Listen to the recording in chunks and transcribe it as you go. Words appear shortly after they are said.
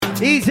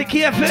Easy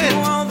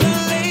KFN.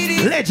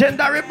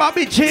 Legendary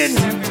Bobby Chin.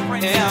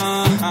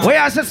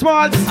 Where's the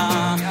smalls?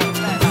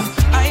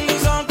 I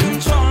lose all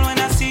control when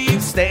I see you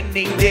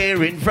standing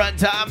there in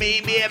front of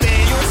me, baby.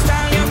 Your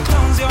style, your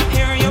clothes, your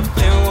hair, your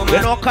play, woman.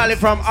 You know Cali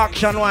from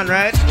Action 1,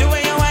 right? The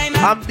way you whine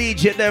up. I'm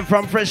DJ them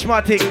from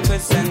Freshmatic.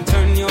 Twist and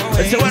turn your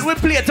way. So when we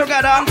play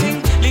together,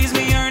 leaves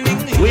me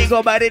yearning. we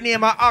go by the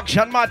name of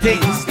Action Matic.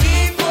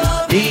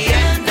 The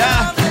end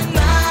of the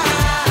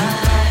night,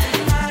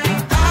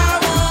 I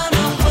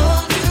wanna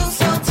hold you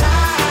so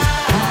tight.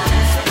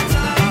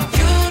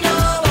 You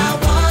know I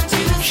want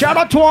you. Shout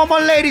out to all my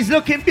ladies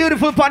looking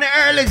beautiful on the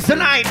earlys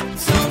tonight.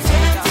 So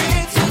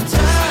tempted to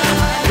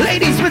touch.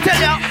 Ladies, we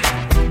tell ya.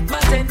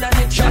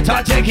 Shut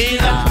up,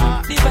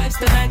 tequila. The vibes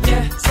tonight,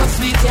 yeah, so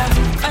sweet, yeah.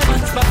 I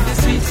want back the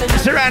sweet.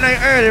 It's right now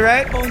early,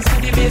 right? Bones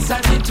to the bass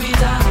and the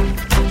tweeter.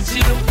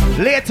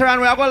 Later on,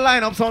 we are going to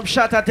line up some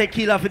shot at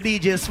tequila for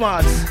DJ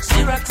Smarts.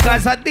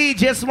 Because a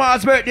DJ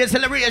Smarts birthday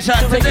celebration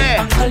today.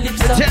 Tell you.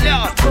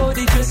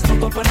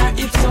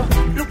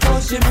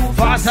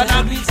 Faster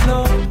than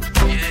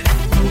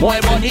Boy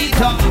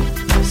bonita.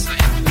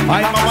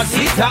 I'm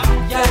mamacita.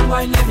 Yeah,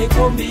 why let me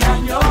come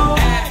behind you?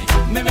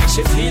 Me make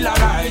you feel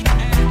alright.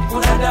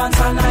 Wanna dance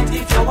all night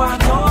if you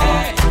want to.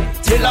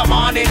 Till the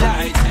morning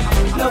light.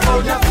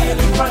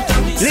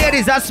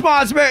 Ladies, that's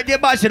Smart's birthday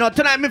bash, you know.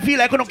 Tonight me feel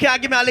like you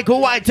can't give me a little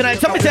wine tonight.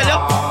 So me tell you.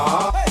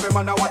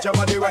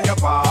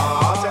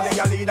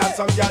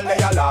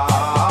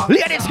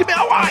 Ladies, give me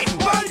a wine.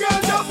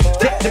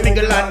 Take the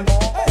mingle and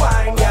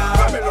wine, yeah.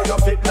 Let me know your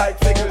fit like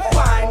figgle.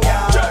 Wine,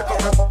 yeah. Jerk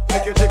up,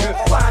 make you jiggle.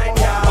 Wine,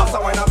 yeah. Pass a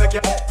wine and make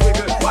you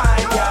wiggle.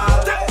 Wine,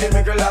 yeah. Take the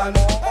mingle and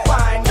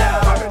wine,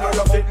 yeah. Let me know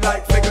your fit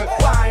like figgle.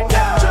 Wine,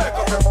 yeah. Jerk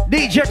up.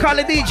 DJ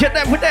Carly, DJ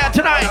them with there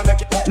tonight.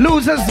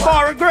 Losers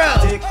Bar and Grill.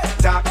 Tick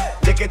tock,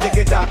 tick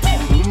it tock.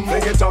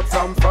 Bring it up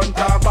from front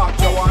or back.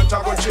 You want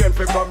to go chain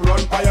for come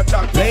run by your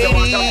tack. You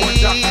want to put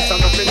jack,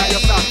 stand up in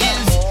your flat.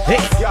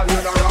 Hey, girl,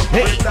 you don't run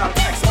with that.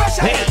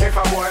 Especially if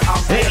a boy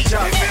has a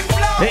jack.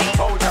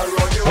 Out the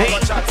road, you want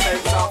to chat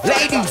sense off.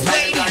 Ladies.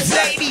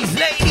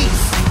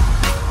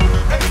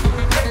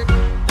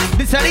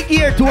 This is the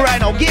gear 2 right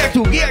now. Gear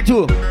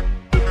 2.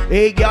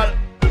 Hey, girl.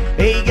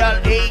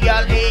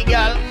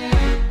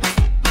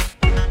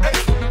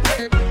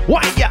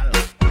 Wine, girl.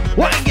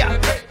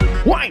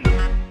 Wine.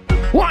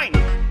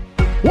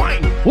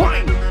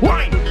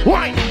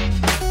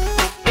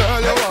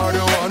 Girl, you are the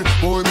one.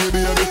 Boy, me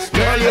baby.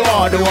 Girl, you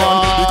are the one.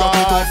 You got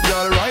me tough,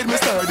 girl. Ride me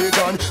sturdy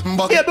gun.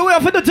 Yeah, but we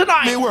have to do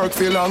tonight. Me work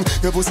for long.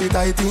 Your pussy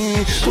tighty.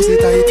 Your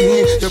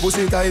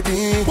pussy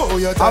tighty. Oh,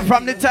 you're tight. And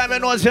from the time I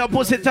know it's your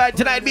pussy tight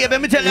tonight, baby,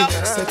 let me tell you.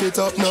 Set it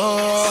up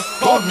now.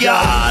 Come,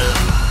 girl.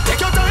 Take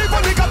your time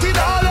on the cocky,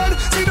 darling.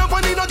 See the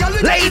funny, no girl.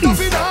 Ladies,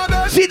 sit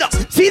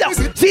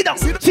down.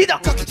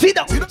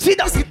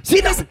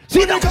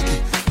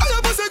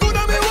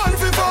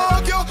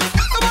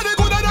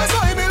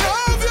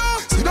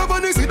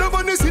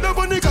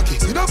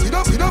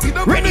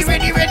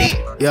 Ready.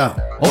 Yeah.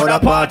 How the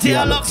party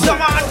I look so man.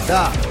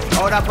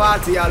 How the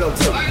party I look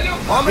so.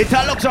 It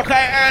a looks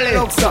okay early.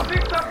 Look so.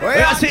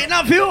 We are seeing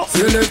a few.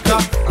 Selector.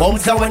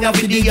 Bounce when you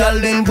feed the girl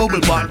then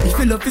bubble pan. If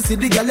you love to see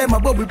the girl, let my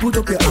bubble put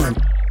up your hand.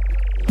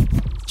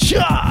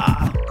 Sure.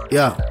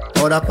 Yeah.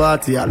 How the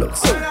party I look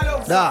so.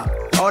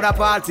 How the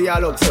party I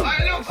look so.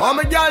 How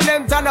my girl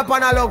them turn up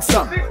and I look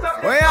so.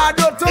 Where I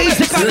do to me?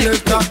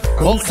 Selector.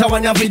 Bounce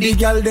when you feed the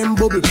girl them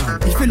bubble pan.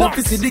 If you love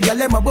to see the girl,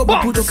 let my bubble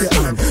put up your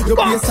hand. You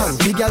play a song,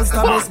 the girl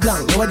star bus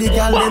blank. Now the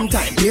girl them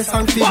time. Play a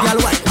song, the girl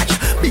white.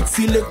 Big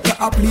selector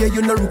a play,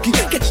 you no rookie.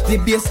 Catch the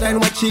baseline,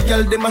 watch the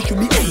girl them a should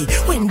be. Hey,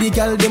 when the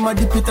girl them a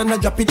dip it and a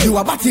drop it, you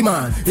a batty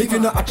man. If you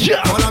not happy,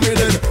 follow me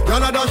then.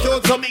 Canada show,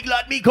 so me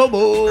glad me come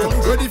out.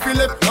 Ready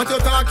Philip, what you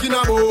talking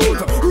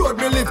about? Road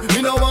me live,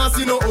 me no want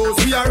see no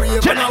house. We are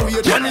rave and a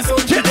wait when the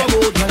sun keep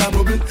about.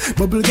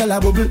 Bubble, gala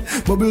bubble,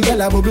 bubble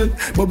gala bubble,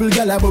 bubble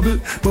gala bubble,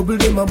 bubble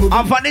them a bubble.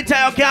 I'm funny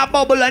time you can't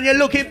bubble and you're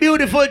looking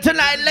beautiful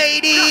tonight,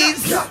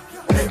 ladies.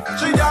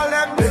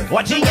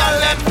 What you got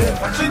left?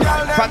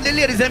 From the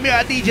ladies and me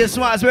at DJ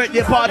Smart's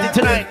birthday party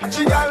tonight.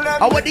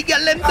 And what the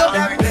girl them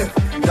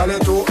do? Girl, you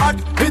too hot,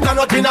 it a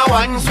not in a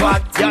one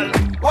spot. Girl,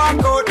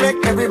 walk out,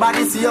 make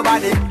everybody see your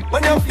body.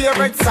 When your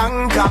favorite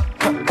song drop,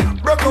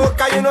 broke out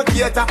 'cause you no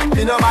cater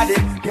to nobody.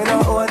 You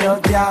know own no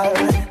girl,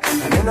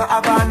 and you no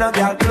have no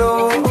girl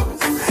clothes.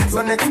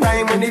 So next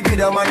time when the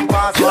video man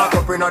pass, walk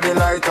up in the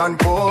light and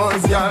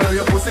pose. Girl,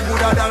 your pussy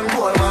gooder than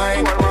gold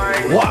mine.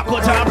 walk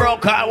out and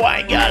broke her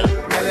wine, girl.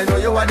 Girl, you know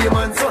you are the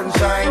man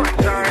sunshine.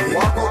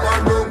 Walk up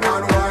and broke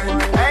and wine.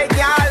 Hey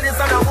girl, this is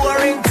a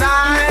boring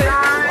time.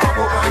 Walk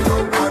up and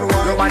broke and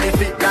wine. Nobody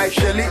fit like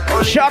Shelly.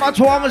 Shout out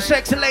to all my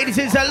sexy ladies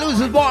in the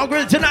Losers Bar and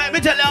Grill tonight, me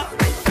tell ya.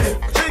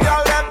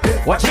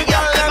 What you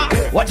got them?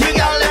 What you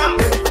got them?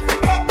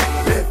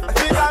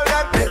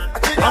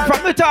 I'm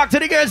from the talk to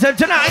the girls them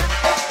tonight.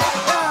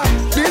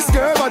 This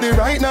girl body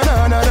right na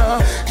na na na.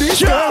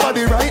 This girl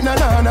body right na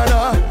na na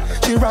na.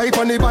 She Cocky right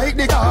on the bike,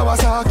 the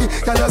Kawasaki.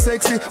 Kinda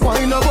sexy,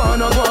 why no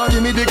go?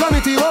 Give me the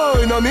glamity,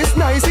 oh, no miss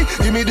nicey.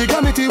 Give me the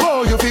glamity,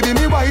 oh, you feel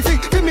me wifey.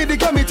 Give me the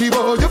glamity,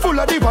 oh, you full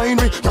of the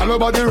winery. Girl, your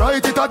body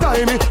right, it a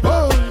timey,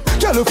 oh.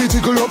 Girl, if you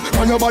tickle up,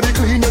 when your body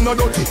clean, you're not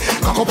dirty.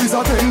 Cock up is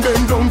a 10,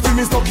 bend down for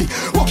me stocky.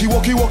 Walkie,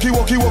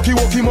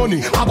 money.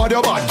 How about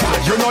your bad girl?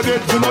 You're not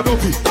dead, you're not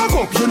dopey. Cock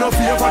up, you're not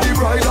fear for the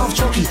bride of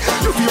Chucky.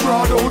 You feel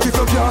broad out if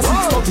you can't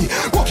 630.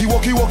 Walkie,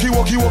 money.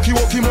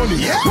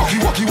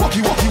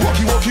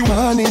 Walkie.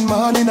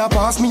 Morning, I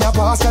pass,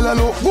 girl, I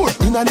look good.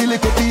 In a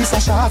little piece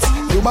of shots.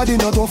 Your body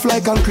not tough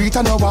like concrete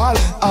on a wall.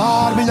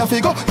 All me a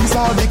figure, it's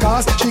all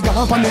because she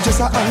gone on the just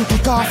a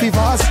anti-coffee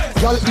vase.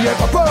 Girl, here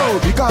a pro,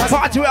 because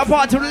Party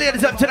with the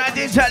ladies up tonight.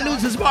 The Inside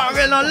Losers Bar.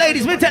 Now,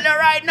 ladies, we tell you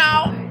right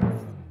now.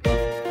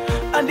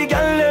 And the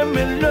girl let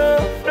me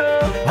love.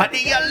 And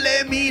the girl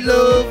let me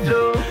love.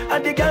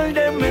 And the girl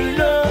let me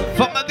love.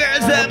 For my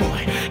girls, them.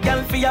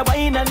 Girl, for your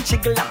wine and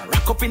jiggle and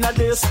rock up in a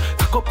this.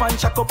 Cock up and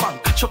chuck up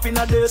and catch up in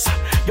a this.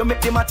 You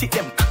make them a tick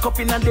them, cock up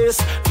in a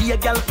this. Be a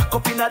girl, pack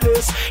up in a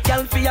this.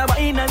 Girl, for your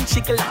wine and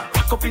jiggle and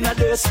rock up in a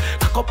this.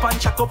 Cock up and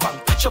chuck up and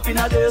catch up in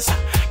a this.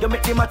 You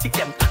make them a tick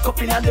them, cock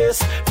up in a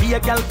this. Be a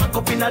girl, pack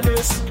up in a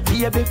this.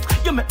 Baby,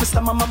 you make me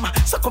stamp my mama.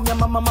 So come your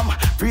mama.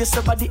 Brace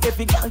your body,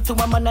 every girl to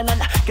a man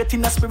and get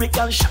in a spirit,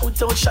 girl,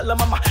 shout out, shalom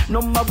mama.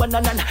 Number one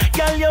and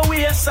girl, your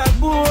waist are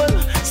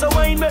gold. So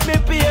wine make me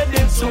pay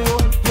them soon.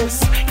 Yes,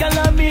 girl,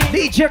 I mean.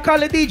 DJ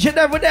call it DJ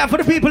never there for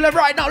the people that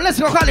right now. Let's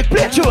go call it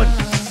play tune.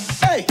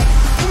 Hey,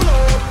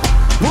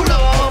 pull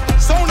up.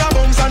 Sound of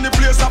bombs and the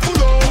place are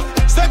full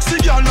up. Sexy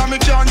girl, now me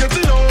can't get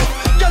it up.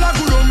 Girl, I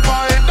good on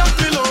by that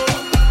pillow.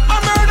 I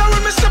murder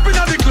when me stepping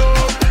at the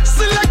club.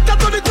 Selector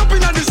to the top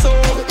in the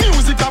soul.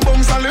 Music and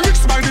bombs and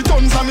lyrics by the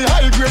tons and me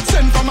high grade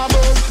sent from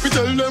above. We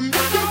tell them.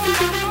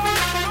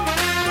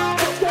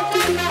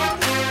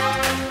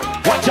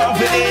 Watch out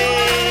for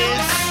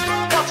this.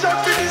 Watch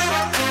out for this.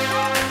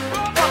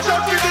 Watch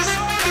out for this.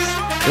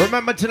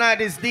 Remember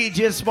tonight is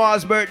DJ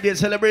Smalls' birthday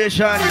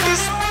celebration.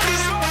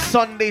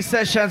 Sunday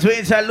sessions with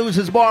Inside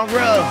Losers Bar and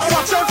Grill.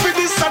 Watch out for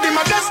this. I did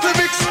my best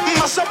lyrics.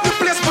 Mash up the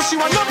place, but she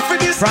want not for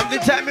this. From the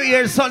time you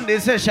hear Sunday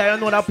session, you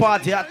know that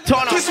party at turn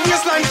up. This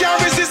waistline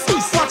can't resist.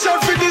 Watch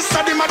out for this.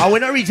 I did my. And we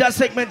don't reach that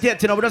segment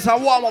yet, you know, we just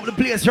warm up the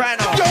place right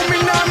now. Yo,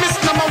 me now miss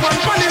number one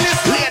funny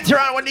list. Later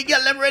on when they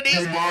get them ready.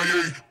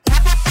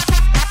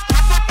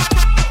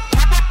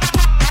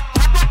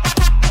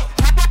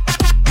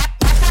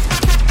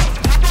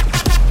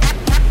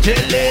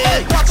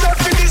 Watch out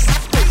for this.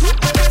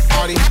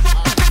 Artie.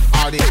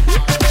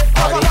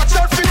 Watch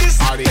out for this.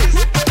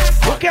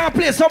 We can't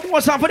play some more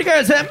song for the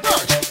girls, them.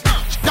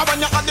 Yeah, when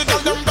you had the girl,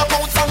 them broke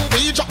out song.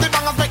 We drop the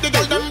bangers, make the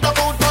girl, them broke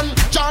out run.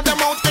 Jar them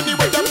out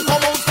anyway, them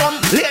come out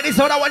from. Ladies,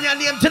 how that one your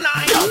name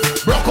tonight?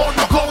 Rock out,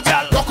 girl.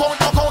 Rock out,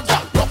 girl.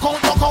 Rock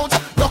out, girl.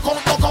 Rock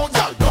out,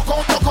 girl.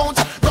 Rock out,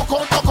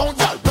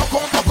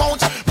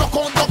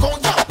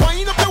 girl.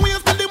 Wind up the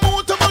waist till the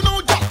motor run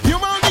out, girl. You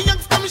man the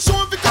youngster, me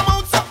show if it come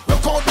out, sir.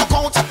 Rock out, girl.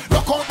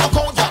 Rock out, girl.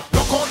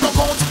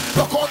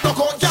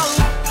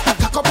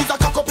 Cock up is a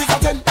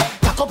 10.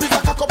 Cock up is a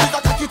cock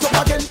it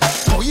up again.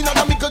 Go in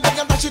and make a gang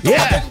and dash it up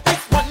again.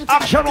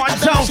 Action one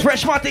sound,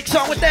 Freshmatic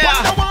song with there.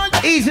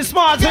 Easy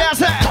smart, yes,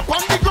 sir.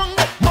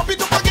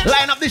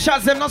 Line up the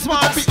shots, them not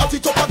smart. Party,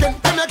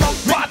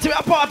 we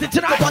are party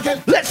tonight.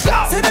 Let's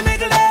go. See the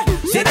middle there.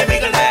 See the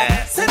middle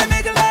there. See the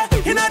middle there.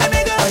 You know the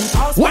middle.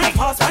 Wine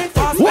fast.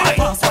 Wine.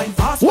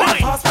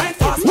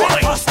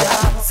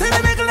 See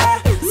the middle there.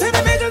 See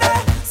the middle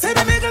there. See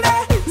the middle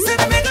there. See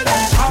the middle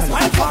there. Fast.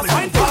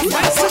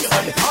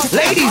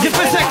 Ladies, if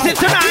we're sexy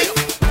tonight.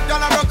 Y'all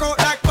rock out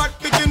like bad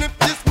bikini.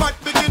 This mad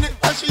bikini.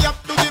 And she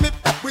have to give me.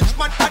 Which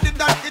man did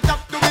that? It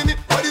have to give me.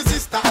 But the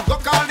sister, go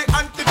call the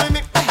auntie for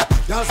me.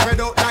 Y'all spread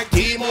out like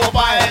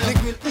T-Mobile.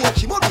 Lick me poor,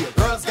 she mobile.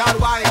 Girls got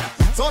wild.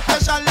 So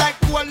special like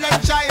cool and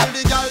child.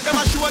 The girl them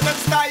a show them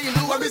style.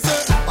 What we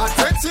say? A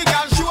sexy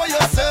girl show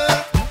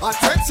yourself. A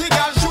sexy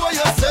girl show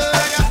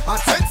yourself. A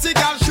sexy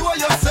girl show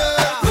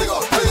yourself. Bring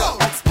out,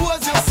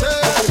 expose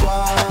yourself.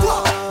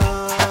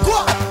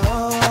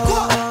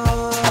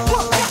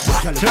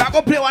 So I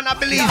go play one I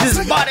believe is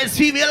the baddest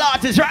female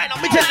artist right now.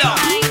 Me tell you.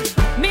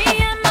 Me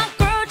and my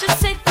girl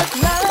just hit the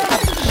club.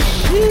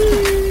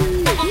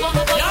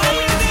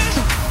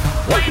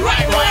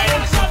 Right.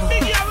 Some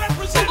big year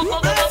represent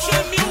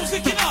Belgian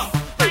music, you know.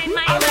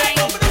 Alright,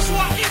 over this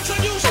one,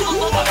 introduce you to the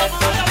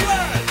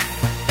world.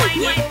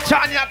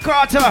 Tanya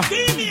Carter.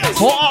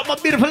 For all my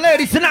beautiful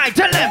ladies tonight,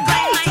 tell them.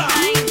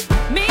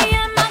 Me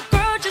and my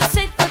girl just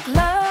hit the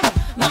club.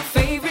 My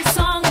favorite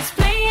song is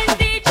playing.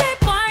 DJ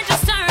boy,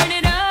 just turn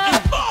it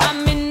up.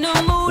 I'm in the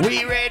mood.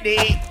 We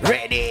ready.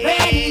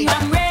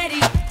 I'm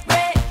ready.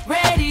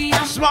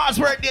 I'm Smart's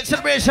birthday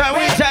celebration.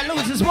 We Inside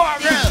Losers Bar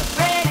and Grill.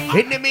 ready.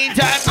 In the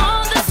meantime,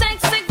 All the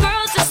sexy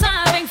girls just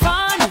having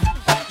fun.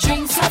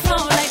 Drinks are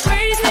flow like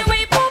crazy.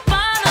 We put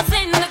bottles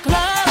in the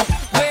club.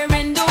 We're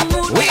in the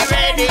mood. we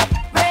ready.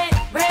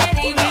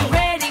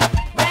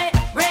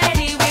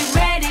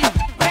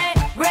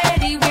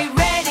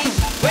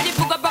 Ready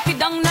for go rock it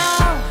down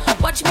now.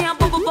 Watch me a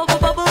bubble.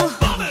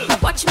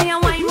 Watch me a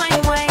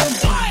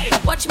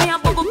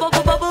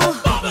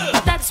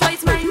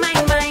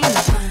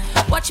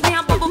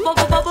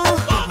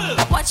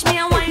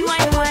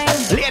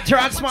Later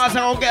on, Smalls,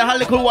 I'm gonna get a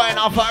little wine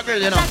off our girl,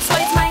 you know. That's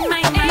why it's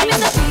mine. I'm in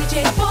the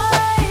DJ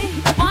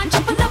boy. Want you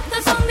pull up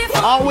the song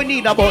before. All we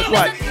need about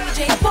what?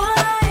 DJ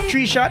boy.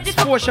 3 shots,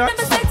 4 shots.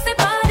 Remember sexy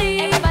body.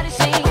 Everybody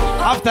sing.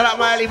 After that,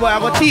 Miley boy, I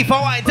got tea for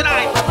wine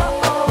tonight.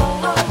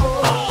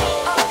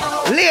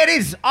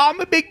 Ladies, all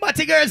my big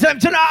body girls, them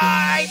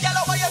tonight.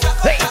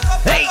 Hey,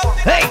 hey,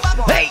 hey,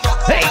 hey,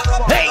 hey,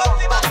 hey.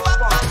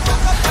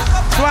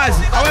 Swaz,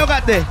 how you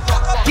got there?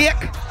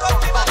 Cake?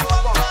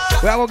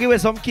 We are gonna give you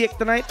some cake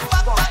tonight.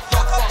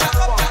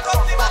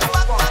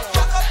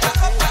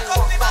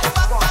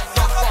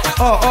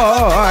 Oh,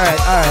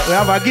 alright. We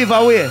have a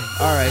giveaway.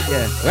 Alright,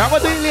 yeah. We are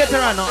gonna do it later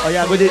on, no? Oh,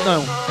 yeah, we do it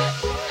now.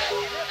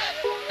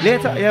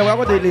 Later? Yeah, we are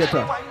gonna do it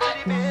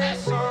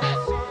later.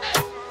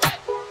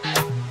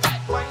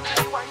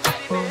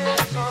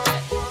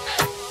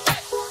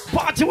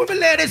 Party with me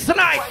ladies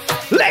tonight.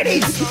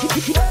 Ladies,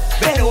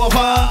 bend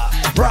over,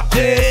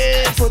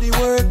 practice. For the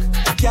work,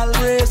 gal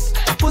race,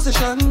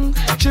 position,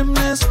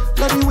 gymnast.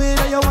 Love the way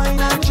that you whine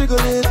and jiggle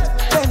it.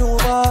 Bend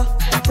over,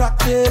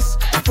 practice.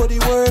 For the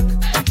work,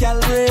 gal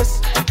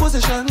race,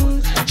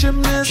 position,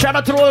 gymnast. Shout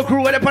out to the whole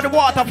crew right up on the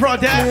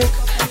waterfront, yeah.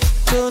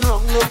 Turn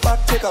around, look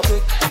back, take a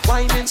pic.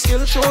 Whining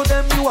skill, show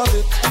them you have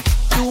it.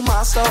 You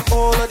master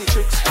all of the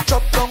tricks.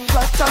 Drop down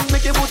flat and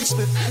make your body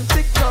split.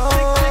 Tick tock,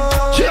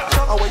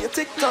 how are you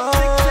tick tock?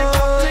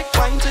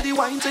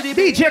 Wine to the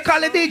DJ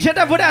call it DJ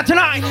Devil there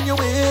tonight. in your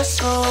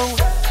waist now.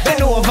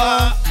 Bend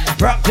over,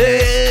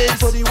 practice.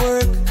 For the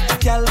work,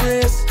 gal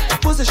race,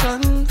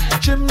 position,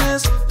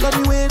 gymnast. Love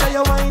the way that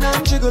you whine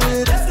and jiggle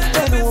it.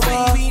 Bend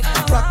over,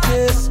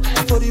 practice.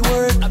 For the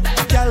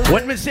work, gal race.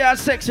 When me see a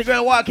sexy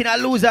girl walking at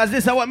losers,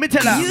 this is what me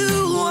tell her.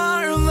 You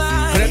are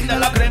mine. Creme de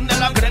la, creme de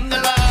la, creme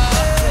de la.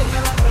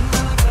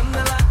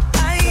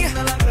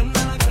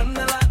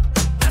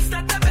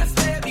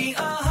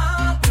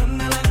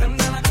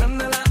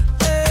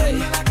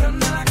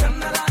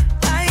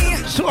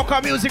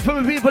 Soca music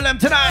for the people them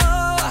tonight.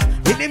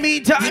 In the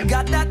meantime, You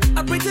got that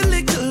a pretty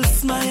little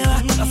smile.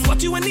 I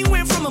spot you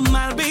anywhere from a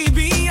mile,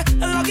 baby.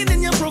 Log it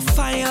in your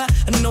profile.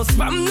 No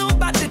spam, no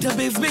bad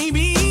database,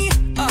 baby.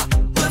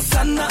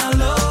 Persona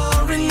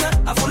alluring.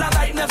 I full of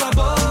light, never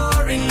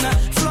boring.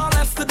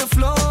 Flawless to the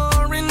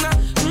flooring.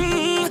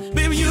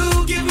 Baby,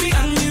 you give me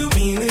a new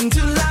meaning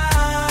to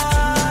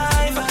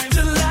life.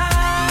 To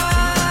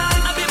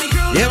life. Baby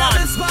girl, Yeah, you're man. the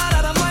best part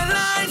out of my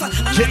life.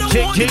 And I Ching, don't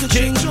ching, want you ching, to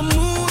ching. change your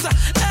moves.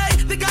 Hey,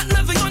 they got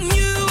nothing on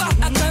you.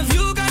 And if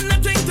you got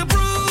nothing to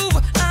prove,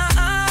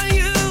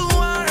 you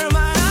are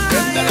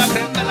creme de la, mine.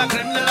 creme de la,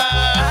 creme de la.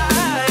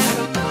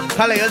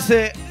 Kale, you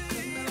say,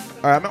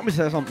 alright, let me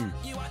say something.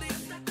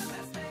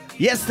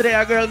 Yesterday,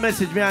 a girl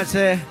messaged me and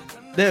say,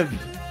 Dev,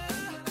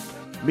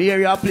 me hear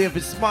you play for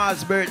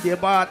Smalls birthday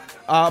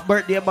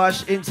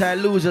bash inside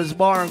Losers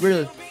Bar and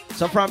Grill.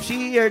 So from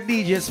she hear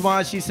DJ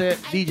Smalls, she said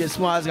DJ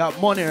Smalls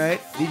got money, right?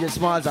 DJ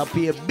Smalls will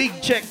pay a big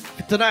check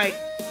for tonight.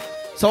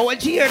 So when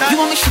she hear that, You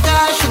want me sugar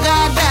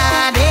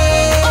daddy?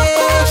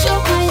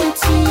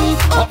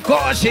 of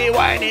course she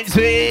whining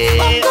sweet.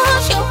 Of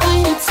course you're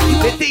whining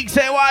sweet. The thing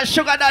say, why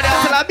sugar daddy?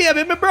 I tell her,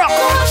 baby, me bro. Of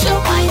course you're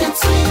whining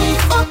sweet.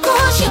 Of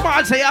course you're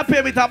Smalls say, you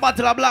pay me to a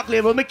bottle of Black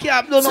Label. Me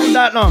can't do none of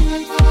that now.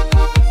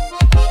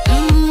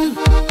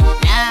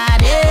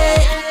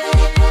 daddy.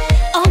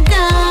 Oh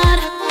God,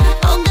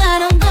 oh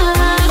God, oh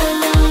God.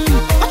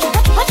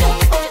 Watch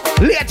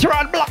it. Later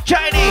on, Black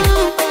Chinese.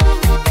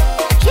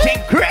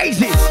 Think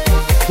crazy.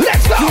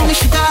 Let's You want me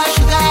go.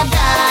 sugar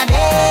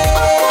daddy?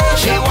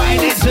 She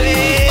whining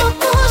sweet. Of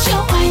course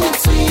you're whining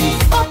sweet.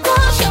 Of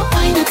course you're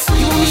whining sweet.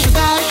 You want me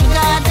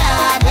sugar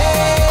daddy?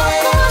 Of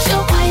course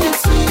you're whining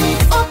sweet.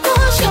 Of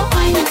course you're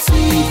whining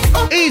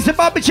sweet. Easy,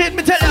 Bobby Chin,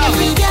 me tell you.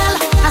 Every girl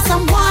has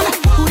someone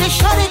who they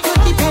sure they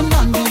could depend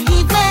on,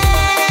 believe me.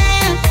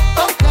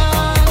 Oh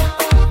God,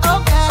 oh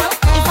God.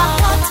 If I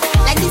hot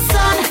like the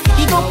sun,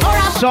 he go pour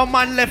out. Some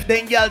man left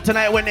them girl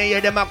tonight when they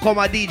hear them a come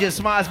a DJ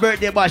Smalls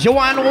birthday bash. You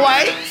want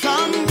why?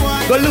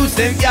 Go lose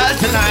them girl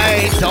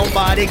tonight.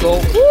 Somebody go.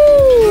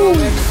 Woo!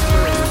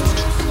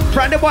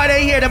 From the boy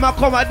they hear them a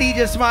come a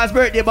DJ Smalls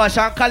birthday bash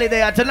and call it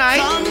there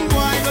tonight.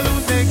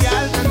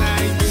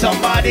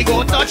 Somebody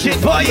go touch it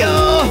for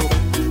you.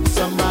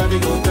 Somebody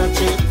go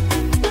touch it.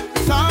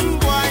 Some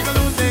boy go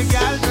lose their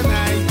girl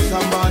tonight.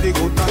 Somebody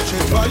go touch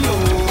it for you.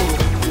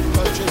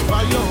 Touch it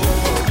for you.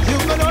 You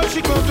can know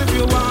she goes if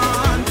you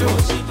want to.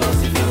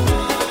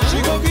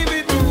 She go give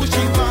it to who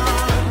she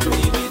want to.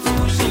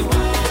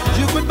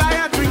 You could buy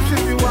her drinks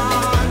if you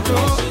want to.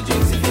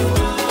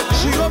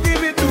 She go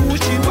give it to who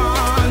she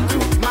want to.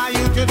 My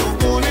youth, you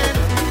don't own it.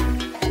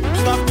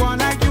 Stop one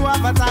like you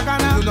have a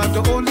tagana. You're not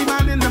the only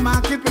man in the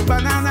market with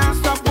banana.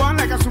 Stop one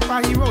like a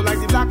superhero, like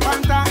the Black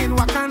Panther in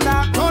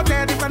Wakanda. Go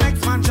there, the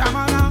next man,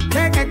 Shamana.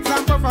 Take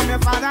example from your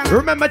father.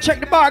 Remember, check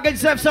the bar, get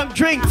yourself some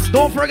drinks.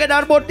 Don't forget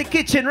about the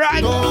kitchen,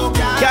 right?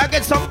 Gotta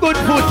get some good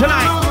food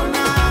tonight.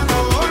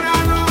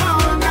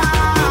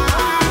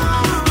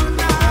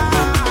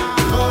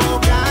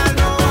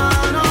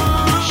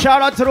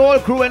 Shout out to the whole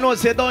crew and know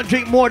say don't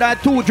drink more than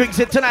 2 drinks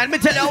in tonight. Let me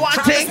tell you one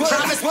thing.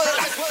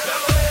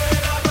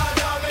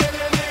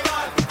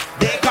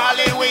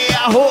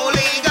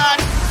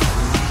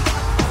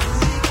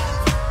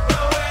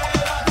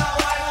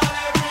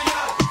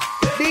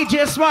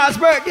 Smart's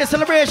birthday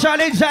celebration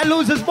inside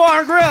Losers Bar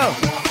and Grill.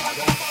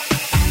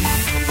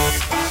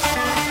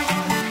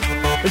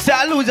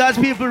 Inside Losers,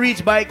 people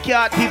reach by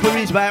car, people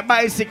reach by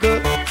bicycle,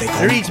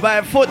 reach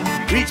by foot,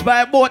 reach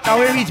by boat,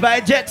 and we reach by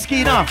jet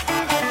ski now.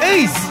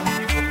 Ace!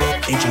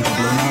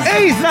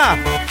 Ace now!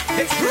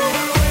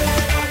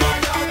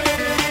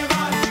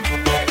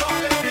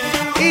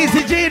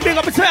 Easy G, big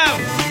up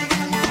yourself!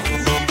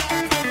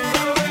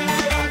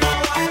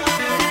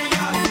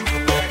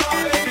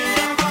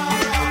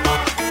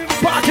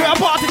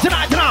 Party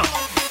tonight, now.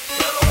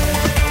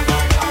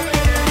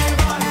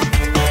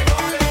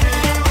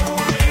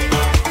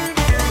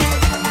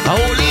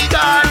 Holy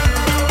God.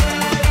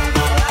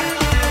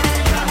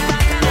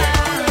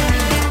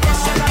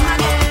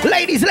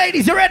 Ladies,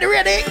 you ready? A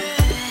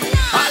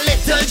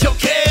little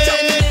joking.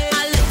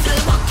 A little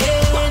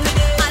walking,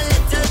 a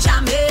little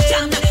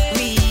jamming.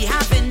 We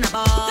having a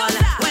ball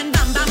when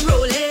bam bam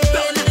rolling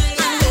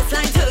and it's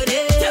like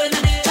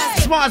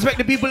turning. Smart's make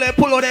the people they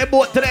pull out their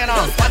boat today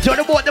now. Watch how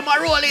the boat them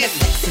are rolling.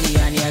 Sexy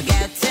and you're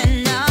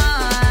getting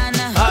on.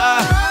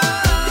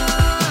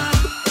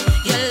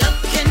 You're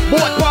looking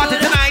boat party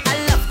tonight. I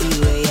love the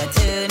way you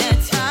turn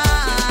it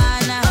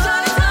on.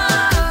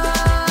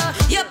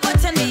 You're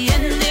putting me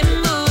in the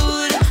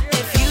mood.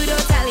 If you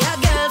don't tell your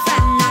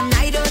girlfriend and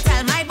I don't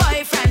tell my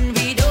boyfriend,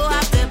 we don't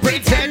have to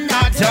pretend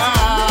not to.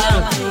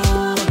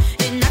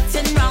 There's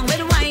nothing wrong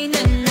with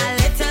whining, a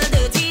little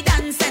dirty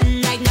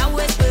dancing. Right now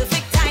it's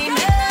perfect timing.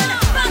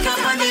 Back up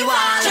on the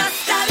wall,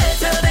 just a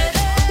little bit.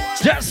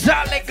 Just a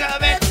little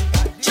bit.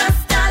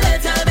 Just a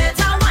little bit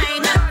of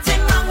wine,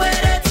 nothing wrong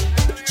with it.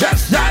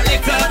 Just a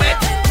little bit.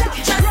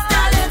 Just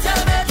a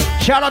little bit.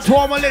 Shout out to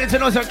all my ladies, you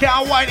know, so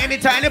can't wine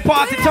anytime the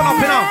party turn up,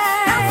 you know.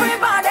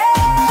 Everybody,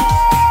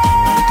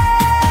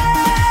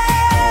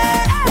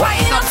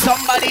 Wine up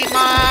somebody,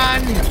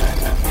 man.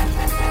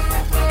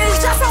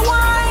 it's just a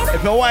wine.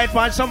 If you wine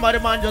for somebody,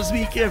 man, just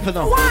be careful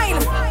now. Wine,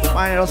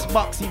 Wine just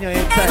box in your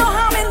ain't no head.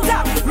 harm in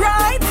that,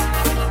 right?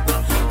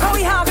 Cause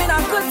we having a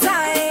good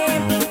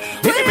time.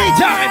 In the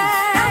meantime,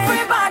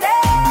 Everybody,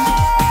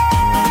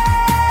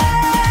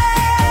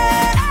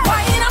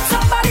 wine up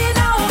somebody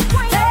now.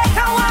 Take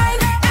a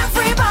wine,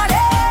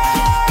 everybody.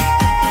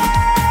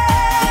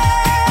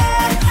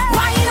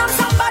 Wine up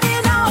somebody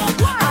now.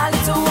 A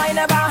little wine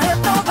never hurt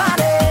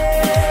nobody.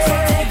 So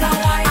take a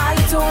wine. A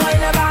little wine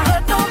never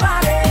hurt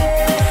nobody.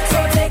 So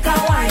take a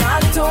wine. A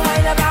little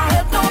wine never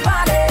hurt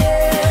nobody.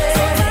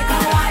 So take a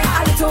wine.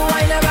 A little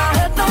wine never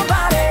hurt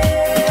nobody.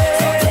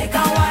 So take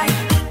a wine.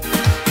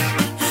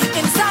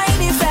 Inside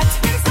effect,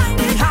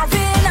 we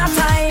having a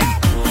time.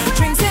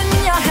 Drinks in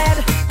your head.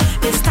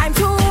 It's time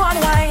to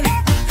unwind,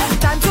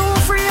 time to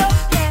free up,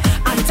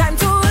 and time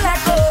to let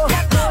go.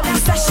 The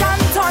session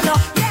turn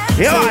up.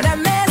 Yeah. So let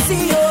me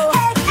see you.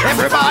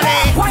 everybody.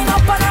 Wind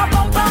up on a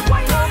bumper,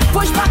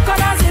 push back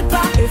on a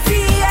zipper. If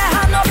he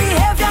had no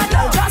behavior,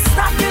 now just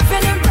stop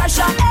giving him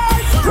pressure.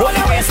 Roll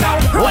your waist down,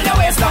 roll your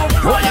waist down,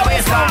 roll your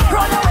waist down.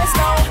 Roll your waist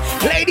down.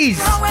 Ladies,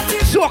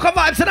 soca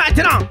vibes tonight,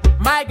 you know.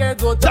 My girl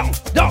go Dunk,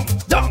 dunk,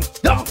 dunk,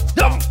 dunk,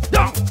 dunk,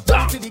 dunk,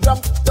 dunk. to the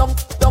dunk, dunk,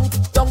 dunk,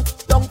 dunk,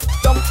 dunk,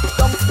 dunk,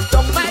 dunk,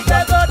 dunk. My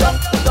girl go dunk,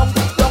 dunk,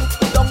 dunk,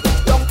 dunk,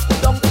 dunk,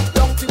 dunk,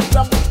 dunk to the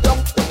dunk,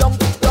 dunk, dunk,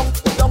 dunk,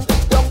 dunk,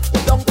 dunk,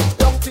 dunk,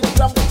 dunk to the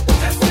dunk.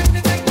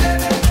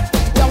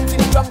 Dunk to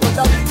the dunk,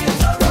 dunk.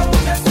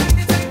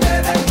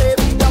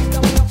 Baby, dunk,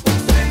 dunk,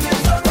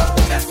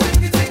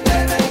 dunk.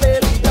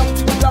 Baby, dunk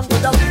to the dunk,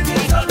 dunk.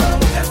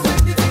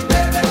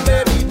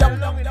 Baby, dunk,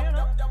 dunk,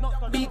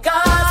 dunk.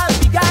 Because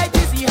the guy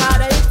dizzy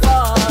had a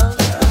fall.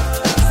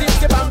 Since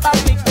the bam bam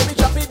big, baby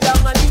drop it down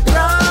on the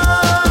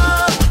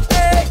ground.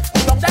 Hey,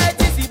 from that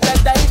dizzy blood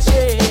that it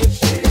shake.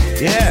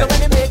 So Yeah. when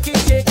they make it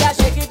shake, yeah,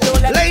 shake it,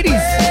 don't let Ladies,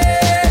 it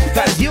break.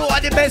 because you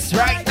are the best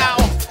right now.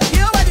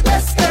 You are the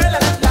best girl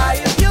and I'm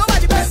lying. You are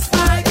the best,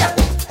 my girl.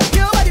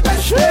 You are the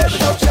best girl,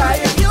 don't try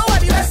it. You are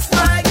the best,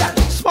 my girl.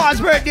 Smart's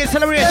birthday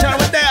celebration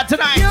with there You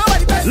tonight. are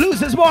the best.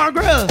 Losers Bar and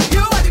Grill.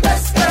 You are the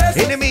best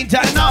girl. In the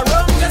meantime, now.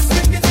 Around, just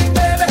swing it in,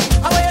 baby.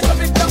 Away, drop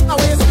it down,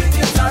 away, swing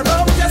it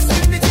around. Just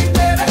swing it in,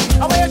 baby.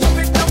 Away, drop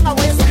it down,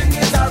 away, swing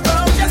it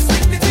around. Just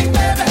swing it in,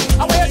 baby.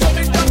 Away, drop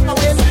it down,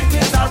 away, swing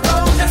it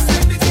around. Just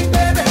swing it in,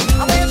 baby.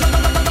 Away, drop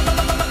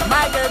it.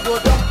 My girl go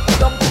dunk,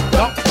 dunk,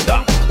 Dunk,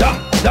 dunk,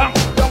 dunk, dunk.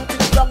 dunk,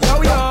 dunk, yo,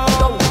 yo,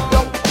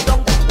 dunk,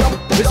 dunk, dunk,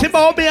 You see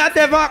about me at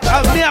Dev,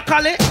 me a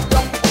call it.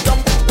 dunk,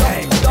 dunk,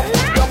 dunk,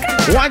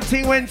 dunk. One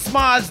thing when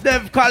Smart's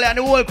Dev call it and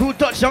the whole crew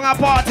touch on a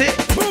party.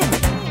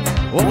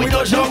 When we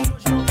touch down,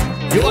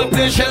 you will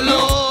play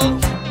shallow.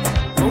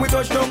 When we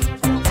touch down,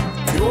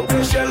 you won't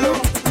play shallow.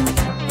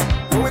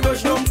 When we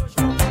touch down,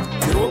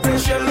 you won't play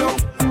shallow.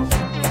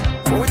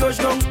 When we touch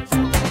down,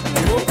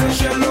 you won't play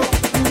shallow.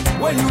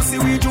 When you see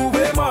we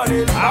Juve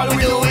morning, all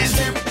we do is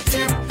chip,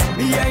 chip.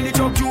 Behind the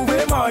truck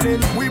Juve morning,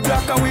 we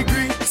black and we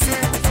green, see.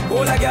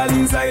 All a girl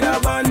inside a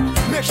van,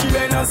 make she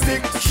bend and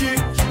stick, she.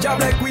 Job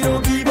like we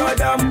don't give a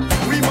damn,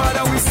 we mad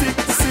and we sick,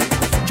 sick.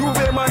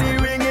 Juve money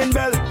ringing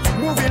bell,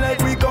 moving like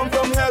we come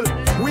from hell.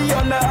 We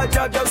under a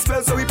jab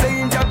spell, so we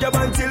playing jab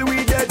until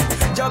we dead.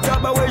 Jab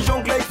away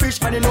junk like fish,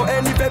 and and you know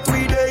any pet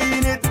we day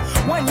in it.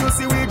 When you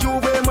see we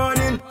Juve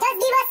morning, Just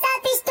give us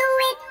selfish to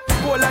it.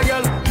 pull a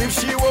girl,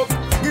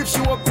 give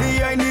she up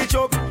behind the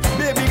chop.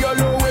 Baby girl,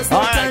 no waste no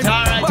Alright,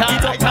 time. alright, Back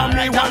it alright, up on me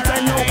alright, one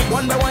time alright. now.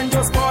 One by one,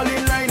 just fall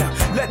in line.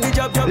 Let me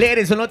jab.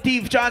 Ladies, no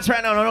thief chance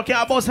right now. No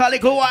can't boss Holly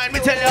go wine. Me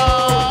tell you.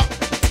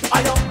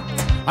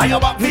 Are you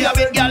back for your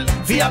bin, girl?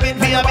 For your bin.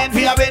 Are you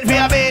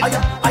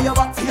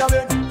back for your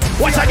bed?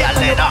 What's a girl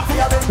later?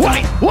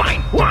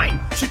 Wine.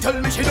 She tell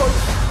me she done.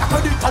 I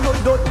credit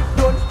alone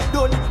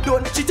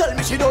done. She tell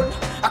me she done.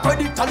 I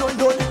credit alone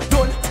done.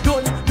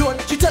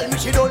 She tell me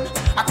she done.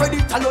 I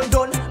credit alone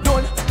done.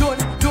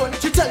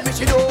 She tell me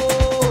she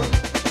done.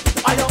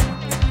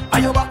 Are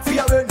you back for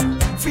your ben?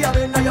 For your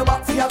ben, are you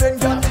back for your ben,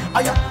 girl?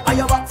 Are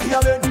you back for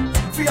your ben?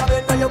 For your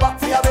ben, are you back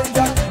for your ben,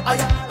 girl?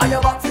 Are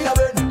you back for your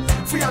ben?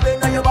 For your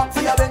ben, are you back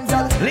for your ben,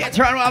 girl?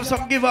 Later on, we'll have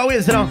some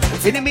giveaways, you know.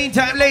 In the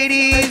meantime,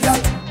 ladies.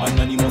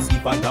 Anonymous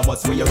keep on the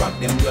bus where you rock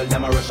them girl,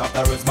 them a rush after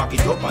us. Back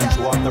it up and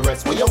show off the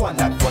rest. Where you want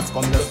that bus,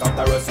 come just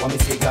after us. What me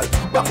say, girl?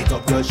 Back it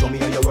up, girl, show me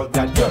how you work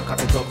that. Girl,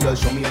 cut it up, girl,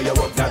 show me how you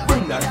work that.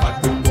 Bring that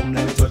fat boom boom,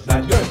 let me touch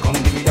that. Girl, come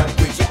give me that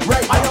quick shit.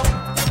 Right,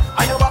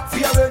 Are you back for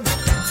your ben?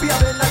 For your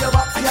ben, are you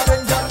back for your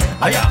ben, girl?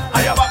 Are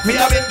you back for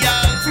your bin,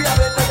 girl? For your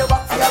ben, are you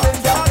back for your ben,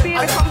 girl? Are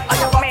you back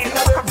for your ben?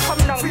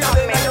 For your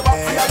ben, are you back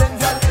for your ben,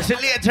 girl? So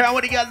later on,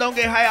 when the girl don't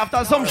get high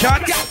after some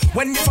shot.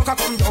 When the fucker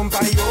come down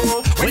by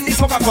you, When the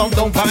fucker come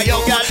down for you,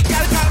 girl.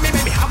 girl call me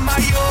baby, hammer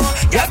you.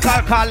 Girl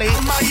call Carly.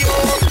 Hammer you.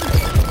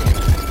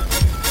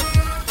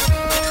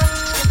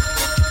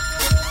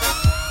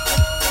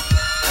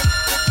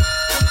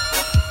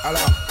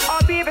 Oh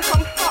baby,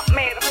 come fuck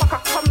me. The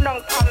fucker come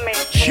down on me.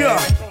 Sure.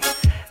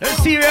 Are you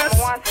serious?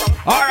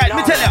 Alright,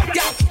 me tell you.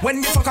 Yeah,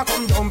 when the fucker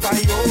come down by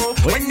you,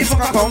 When the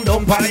fucker come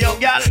down for you,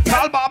 girl.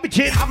 Call Bobby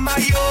Chin. hammer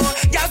you.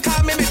 Girl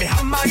call me baby,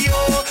 hammer you.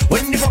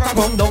 When the fucker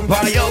come down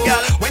for you,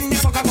 girl. When the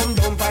fucker come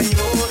down by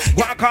you,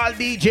 Wanna call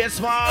DJ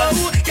Small.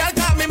 girl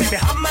call me baby,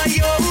 hammer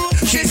you.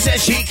 She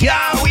says she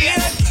can't wait.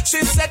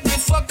 She said the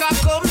fucker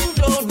come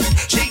down.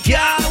 She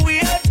can't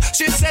wait.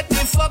 She said the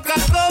fucker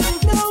come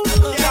down.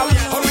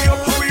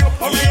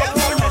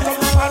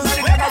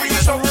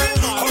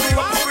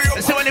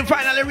 So when they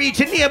finally reach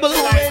the neighbor,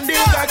 When the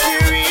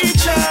cocky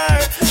reach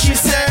her, she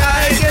said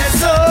I get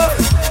so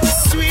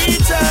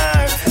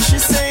sweeter. She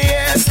said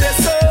yes,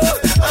 that's so.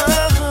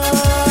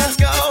 Let's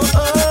go.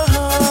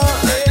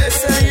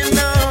 That's how you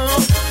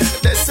know.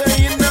 That's how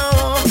you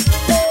know.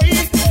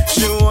 Hey,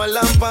 she will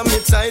lamp on me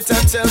tight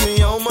and tell me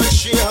how much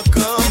she a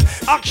come.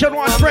 Action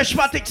One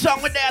Freshmatic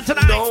song with there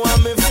tonight. Don't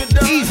want me for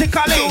done. Easy,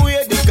 Collie. The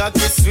way the cocky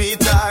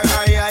sweeter,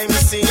 I me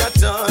see a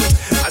ton.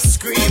 I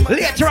scream.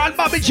 Later on,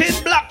 Bobby Chin,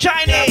 Black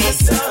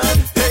Chinese.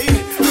 Hey,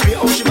 me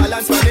how she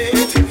balance my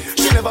it.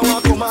 She never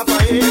want come off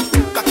my head.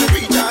 Got to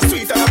reach her,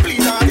 sweeter,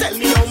 please her. Tell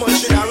me how much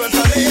she done run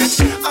for it.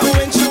 And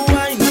when she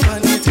whine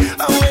on it,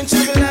 and when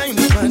she climb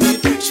on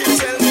it, she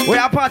tell me. We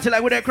are party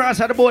like with a cross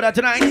at the border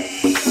tonight.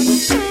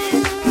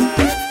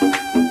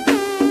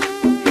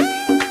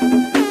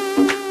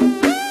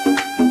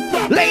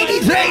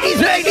 Ladies. Hey.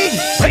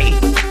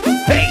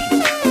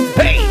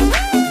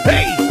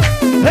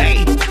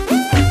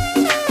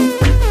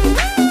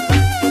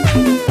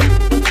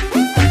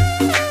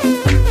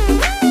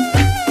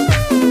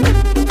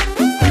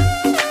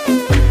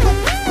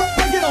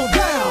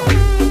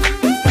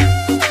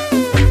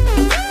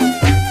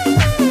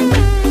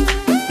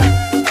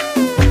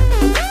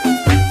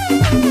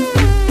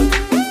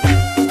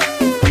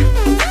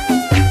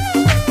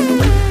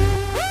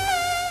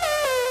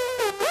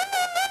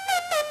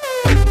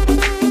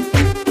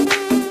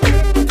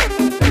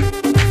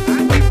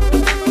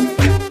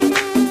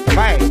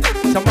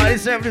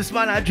 Serve this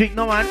man a drink,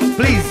 no man,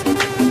 please.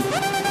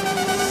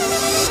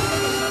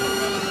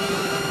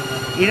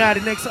 You know,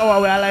 the next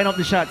hour we are line up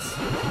the shots.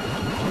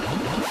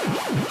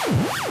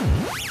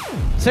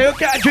 So you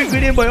can't drink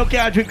with him, but you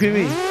can't drink with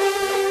me.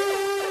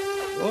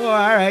 Oh,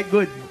 all right,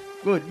 good.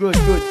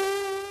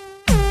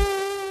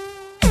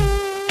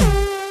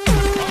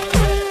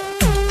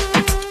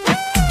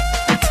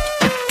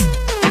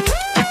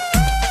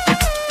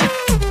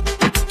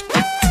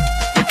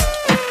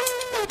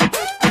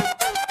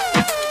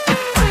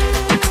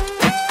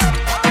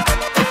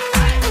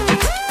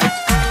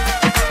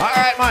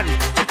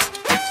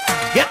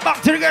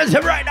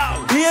 Right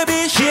now,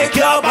 baby, shake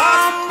your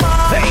bum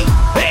bum.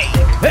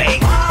 Hey.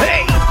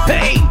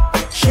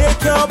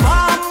 Shake your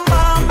bum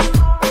bum.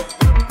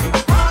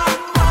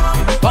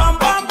 Bum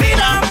bum, beat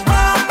up,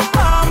 bum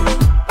bum.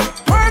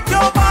 Work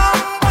your bum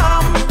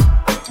bum.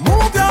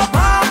 Move your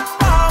bum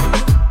bum.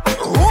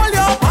 Roll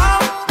your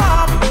bum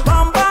bum.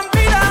 Bum bum,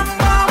 beat up,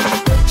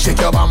 bum. Shake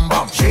your bum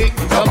bum. Shake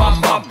your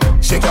bum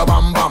bum. Shake your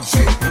bum bum.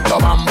 Shake your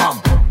bum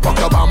bum. Rock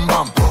your bum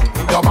bum.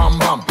 Your bum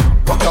bum.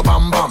 Rock your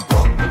bum bum.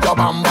 Your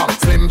bum bum.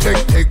 Slim chick,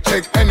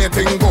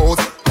 anything goes.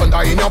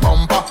 Thunder in your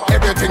bumper,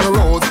 everything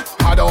rolls.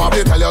 I don't have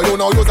to tell you, you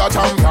know you're a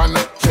champion.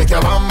 Shake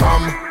your bum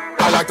bum.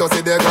 I like to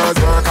see the girls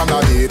work on the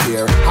beat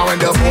here. And when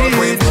the whole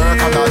queens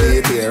work on the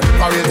beat here.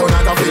 For it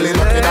tonight I'm feeling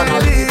lucky than a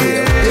lead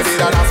here. Baby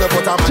that has to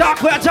put a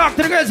talk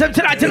to the girls them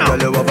tonight, you know.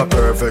 Girl, you have a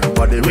perfect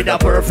body with a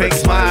perfect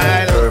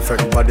smile.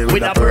 Perfect body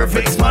with a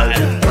perfect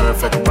smile.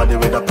 Perfect body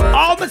with a perfect.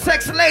 All the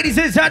sexy ladies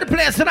inside the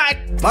place tonight.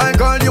 My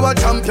girl, you a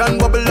champion,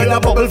 bubble and a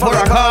bubble for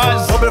a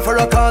cause. Bubble for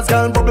a cause,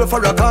 girl, bubble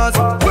for a cause.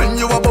 When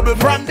you a bubble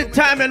from the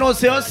time you know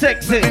say you're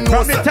sexy.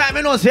 From the time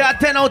you know say you're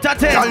 10 out of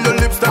 10.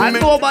 And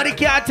nobody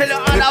can tell you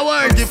other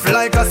words. Gift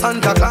like a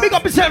Santa Claus. Big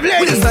up yourself, ladies.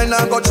 With the sign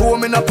I got you,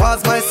 me na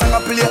pass my song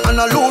I play on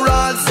a low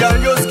rolls. Girl,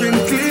 your skin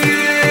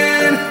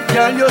clean.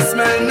 Girl, you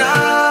smell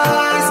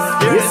nice.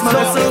 You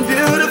smell so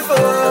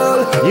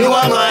beautiful. You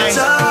are my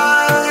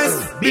choice.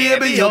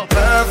 Baby, you're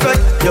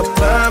perfect. You're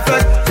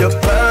perfect. You're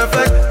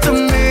perfect to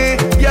me.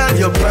 Girl,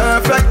 you're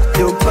perfect.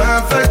 You're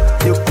perfect.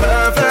 You're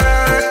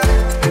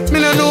perfect. Me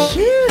no know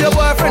your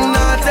boyfriend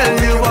not tell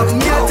you what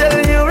me tell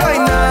you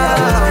right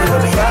now.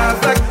 You're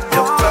perfect.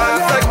 You're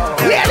perfect.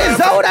 Ladies,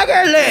 how that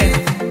girl lay?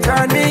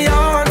 Turn me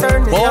on,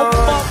 turn me on.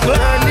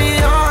 Turn me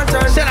on,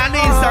 turn me on. Send on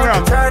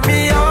Instagram. Turn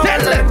me on,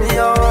 turn me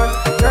on.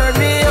 Turn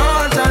me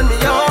on, turn me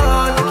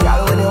on.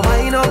 Girl, when you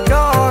wind up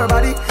your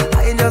body,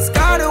 I just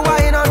gotta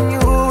wind on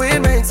you. It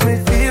makes me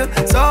feel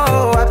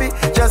so happy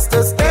just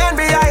to stand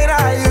behind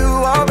you,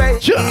 oh baby.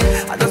 Sure.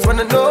 I just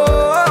wanna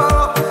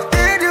know,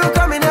 did you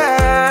come in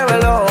there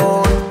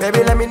alone?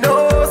 Baby, let me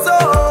know so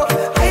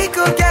I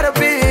could get up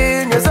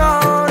in your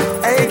zone.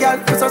 Hey girl,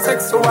 you're so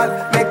sexual,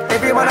 make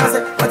everyone I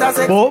say what I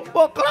say.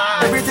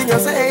 Everything you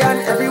say and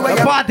everywhere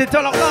you party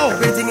till now.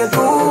 Everything you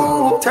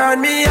do, turn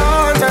me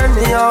on, turn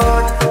me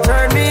on,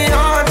 turn me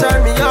on,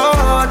 turn me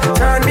on,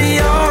 turn me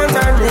on,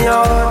 turn me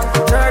on,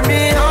 turn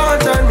me on,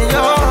 turn me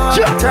on,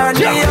 turn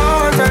me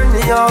on, turn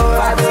me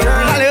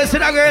on. Listen,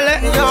 that girl,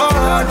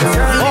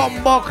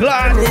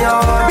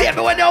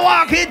 baby, when you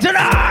walk in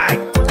tonight.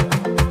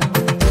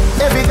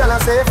 Every girl I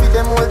say feed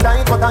them all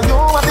tight, but you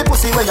have the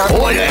pussy when you.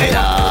 Oh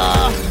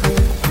yeah.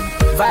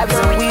 Vibes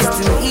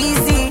are too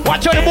easy.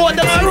 Watch out the boat,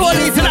 them are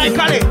rolling tonight,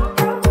 Cali.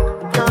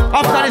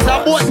 After this,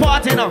 a boat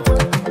party now.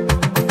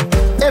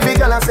 Every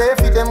girl I say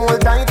feed them all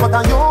tight, but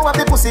you have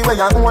the pussy where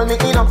you hold me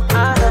in.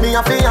 Me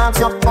a fi ask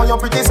you, how you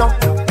pretty so.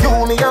 You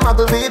me a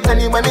muggle with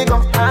anywhere me go.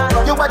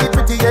 You are the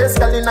prettiest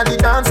girl in the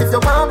dance. If you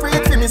want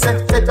breathe for me, say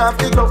take off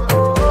the glove.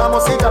 I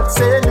must see God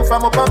say you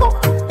from up above.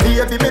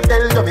 Baby me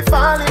tell you me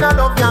fall in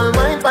love. Y'all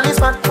mind pon this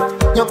fat,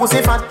 your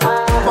pussy fat,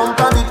 bump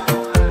a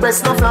bit,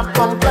 breast no flap,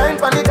 come climb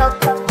pon the top,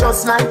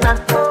 just like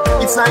that.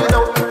 It's like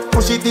out,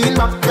 push it in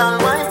back, y'all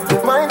mind,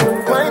 mind,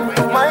 mind,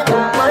 mind,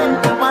 mind,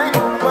 mind,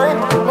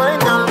 mind,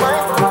 mind, y'all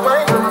mind,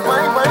 mind,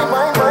 mind, mind,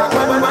 mind,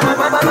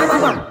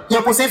 mind, mind,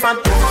 your pussy fat.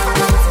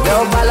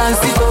 Yo,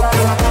 balance it up.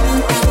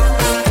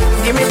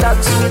 Give me that.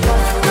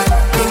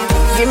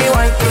 Give me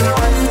wine.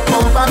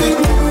 Bump a bit,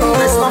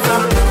 breast no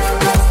flap.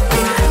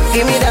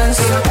 Give me dance.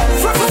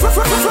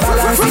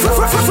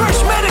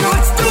 Fresh medical,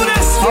 let's do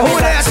this. Who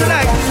there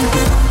tonight?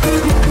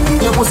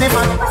 Your pussy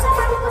fat.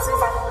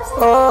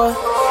 Oh,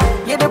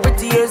 you're the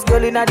prettiest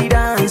girl in the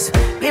dance.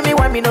 Give me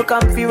one, me no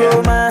comfy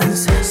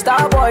romance.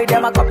 Star boy,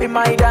 them a copy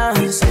my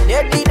dance.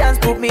 Deadly dance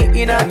put me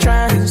in a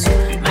trance.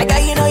 My guy,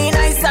 you know you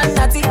nice and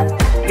natty.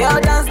 Your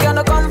dance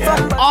gonna come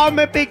from. All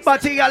my big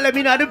party, y'all let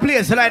me know the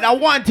place tonight. I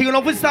want you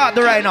know we start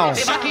right now.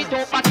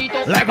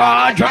 Like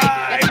a drive.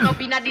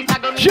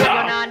 Sure.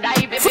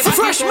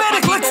 Fresh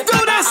medic, let's do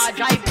this.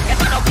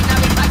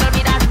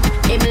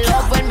 Him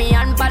love when me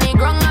and panic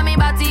ground and me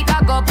body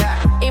cock up.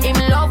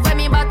 Him love when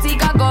me body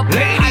cock up.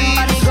 And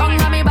panic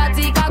ground and me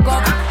body cock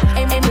up.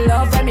 Him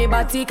love when me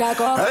body cock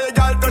up. Hey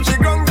girl, touch the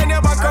ground, then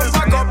you back up,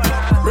 back up.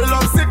 We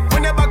love sick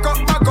when you back up,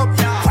 back up.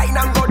 Fine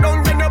and go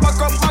down, then you back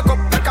up, back up.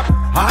 Back up,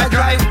 hard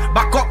drive,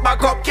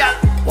 back up, girl.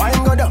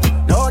 Wine go down,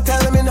 don't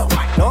tell me no.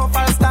 No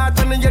false start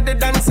when you the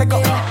dance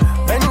go.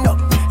 Bend up,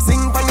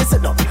 sing when you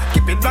sit up.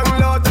 Keep it down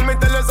low, tell me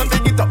tell you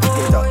something, get up,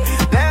 get up.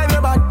 Let me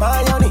back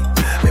my honey.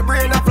 Me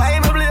brain a fly,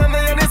 me play on the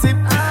Hennessy.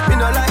 Me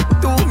no like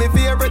to me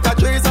favorite a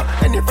Teresa.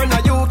 Any friend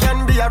of you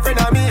can be a friend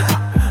of me.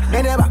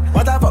 Then you back,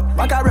 what a fuck,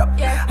 back a rap.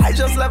 I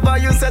just love how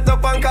you set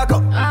up and cock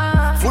up.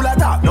 Full of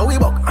talk, now we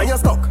buck and you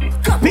stuck.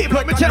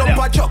 People, me tell you.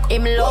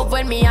 Him love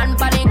when me and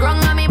panic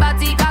ground and me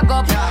body cock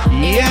up.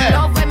 Yeah. Him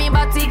love when me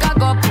body cock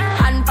up.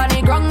 And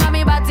panic ground and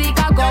me body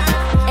cock up.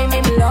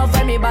 Him love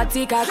when me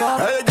body cock up.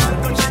 Hey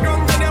girl, touch the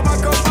ground, then you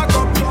back up, back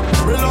up.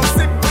 We love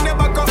sick when you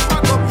back up,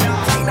 back up.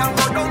 Fine and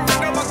go down,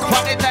 then you back up.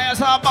 Fuck it,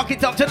 tires, I'll buck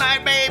it up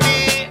tonight,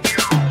 baby.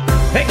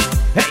 Hey,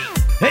 hey,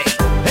 hey,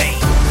 hey,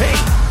 hey,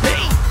 hey,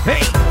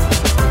 hey.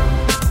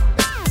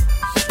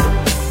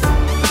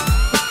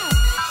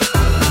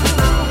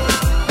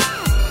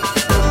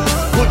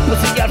 Good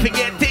pussy, y'all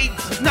forget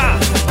things. Nah,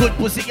 good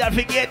pussy, y'all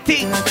forget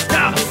things.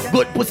 Nah,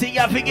 good pussy,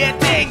 y'all forget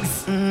things.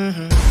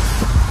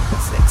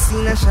 Sexy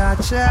in a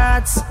short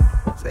shots,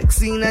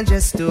 sexy in a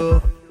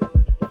gesto.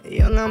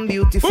 Young and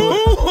beautiful.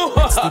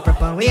 That's the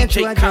proper way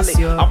to address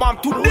you. I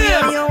want to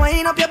When you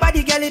wind up your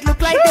body, girl, it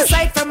look like the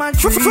sight from a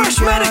tree. Fresh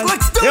medic,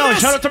 let's do Yo, this.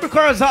 shout out to the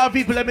chorus, all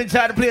people them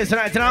inside the place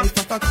tonight, you know.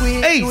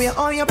 Hey.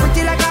 Oh, you're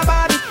pretty like a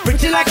Barbie,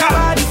 Pretty like a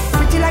Barbie,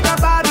 pretty like a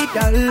Barbie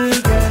doll,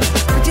 girl.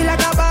 Pretty like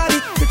a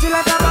Barbie, pretty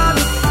like a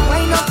Barbie.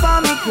 Wind up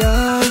for me,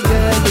 girl,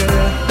 girl,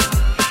 girl.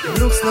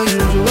 Looks no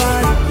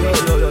usual.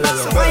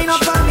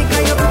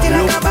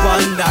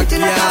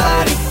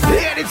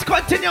 Ladies,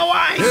 continue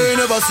wine. Me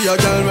never see a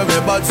girl with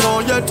a bad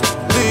song yet.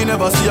 Me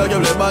never see a girl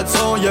with a bad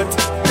song yet.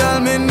 Girl,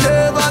 me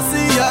never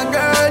see a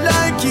girl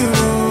like you.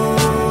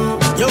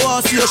 You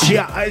want to see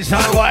a ice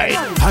and wine.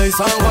 Ice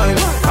and wine.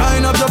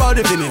 Wind up your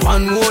body for me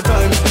one more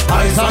time.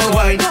 Ice and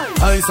wine.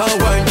 Ice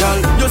and wine, girl.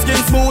 Your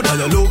skin smooth and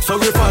your look so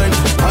refined.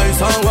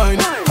 Ice and wine.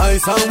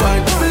 Ice and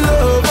wine.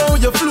 Love how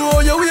you flow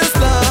your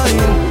waistline.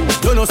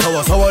 You know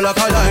sour like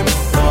a lime.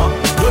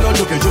 You know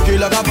juky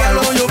like a girl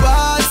on your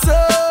bad so.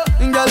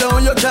 Girl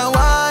on you can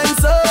wine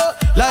so.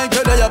 Like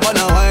you're there upon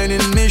a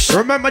whining mission.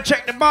 Remember,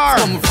 check the bar.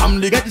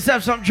 Get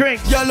yourself some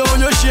drinks. Girl on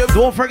your shape.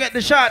 Don't forget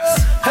the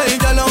shots. Hey,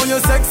 girl on your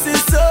sexy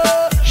so.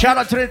 Shout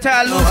out to the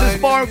entire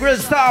Losers Bar Grill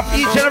staff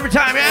each and every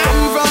time,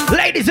 yeah?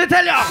 Ladies, I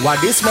tell ya.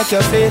 What this make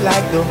you feel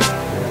like though?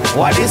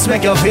 What this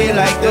make you feel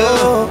like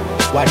though?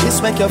 What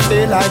this make you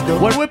feel like though?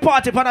 When we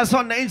party on a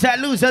Sunday inside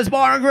Losers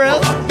Bar and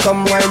Grill.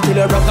 Come wine till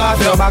you broke off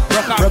your back,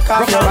 broke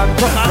off your back,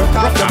 broke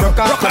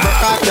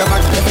off your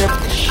back.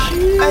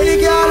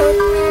 Hey girl,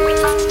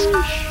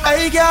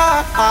 hey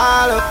girl.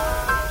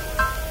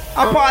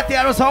 A party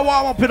I just a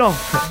warm up, you know.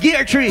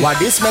 Gear tree. What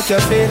this make you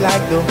feel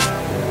like though?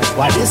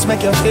 What this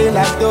make you feel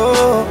like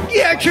though?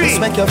 Gear tree. This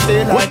make you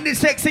feel like when the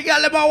sexy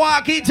girl ever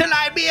walk into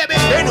life, baby.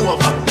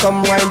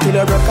 Come wine till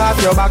you broke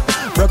off your back,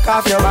 broke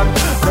off your back,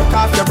 broke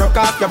off your back.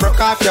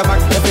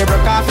 If you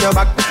broke off your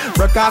back,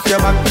 broke off your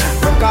back,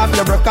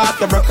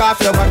 broke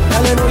off your back.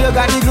 Girl, you know you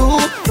got the glue,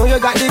 know you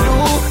got the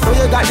glue, know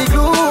you got the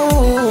glue.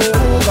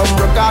 Come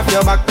broke off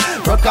your back,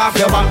 broke off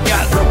your back,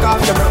 girl, broke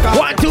off your back.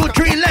 1, 2,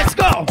 3, let's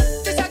go.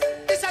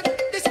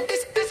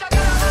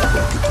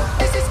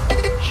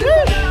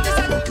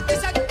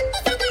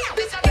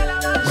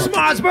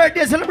 Smart's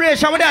birthday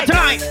celebration with that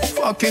tonight.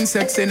 Fucking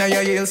sexy now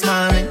your heels,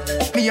 mommy.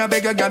 Me a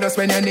beg a girl to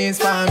spend your knees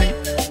for me.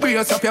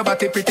 Brace up your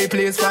body, pretty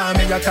please for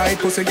me. Your tight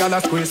pussy girl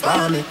a squeeze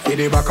for me. Hit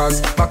the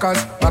backers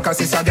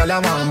is a girl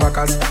a man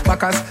backers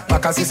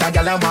is a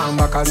girl a man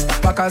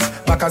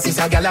backers is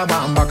a girl a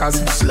man backers.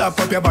 Slap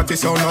up your body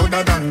so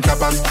louder than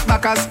clappers.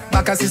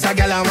 Backers is a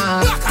girl a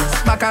man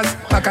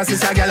backers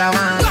is a girl a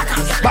man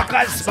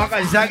backers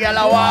is a girl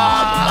a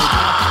man.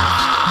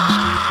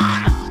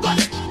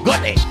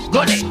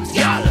 Got it,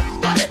 girl.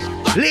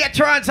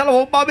 Later on, tell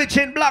about Bobby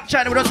Chin, Black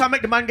China. We just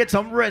make the man get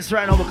some rest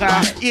right now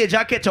because age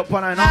I catch up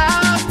on her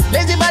now.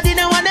 Lazy body,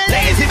 no one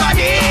lazy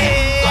body.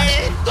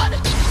 Got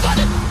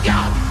it,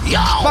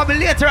 yo. Bobby,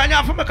 later on, you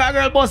have to make a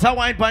girl bust a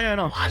wine pan, you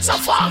know. What's a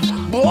fuck?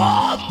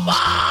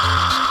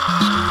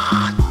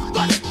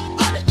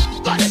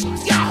 Got it,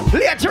 yo.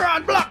 Later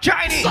on, Black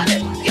Chinese. Got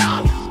it,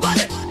 yo.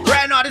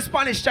 Right now, the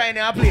Spanish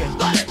Chinese I play.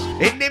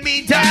 In the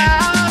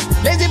meantime,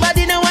 lazy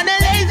body, no one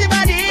lazy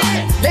body.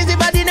 Lazy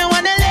body, no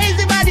one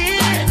lazy body.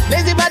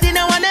 Lazy body,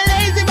 no one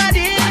lazy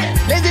body.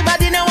 Lazy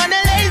body, no one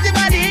lazy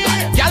body.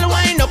 Girl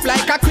wind up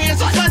like a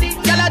crazy funny.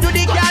 Girl I do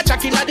the car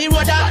track in the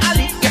road and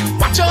alley.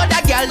 Watch out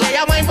that girl, they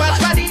a wine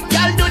fast body.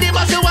 Girl do the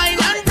muscle wine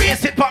and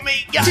brace it for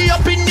me. She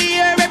up in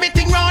the air,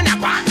 everything round her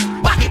back.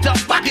 Back it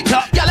up, back it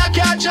up. Girl I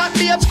can't shot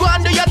the up, go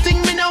and do your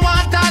thing. Me no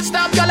want to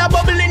stop. Girl I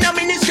bubble in a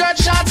mini skirt,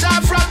 shots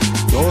are from.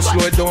 Don't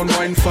slow it down,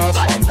 wine fast.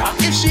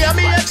 If she a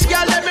me ex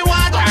girl, let me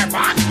want her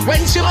back.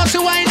 When she wants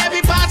to wine,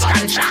 every part's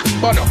contract.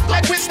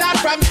 Like we start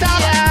from top.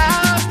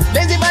 Yeah.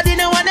 Lazy body,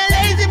 no one a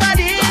lazy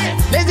body.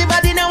 Lazy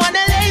body, no one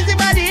a lazy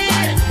body.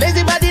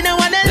 Lazy body, no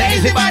one a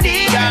lazy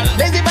body.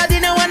 Lazy body,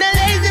 no one a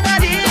lazy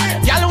body.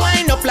 Y'all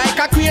wind up like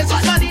a crazy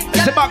funny.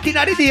 It's back in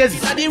the days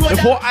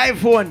before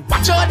iPhone.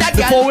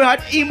 Before we had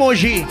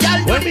emoji.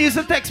 When we used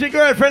to text my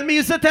girlfriend, me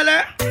used to tell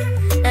her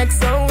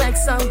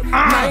XOXO,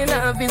 my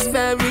love is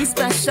very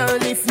special.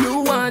 If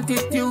you want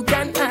it, you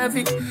can have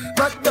it,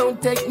 but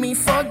don't take me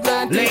for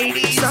granted.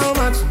 Ladies, so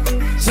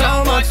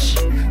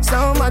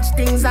much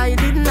things I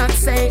did not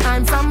say.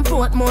 I'm from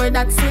Portmore,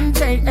 that's in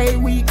JA.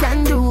 We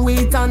can do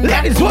it on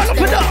that. Ladies, what up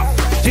with up?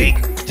 Tick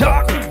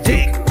tock,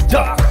 tick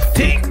tock,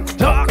 tick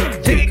tock,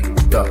 tick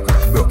tock.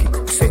 Broke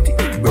it, set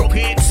it, broke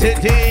it,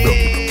 set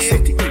it,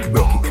 set it,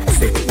 broke it,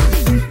 set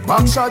it.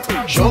 Back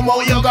shot, show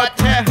more you got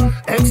there.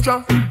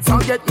 Extra,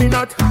 forget me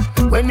not.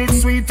 When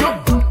it's sweet, yo,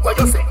 what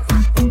you say?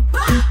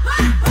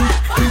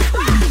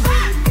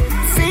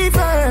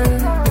 Fever,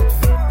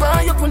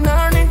 buy your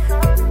punani.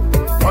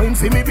 Wine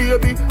for me,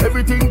 baby,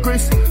 everything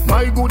crisp.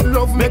 My good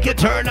love make you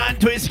turn and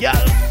twist, girl.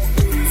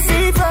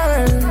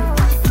 Fever,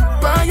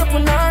 buy your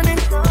punani.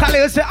 Kali,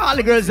 you say all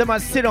the girls them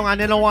must sit down and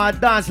they don't want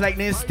to dance like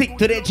they stick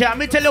to the jam.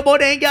 Me tell you about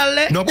them, girl.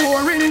 No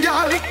boring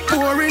girl,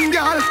 boring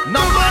girl. No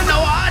man,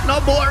 no one, no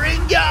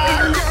boring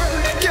girl.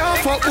 Girl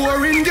for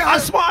boring girl. A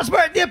Smart's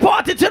birthday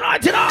party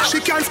tonight, you know. She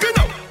can't spin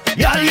up.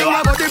 Girl, you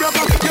have a body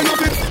rocker, you know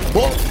it.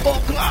 Oh,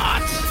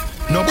 God.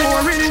 No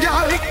boring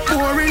girl,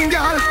 boring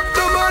girl.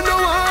 No man, no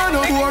one,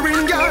 no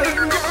boring girl.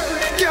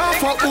 Girl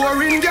for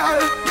boring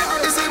girl.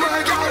 This is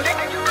my girl.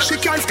 She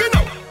can't spin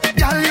up.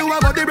 Girl, you a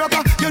body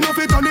rocker, you know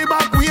fit on the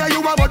back. We are you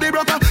a body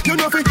rocker, you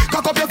know fit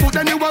cock up your foot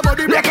and you a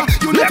body rocker.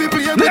 You know fit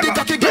play with the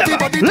cocky, get the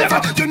body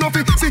tougher. You know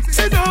fit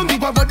sit down, you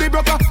a body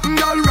rocker.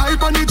 Girl, right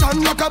on the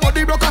chan like a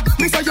body rocker.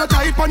 Me say Cause you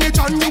tight on your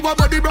chan, you a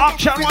body broke.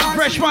 Action one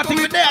fresh party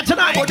with there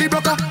tonight. Body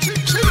broker. She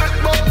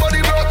make body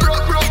broke.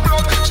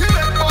 She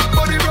make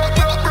body broke.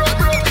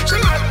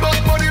 She make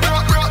body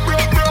broke.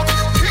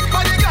 Kick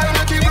body girl,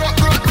 make it broke.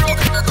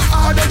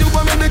 Harder you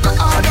want me go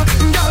harder.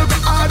 Girl go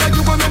harder,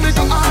 you want me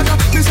go harder.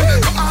 Me say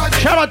go harder.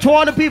 Shout out to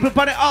all the people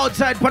on the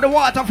outside, on the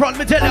waterfront,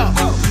 me tell you.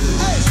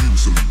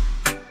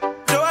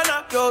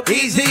 Joanna, yo,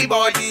 Easy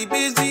boy.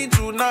 busy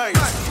tonight.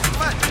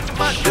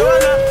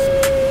 Joanna,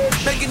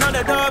 making on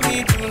the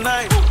dummy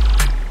tonight.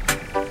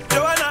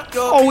 Joanna,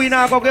 yo, Oh, we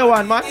now go get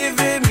one, man.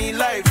 giving me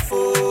life,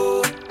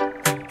 oh.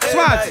 Hey,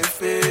 Smart.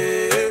 life,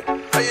 eh.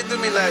 How you do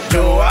me like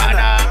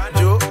Joanna?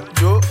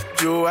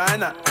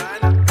 Joanna.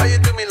 How you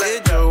do me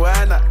like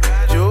Joanna?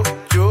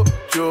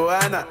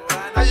 Joanna.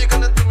 How you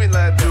gonna do me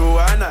like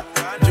Joanna?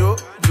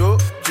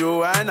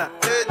 Joanna.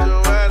 Hey,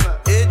 Joanna.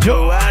 Hey,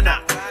 Joanna.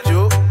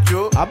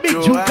 A big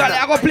tune, Cali.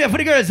 I go play for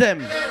the girls, them.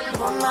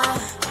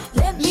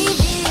 Let me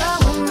be your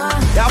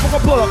woman. Yeah, I'm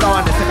gonna pull up that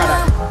one the second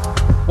time.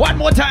 One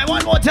more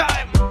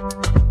time.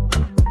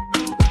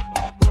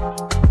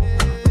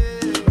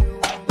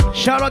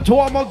 Shout out to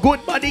all my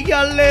good body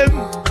girl, them.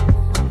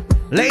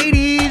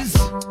 Ladies,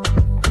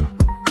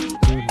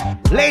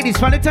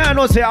 from the time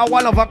I say I'm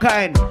one of a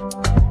kind.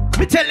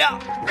 Me tell ya.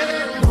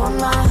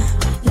 Woman,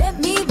 let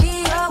me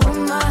be your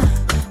woman.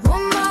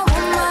 Woman.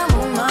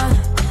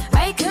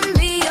 I can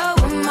be your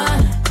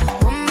woman.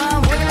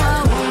 Woman.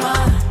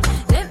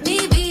 Let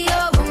me be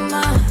your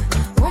woman.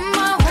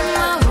 Woman.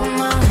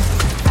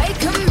 I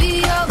can be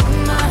your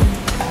woman.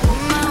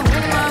 Woman.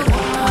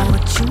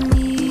 What you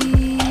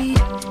need?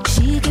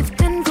 She give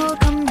 10 go,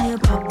 come here,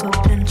 papa,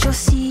 plant your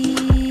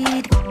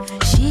seed.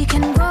 She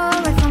can grow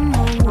right from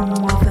her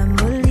womb of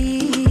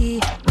family.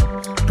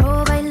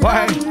 Provide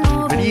Why?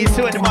 love, When you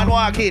see when the man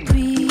walking,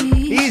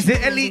 he's the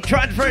elite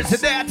transfers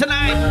today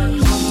tonight.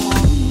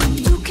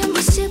 You can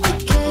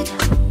reciprocate.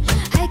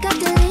 I got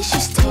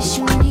delicious taste.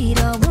 You need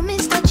a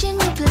woman's touch in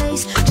your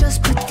place.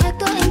 Just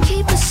protect her and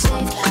keep her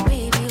safe.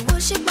 Baby,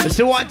 worship my It's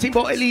the one thing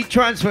about elite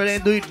transfer, they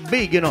do it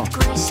big, you know.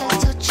 grace. I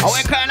touch How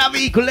what kind of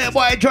vehicle that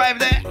boy drive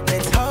there?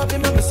 Let's hop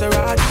in my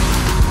Maserati.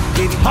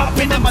 Baby, Hop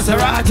in the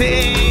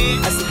Maserati.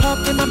 I said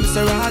hop in my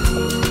Maserati.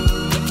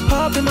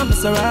 Hop in my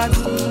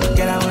Maserati.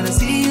 Girl, I wanna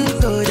see you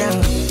go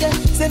down. Yeah,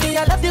 say me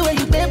I love the way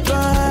you bend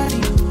body.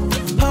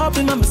 Hop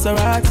in my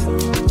Maserati.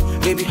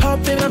 Baby,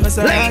 hop in my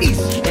Maserati. Ladies,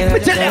 and I me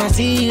just tell wanna ya.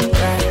 see you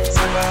ride.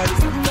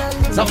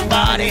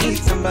 Somebody.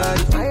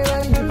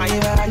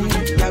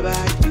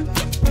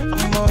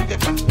 I'm on the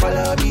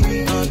follow me.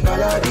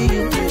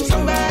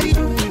 Somebody.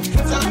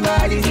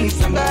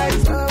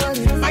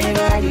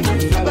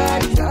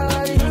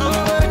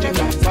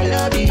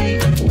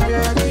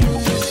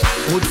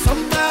 Would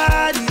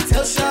somebody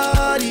tell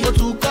Shawty what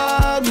to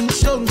call me?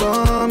 Show me.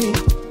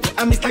 I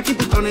miss like keep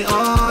it on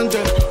 100.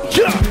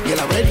 Yeah. Girl,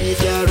 I'm ready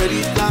if you're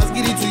ready. Let's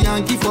get it to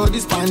Yankee for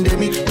this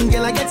pandemic.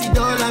 Girl, I get it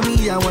all on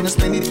me. I wanna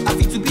spend it. I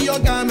fit to be your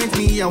garment.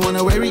 Me, I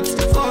wanna wear it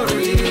for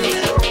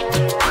real.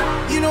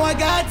 You know I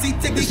got it.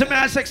 Take This the is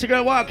my sexy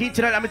girl walking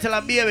tonight. I'm tell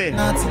her, baby.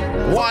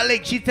 One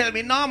link, she tell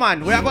me, no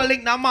man. We are gonna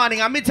link now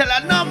morning. I'm tell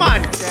her, no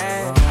man.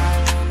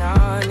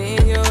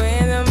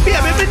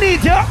 Baby, we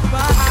need you.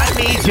 I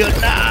need you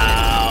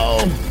now.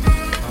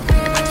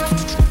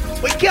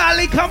 We can't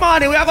link come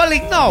on. We are gonna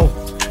link now.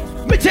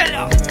 Me tell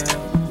you.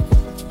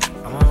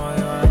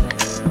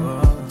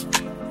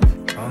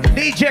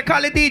 DJ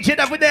call it DJ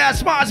that with their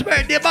Smart's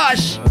birthday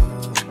bash.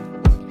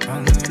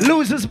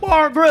 Losers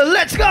Bar Grill,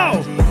 let's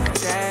go.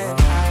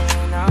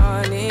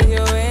 I need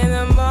you in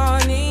the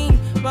morning,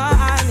 but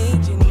I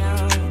need you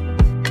now.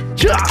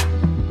 Yeah.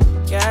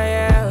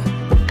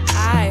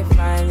 I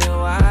find you,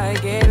 I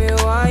give you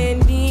all you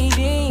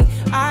needing.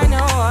 I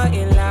know what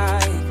you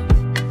like.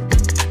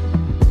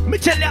 Me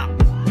tell ya.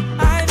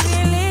 I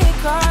feel it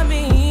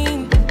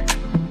coming.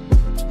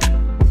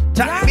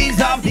 Time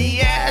is of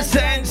the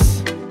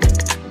essence.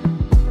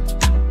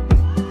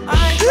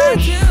 I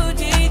thought you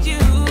did you.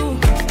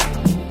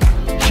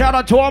 Shout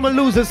out to all my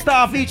loser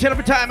staff each and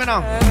every time, you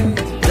know.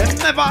 They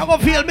never gonna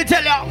feel me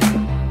tell ya.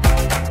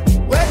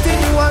 Waiting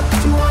you want.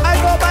 I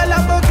go buy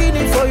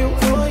Lamborghini for you.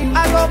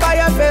 I go buy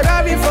a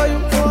Ferrari for you.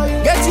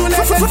 Get you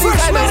less than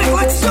Fresh Medic,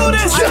 let's do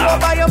this. I go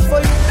buy them for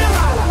you.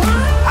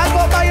 I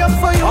go buy them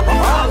for you. I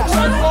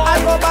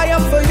go buy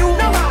them for you.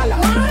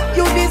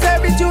 You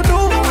deserve it, you do.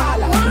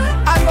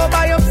 I go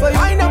buy them for you.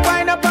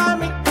 Wind up on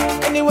me.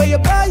 Anyway you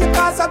go, you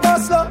pass or go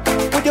slow.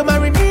 Would you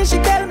marry me? She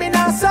tell me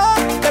now so.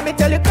 Let me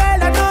tell you,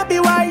 girl, I know be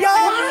why yo.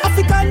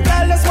 African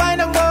girl, let's wine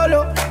and go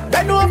low.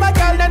 Bend over,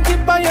 girl, then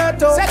tip on your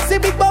toe. Sexy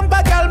big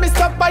bumper, girl, me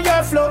stop by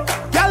your flow.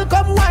 Girl,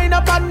 come wine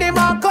up on the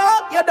marco.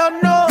 You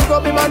don't know. You go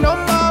be my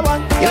number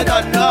one. You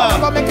don't know.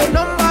 You go make it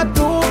number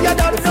two. You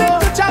don't know.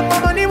 To chop my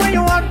money when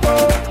you want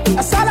to.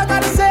 That's all I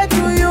gotta say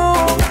to you.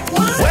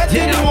 What do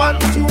you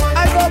want?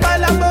 I go buy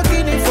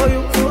Lamborghini for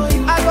you.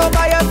 I go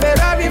buy a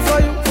Ferrari for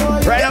you.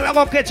 Right now, I'm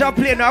gonna catch a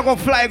plane. I'm gonna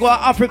fly go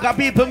Africa,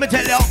 people. Me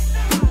tell you.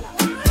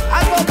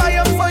 I go buy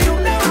them for you.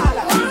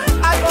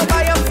 I go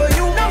buy them for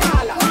you.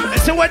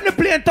 So when the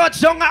plane touch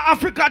down at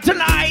Africa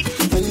tonight.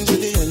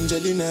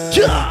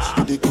 Angelina.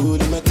 You the cool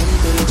in my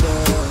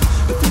temperature.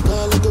 If you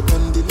call, I go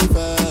and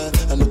deliver.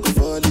 I no go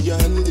fall in your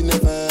hand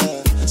never.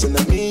 So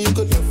now me you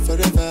could love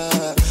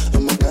forever.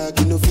 I'm a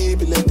cocky no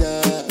feeble like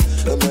that.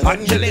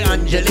 Angelina.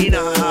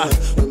 Angelina.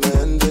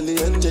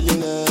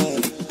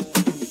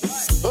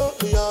 Oh,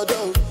 me all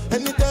down.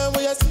 Anytime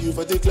when I see you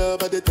for the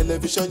club or the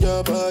television,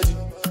 your body.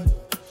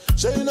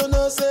 Sure you know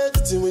no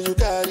safety when you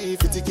carry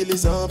 50 kill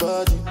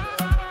somebody.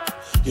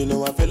 You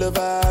know I feel a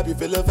vibe, you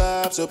feel a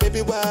vibe, so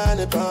baby whine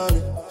upon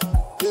me.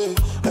 Yeah.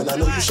 And I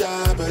know you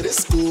shy, but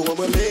it's cool when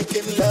we're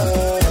making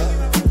love.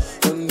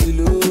 On the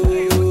low,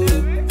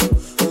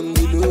 on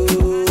the low,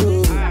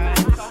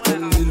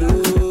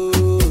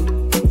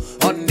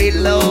 on the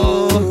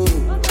low,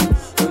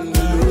 on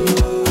the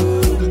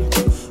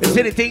low. If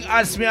anything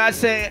asks me, I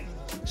say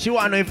she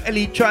wanna know if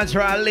Elite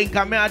transfer a link,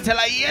 and I tell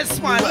her yes,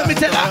 man. Let me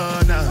tell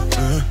her.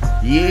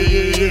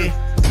 Yeah.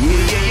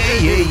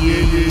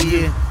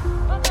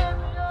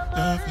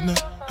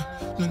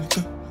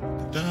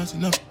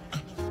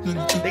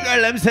 The girl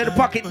let me say the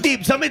pocket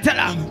deep, so me tell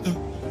her.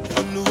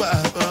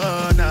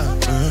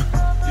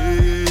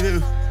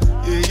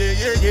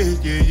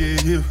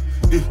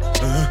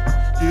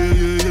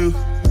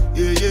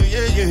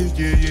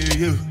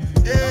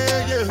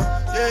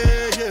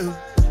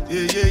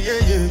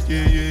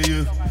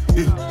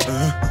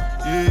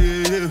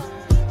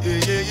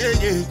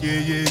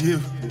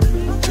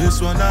 This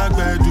one I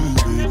gotta do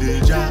with the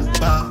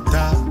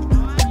jabata.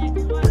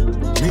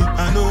 Me I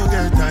no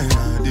get time, I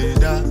did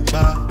that.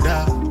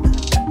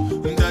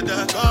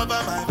 Dada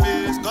cover my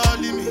face,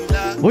 calling me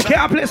like. We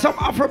can't play some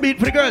Afrobeat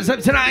for the girls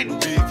tonight.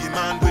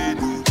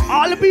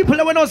 All the people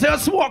that we know say are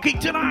smoking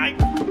tonight.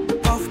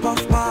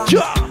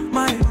 Sure.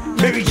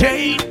 Mary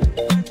Jane.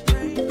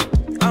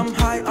 I'm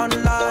high on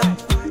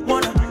life,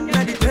 wanna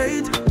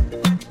meditate.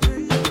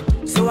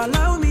 So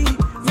allow me,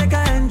 make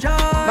I enjoy.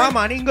 Nah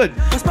man, ain't good.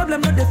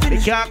 They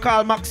can't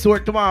call Max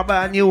Sword tomorrow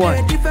by a new one.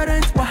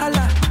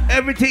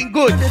 Everything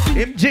good.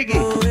 Him jiggy.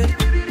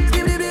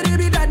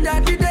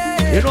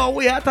 You know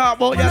we are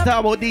talking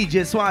about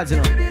DJ Swaz, you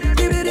know.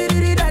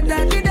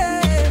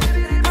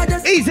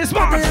 Easy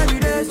smart.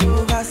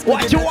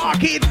 Watch you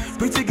walking.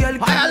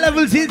 Higher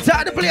levels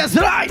inside the place,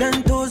 right?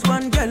 10 toes,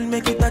 one girl,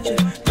 make it touch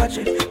it.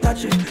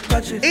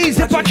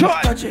 Easy patrol.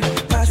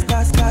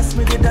 Pass,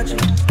 make it touch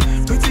it.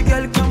 Pretty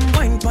girl, come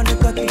wine pon the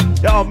cocky.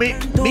 Yo, me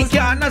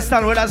can't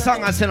understand what that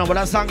song I say now, but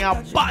that song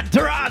is bad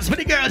to us for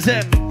the girls,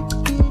 them.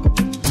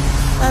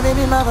 My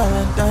baby, my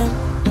Valentine.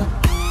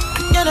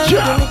 You know you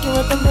can make it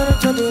with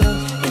temperature.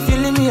 If you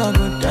leave me a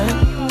good time,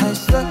 I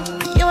swear.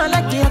 You are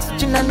like the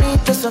oxygen I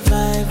need to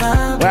survive.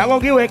 Well, I'm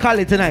gonna give away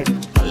Khalid tonight.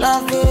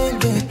 Loving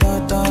the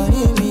thought of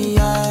me,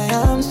 I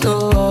am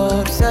so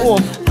obsessed. Oh,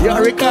 you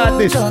record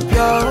this. We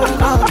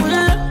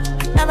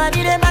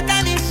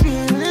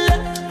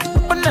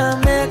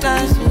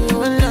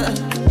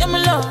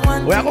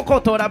are gonna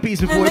cut out that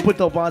piece before we put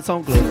up on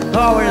SoundCloud.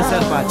 Don't worry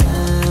yourself, man.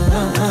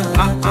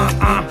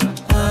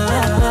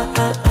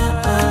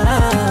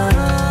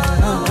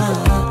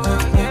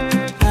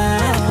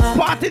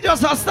 Party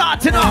just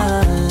starting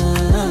up.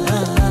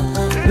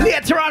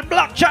 Later on,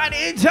 Block China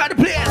inside the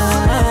place.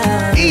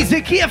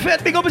 Easy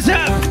KFed, big up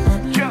yourself.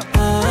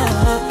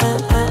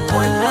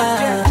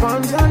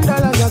 Pounds and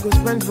dollars I go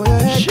spend for your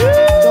head.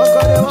 Don't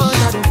go the one,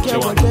 I don't care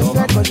what they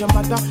said. But your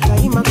matter, now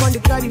him I want the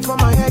carry for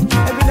my head.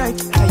 Every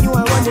night, now you I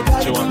want the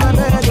carry for my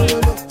bed.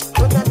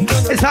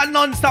 It's a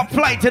non-stop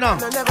flight, you know.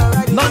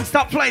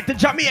 Non-stop flight to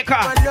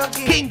Jamaica,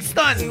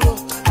 Kingston.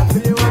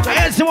 I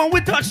hear someone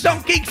we touched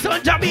down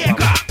Kingston,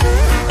 Jamaica.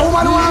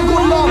 Woman want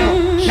good love.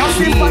 You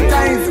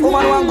sympathize.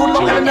 Woman want good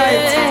love every night.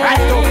 Right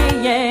now.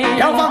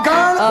 You have a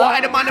girl.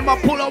 Why the man them a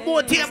pull up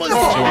more tables? She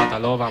want a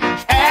lover,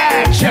 man.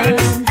 Action.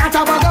 At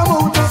a bag of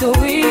mood. So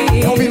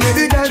we. Don't be made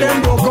the girl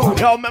them broke out.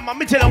 Yo, man,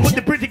 me tell them put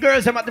the pretty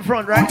girls them at the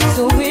front, right?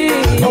 So we.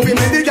 Don't be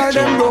made the girl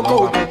them broke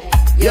out.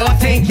 You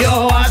think you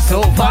are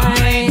so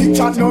fine.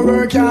 Chat no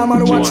work, yeah,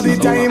 man, watch the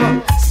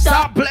time.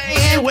 Stop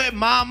playing with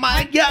my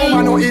mind, girl.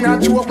 Woman no in a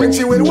joke when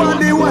she will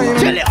want the wine.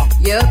 Tell you.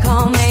 You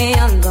call me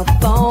on the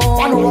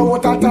phone. I know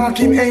what a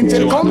talking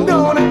angel come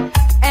down.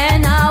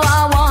 And now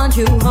I want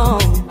you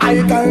home.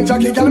 I tell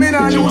Jackie, girl, me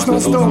not use no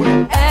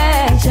stone.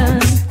 Action.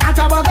 At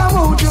a bag of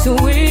mood.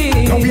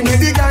 Sweet. Don't be made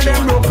the girl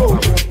them broke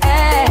out.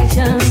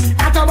 Action.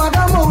 At a bag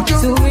of mood.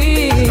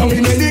 Sweet. Don't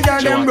be made the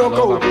girl them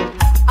broke out.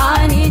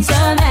 I need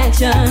some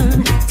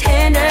action,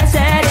 tender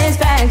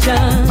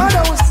satisfaction.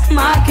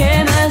 My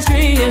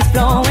chemistry is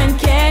flowing.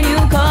 Can you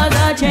cause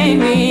a chain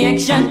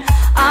reaction?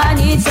 I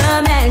need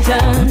some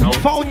action.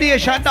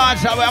 Foundation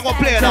dancer, we're gonna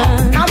play now.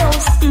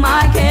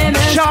 My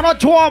chemistry. Shout out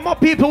to all my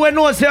people who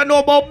know say know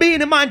about being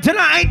the man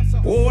tonight.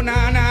 Oh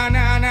na na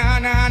na na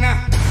na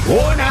na.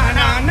 Oh na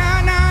na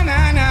na na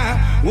na na.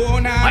 Oh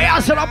na. I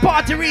answer the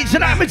party reach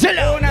tonight, me tell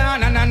you. Oh na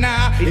na na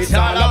na. It's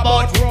all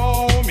about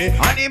Romy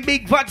and him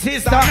big fat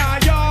sister.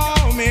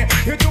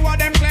 You two of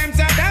them claims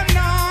that them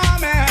know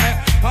me.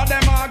 All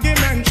them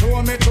arguments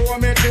show me.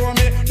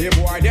 The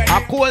boy they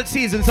a cold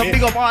season, so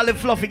big up all the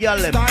fluffy girl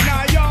them.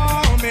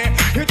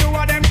 You two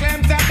of them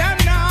claims that them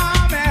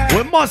know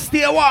me. We must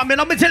stay warm.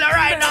 Let me tell you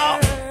right now.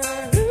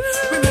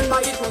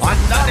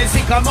 Under the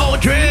sycamore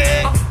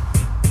tree.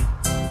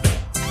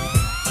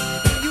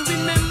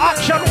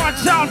 Action One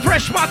Sound,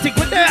 Freshmatic,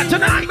 we're there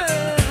tonight.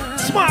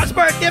 Smart's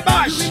birthday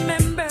bash.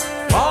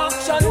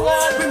 Action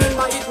One,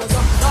 remember it was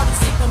under the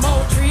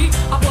sycamore tree.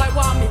 A boy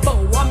want me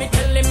bow, want me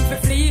tell him to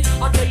flee.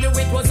 I tell you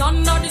it was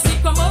under the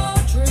sycamore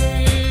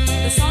tree.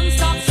 The sun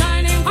stopped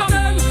shining from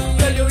them.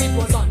 Tell you it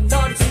was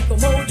under the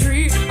sycamore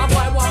tree. A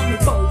boy want me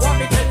bow, want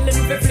me tell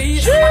him to flee.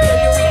 I tell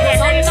you it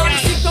was under the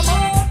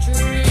sycamore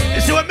tree.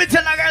 You see what me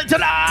tell a girl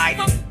tonight?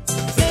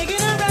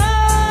 Taking a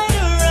ride.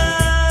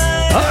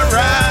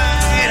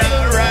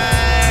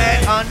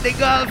 Alright, on the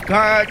golf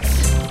carts.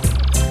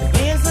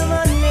 Here's the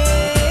money.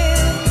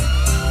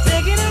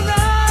 Taking a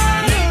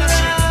ride.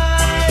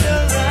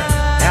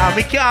 Yeah,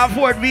 we can't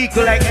afford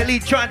vehicle like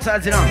Elite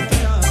Transats, you know.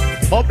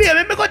 But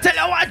baby, me go tell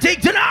you one thing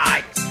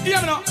tonight.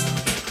 Yeah, me know.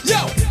 Yo,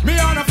 me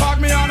on a fog,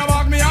 me on a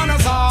walk, me on a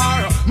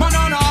star. Man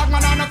on a hog,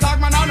 man on a tag,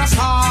 man on a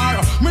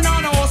star. Me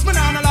on a house, me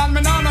on a land,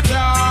 me on a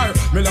car.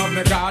 Me love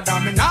me God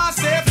and me not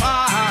stay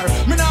far.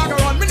 Me not go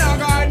run, me not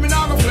go hide, me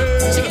not go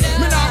play.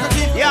 Me not go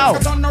keep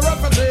focus on the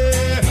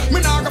refugee. Me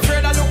not go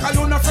afraid of look,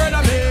 you not afraid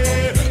of me.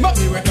 But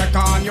me will take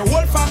on your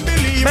whole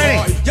family,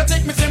 boy. You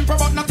take me simple,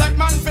 but not take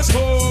man for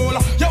school.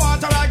 You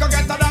want to ride, go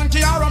get a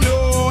donkey or a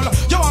mule.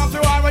 You want to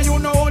ride when you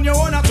know on your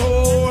own at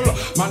all.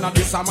 Man a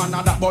this, a man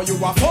a that, boy you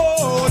a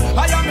fool.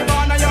 I am me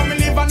born, I am me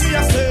live and me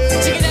a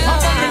stay. I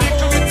want me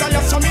little bit, I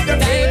just saw me the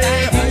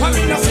day. I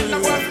mean I sit the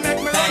world, make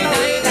me run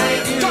away.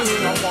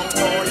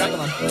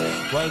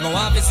 Well, me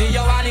want to see you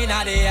all in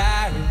the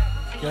air.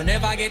 You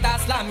never get a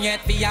slam yet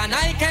for your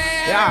Nike.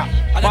 Yeah,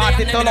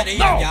 party turn up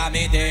now.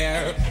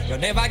 You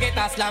never get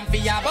a slam for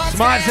your bus.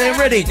 Smart, say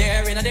ready.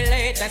 There in the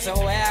latest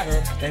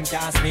aware. Them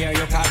can't smear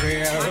your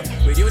career.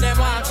 With you them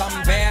want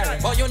compare.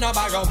 But you know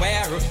borrow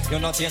where. You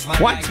not chase my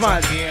What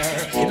Smart?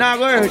 You not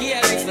good.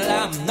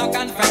 No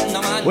confront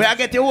no man. Where I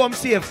get you home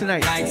safe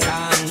tonight.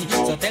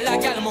 So tell a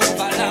girl move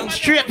along.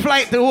 Straight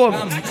flight to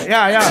home.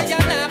 Yeah.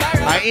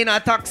 I in a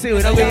taxi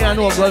with a way I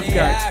know golf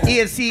cart.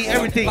 AC,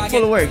 everything,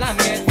 full work.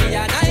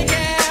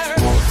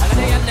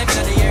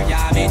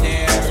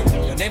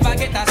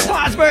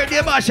 Smart's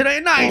birthday bash, it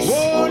ain't nice.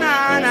 Oh,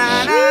 na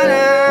na na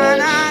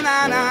na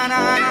na na na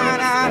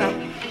na na.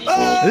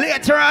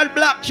 Later on,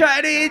 Black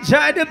try to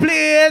enjoy the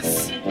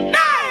place.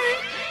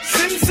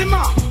 Sim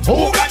Simma,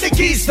 who got the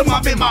keys to my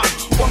bimmer?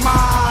 Oh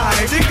my,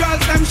 the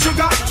girls them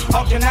sugar.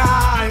 How can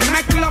I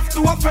make love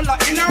to a fella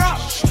in a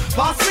rush?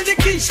 Pass me the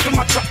keys to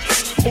my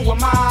trucks. Oh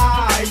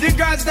my, the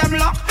girls them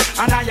lock.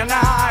 And I,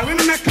 we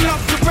make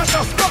love to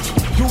precious stuff.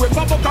 You a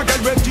bubble can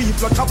get red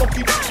deep like a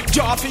bucket.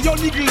 Draw for your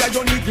niggle like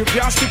your niggle,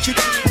 can't stitch it.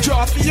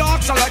 Draw for your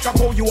oxen like a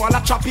cow, you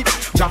wanna chop it.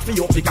 Draw for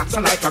your pickaxe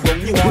like a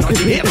gun, you wanna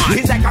do it.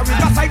 It's like a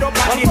riverside up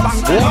on the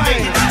bank.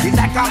 It's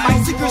like a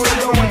bicycle, so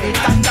you want it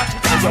and that.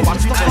 You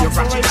watch it, so you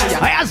crash it, so you...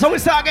 I also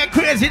start getting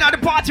crazy now the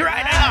party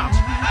right now.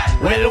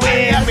 Well,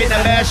 we have in the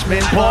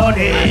bashment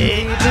party.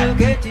 To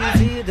get you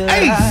feel the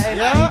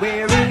vibe.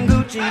 Wearing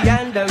Gucci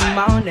and the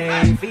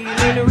money.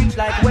 Feeling rich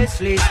like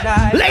Wesley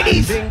Snipes.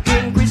 Ladies!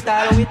 Drinking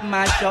crystal with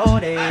my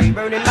shorty.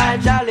 Burning my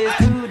jollies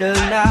through the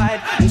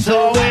night.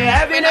 So we're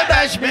having a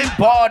bashment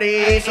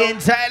party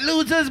inside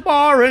Losers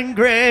Bar and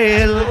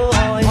Grill.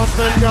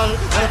 Husband, girl,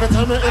 if you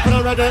tell me if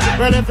you're ready,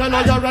 well, if you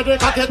know you're ready,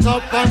 cock it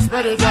up and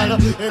spread it, girl. In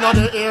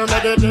the ear,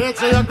 meditate,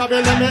 so you can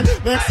be let me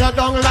mix your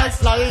down like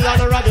Sly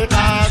and the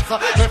Radicals.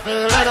 Me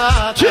feeling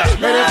hot, ready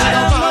for the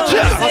party.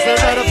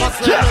 Ready for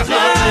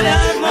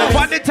sleep.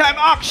 One the time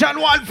Action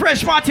One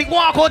Freshmatic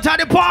walk out of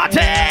the party.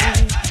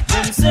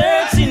 Them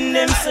searching.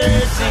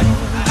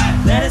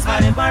 That is why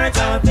they borrow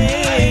our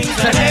things.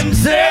 So them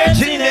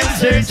searching.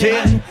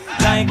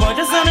 Like what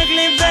just on a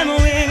clip them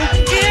away.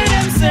 Hear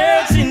them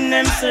searching.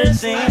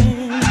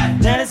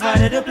 That is why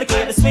they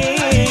duplicate the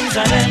swings.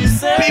 And them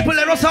searching. People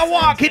let us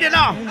walking, you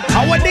know.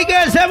 And when the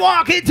girls are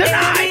walking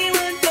tonight.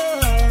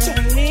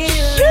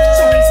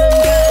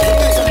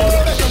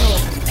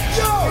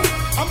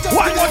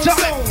 One more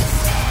time.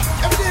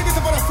 Everything is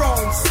about the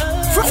frowns.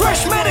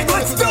 Freshmatic,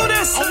 let's do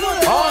this.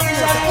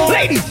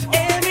 Ladies.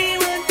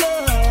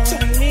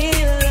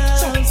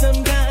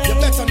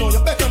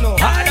 You better know.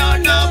 I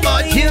don't know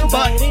about you,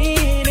 but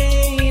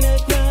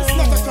it's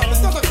not a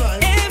crime.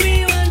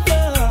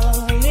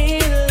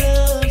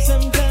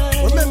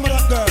 Remember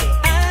that girl.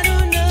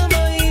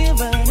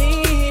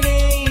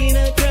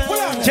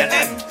 Tell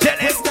them.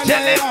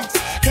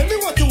 Tell me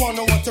what you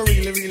wanna, what you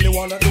really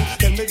wanna do.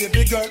 Tell me,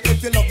 baby girl,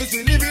 if your love is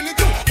really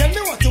true. Tell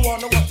me what you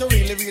wanna, what you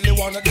really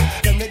wanna do.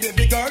 Tell me,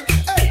 baby girl,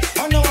 hey,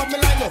 I know what me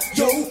like, no.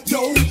 Yo,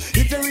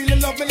 if you really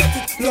love me, let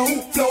it flow.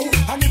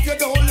 And if you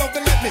don't love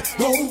me, let me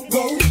go.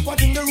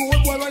 What in the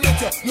road, boy, I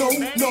let you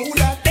know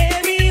that.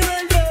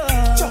 Everyone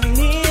love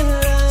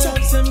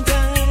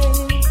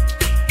sometime.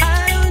 I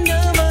don't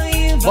know about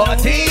you,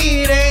 But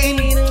it ain't.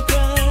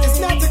 It's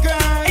not a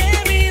crime.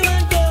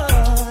 Everyone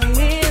call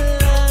me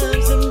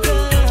love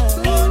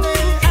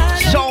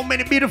sometime. So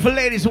many beautiful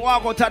ladies who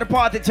walk out to the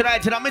party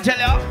tonight. And I'm going to tell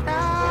you.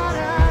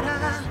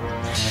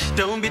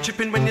 Don't be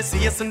tripping when you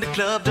see us in the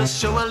club.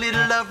 Just show a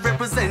little love,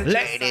 represent.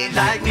 Ladies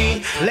like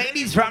me.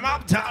 Ladies from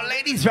uptown,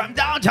 ladies from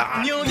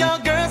downtown. New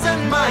York girls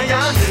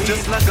admire.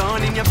 Just log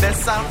on in your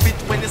best outfit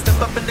when you step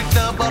up in the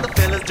club. All the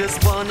fellas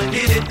just wanna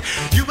get it.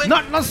 You ain't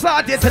not no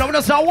start yet, so I'm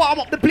just gonna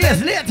warm up the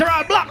place later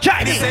on. Block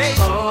Chinese. Say,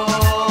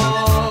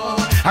 oh,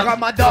 I got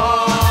my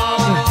dog.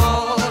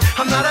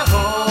 I'm not a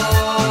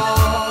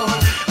hoe.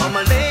 Oh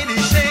my lady,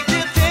 shake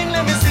your thing,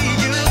 let me see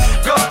you.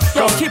 Go,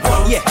 yo, keep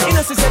on, yeah.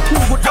 Innocent said 2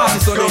 good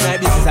artists on my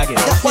business again.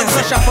 One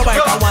fresh up for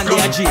bike and one day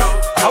a G.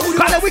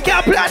 Call it, we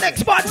can't play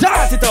next spot,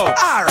 start it out.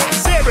 Alright,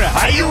 Zebra,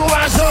 are you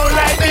a soul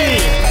like me?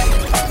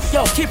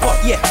 Yo, keep up,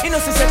 yeah.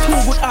 Innocent said 2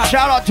 good artists.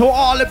 Shout out to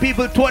all the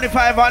people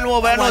 25 and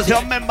over. I know you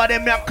remember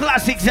them, your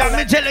classics. And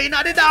me tell you,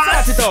 know the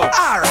dance. Start it out.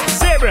 Alright,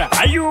 Zebra,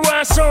 are you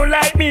a soul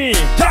like me?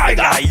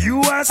 Tiger,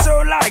 you a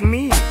soul like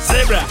me.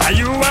 Zebra, are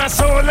you a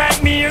soul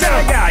like me?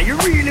 Tiger, you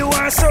really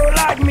want soul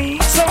like me?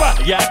 So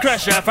what? You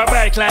crash off a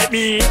bike like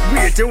me.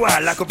 Wait a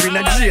while, lock up in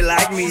a jail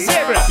like me.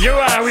 Zebra, you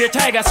are wear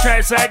tiger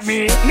stripes like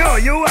me. No,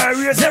 you are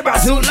wear zebra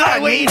suit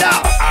like me.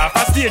 Half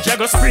a stage, you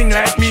go spring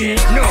like me.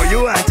 No,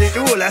 you want take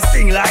the whole a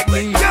sting like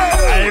me.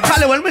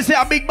 Call it, when we say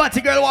a big body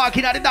girl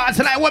walking at the dance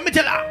like, what me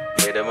tell her?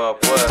 Hit them up,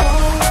 over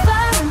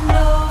and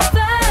over.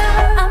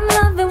 I'm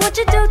loving what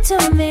you do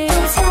to me.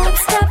 Stop,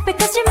 stop,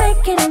 because you're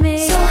making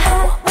me so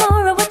hot.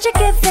 More of what you're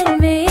giving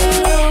me.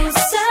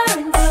 Closer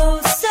and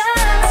closer.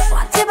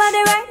 Want your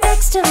body right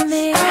next to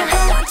me.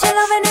 Want your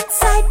loving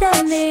inside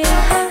of me.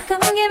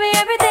 Come and give me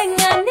everything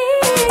I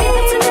need. Give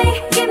it to me,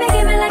 give me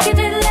like you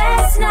did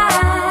last night.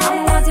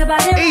 I want your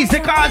body right. Easy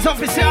cars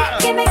officer.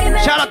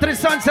 Shout out to the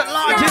Sunset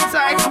Lodge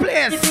inside the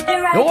place. The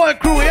whole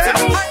crew, yeah.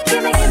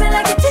 Give me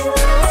like you did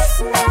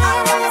last night.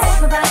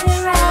 My body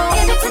right.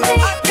 Give it to me,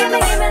 give me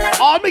like.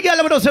 All me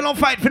girl with us don't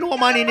fight for no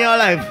man in your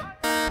life.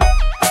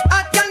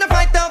 I can't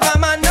fight over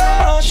man,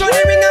 no. Show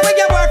the ring when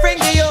your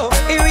boyfriend give you.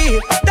 It real.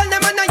 Tell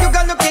them man you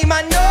gonna look him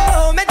man,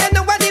 no. Make them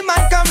know where the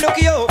man come look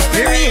you.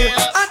 It real.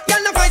 I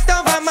can't fight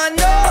over man,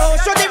 no.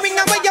 Show the ring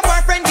when your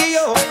boyfriend give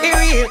you. It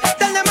real.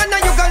 Tell them man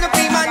you gonna look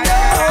him man, no.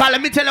 Call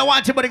me tell you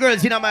one thing about the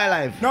girls in my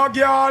life. No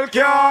girl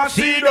can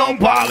see them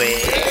for me.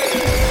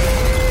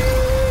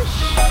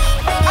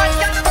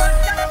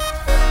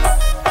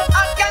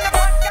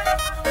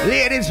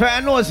 Ladies, for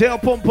I know say your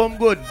pum pum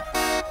good.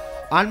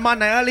 And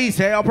man, I at least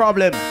say your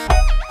problem.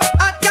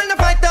 I can't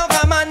fight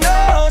over man,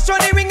 no. Show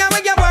the ring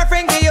when your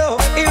boyfriend give you.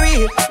 It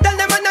real. Tell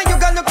them man you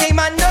gonna look him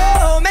man,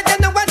 no. Make them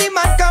know where the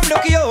man come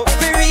look you.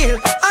 For real.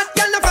 I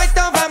can't fight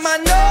over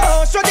man,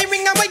 no. Show the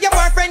ring when your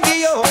boyfriend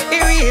give you.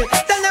 It real.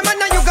 Tell them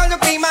man you gonna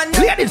look him man, no.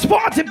 Ladies,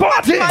 party,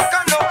 party.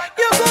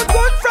 You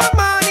good from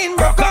morning.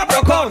 Broke out,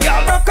 broke out.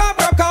 Broke out,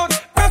 broke out.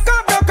 Broke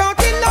out, broke out.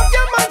 You love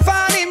your man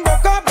falling.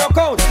 Broke out, broke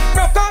out.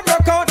 Broke out,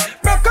 broke out.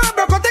 Broke out,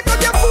 broke out. Take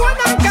out your phone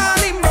and call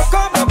him. Broke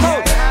out, broke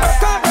out.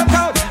 Broke out, broke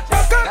out.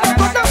 Broke out, broke out. The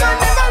man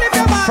never leave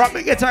your man. From me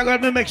get a girl,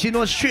 me make she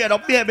know straight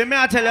up, baby. Me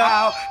I tell you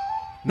how.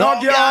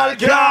 No girl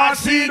can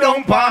see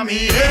down for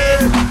me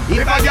head.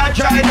 If a girl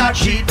try that,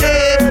 she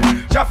dead.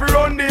 Jaffy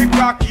run the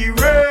cocky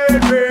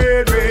red,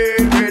 red,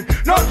 red, red.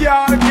 No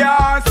girl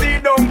can see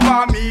down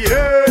for me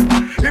head.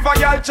 If a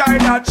girl try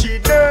that, she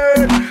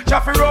dead.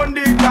 Jaffy run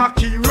the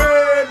cocky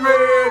red,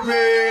 red,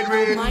 red,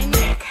 red. My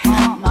neck,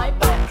 my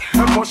back.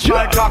 I push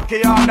my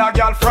cocky on the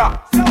girl frack.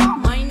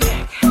 My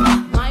neck,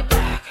 my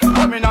back.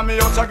 Come in on me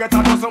house, I get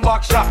a dozen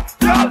back shot.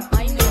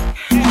 My neck,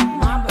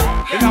 my back.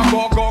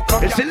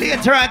 It's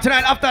later on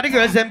tonight after the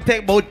girls them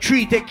take about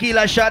 3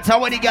 tequila shots. How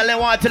many girls they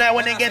want tonight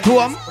when they get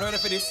home? Ready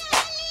for this?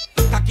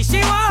 Kaki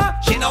she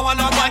no want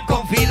no man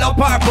come feel up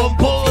her pum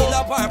pum. Feel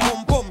up her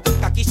pum pum.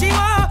 Kaki she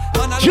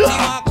wanna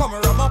look come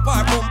rum up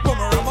her pum pum,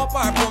 rum up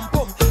her pum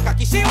pum.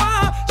 Kaki she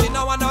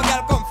no want no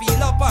girl come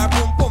feel up her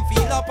pum pum,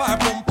 feel up her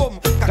pum pum.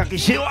 Kaki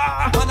she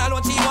man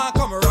alone she want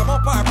come rum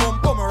up her pum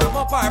pum, rum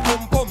up her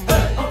pum pum.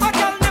 A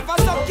girl never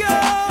suck you.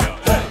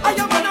 A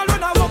young man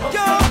alone a walk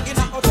you in a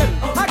hotel.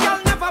 A girl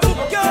never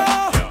book you.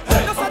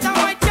 No such a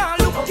white can't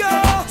look you.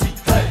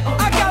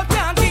 A girl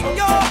can't think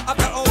you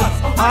after hours.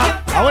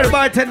 I want the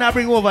bartender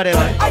bring over there,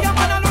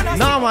 man.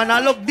 No, man, I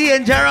look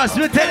dangerous,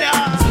 we tell ya.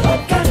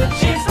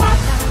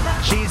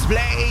 She's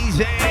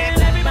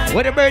blazing.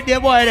 Where the birthday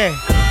boy there?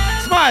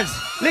 Smalls,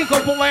 link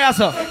up over here,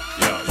 sir.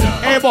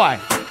 Hey, boy.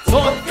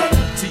 Go.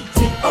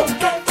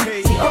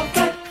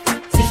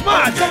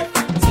 Smalls.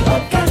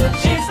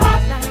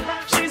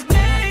 She's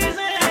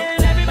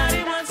blazing.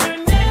 Everybody wants her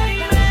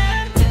name.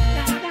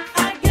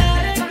 I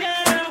gotta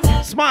get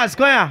her. Smalls,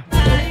 go here.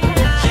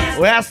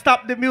 We have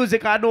stop the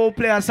music. I don't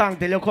play a song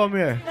till you come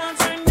here.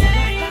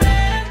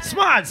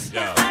 Smalls.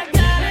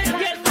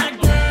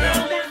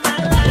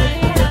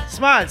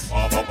 Smalls.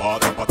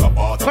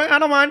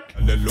 Come on, man.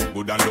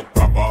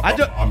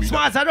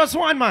 Smalls, I just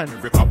one, man.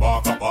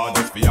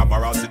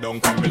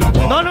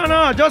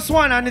 No, just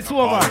one and it's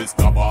over.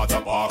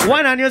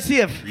 One and you're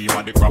safe.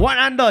 One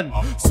and done.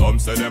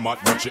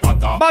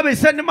 Bobby,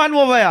 send the man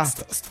over here.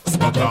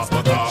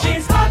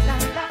 She's hot.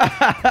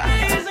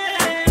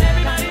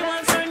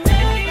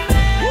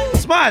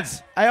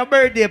 Smalls, on your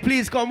birthday,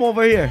 please come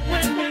over here.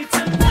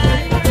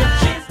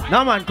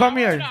 No man, come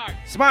here.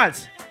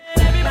 Smiles.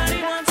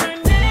 Everybody wants her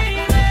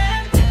name.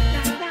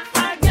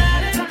 I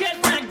gotta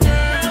get my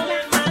girl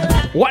in my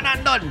life. One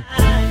and done.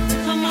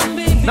 Come on,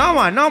 baby. No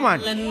man.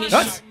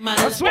 That's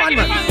one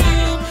man.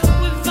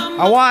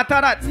 I water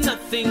that.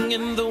 Nothing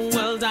in the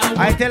world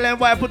I tell them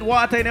why I put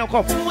water in your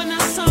cup. When I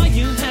saw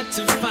you, had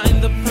to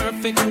find the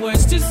perfect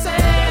words to say.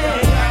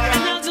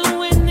 And I'll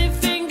do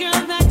anything, girl,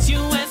 that you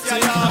ask to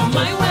come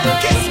my way.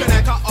 Kiss me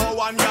like a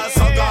one girl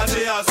so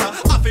gorgeous.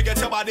 I forget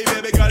your body,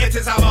 baby girl, it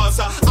is a must.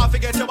 I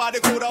forget your body,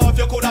 coulda off,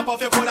 you coulda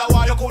puff, you coulda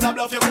why, you coulda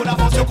bluff, you coulda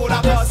fuss, you coulda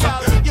bust.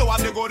 You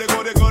have the good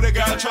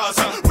girl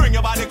trust. Bring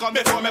your body, come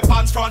before me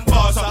pants front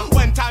bust.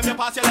 When time you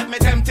pass, you let me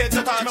tempted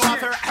to touch me off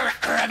her.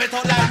 Rev it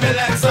out like me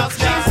Lexus.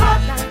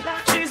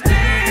 She's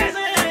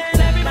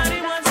dancing,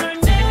 everybody wants her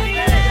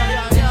name.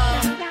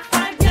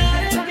 I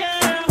got a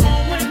girl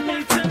home with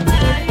me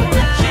tonight.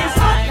 She's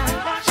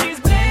hot, she's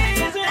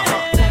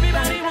blazing,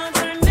 everybody wants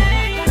her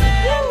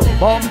name.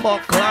 Bumbo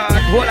clock.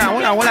 Hold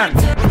on.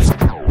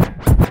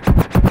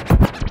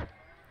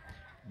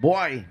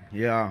 Boy,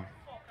 yeah.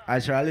 I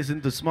should have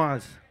listened to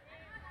Smalls.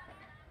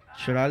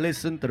 Should I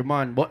listen to the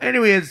man? But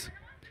anyways,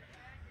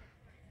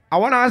 I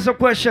want to ask a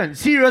question.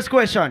 Serious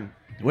question.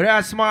 We're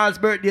at Smalls'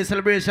 birthday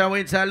celebration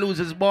with inside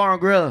Losers Bar and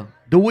Grill.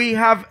 Do we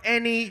have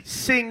any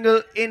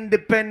single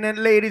independent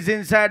ladies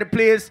inside the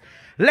place?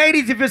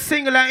 Ladies, if you're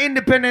single and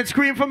independent,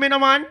 scream for me, no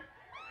man.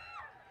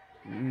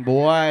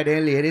 Boy,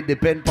 then lady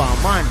depend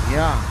on man.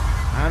 Yeah.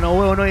 I know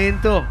we're not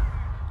into.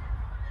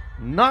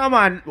 No,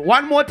 man.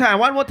 One more time.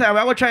 We're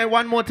going to try it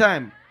one more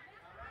time.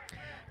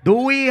 Do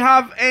we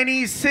have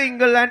any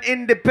single and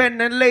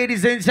independent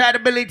ladies inside the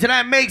building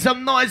tonight? Make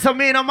some noise for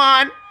me, no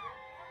man.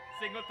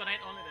 Single tonight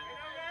only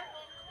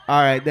then.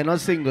 Alright, they're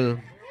not single.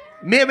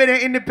 Maybe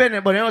they're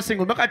independent, but they're not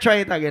single. Look, I try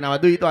it again. I'll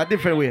do it a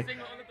different way.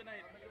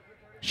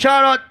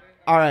 Shout out.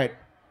 Alright.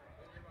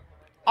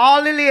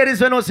 All the ladies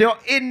when you say you're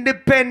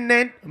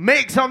independent,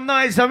 make some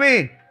noise for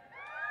me.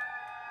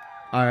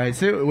 Alright,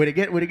 see, when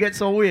they get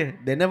so weird,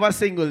 they're never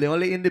single, they're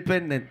only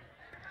independent.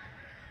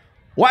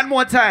 One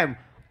more time.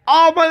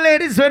 All my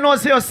ladies when you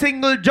say you're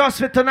single just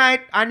for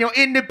tonight and you're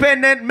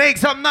independent, make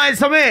some noise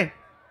for me.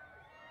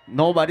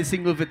 Nobody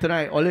single for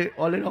tonight. Only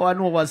the one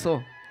who was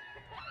so.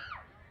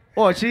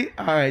 Oh, she?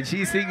 Alright,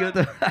 she's single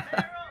too.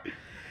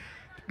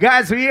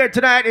 Guys, we're here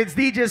tonight. It's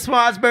DJ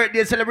Smalls'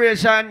 birthday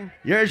celebration.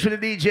 Usually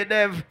DJ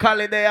Dev,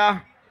 Kali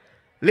there.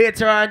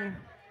 Later on,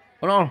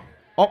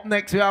 up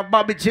next we have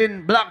Bobby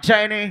Chin, Black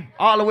Chiney,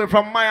 all the way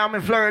from Miami,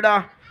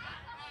 Florida.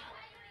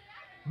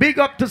 Big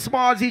up to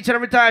Smalls each and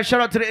every time. Shout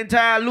out to the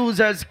entire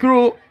Losers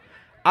crew.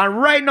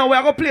 And right now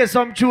we're going to play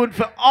some tune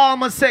for all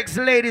my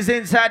sexy ladies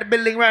inside the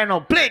building right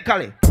now. Play it,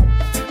 Kali.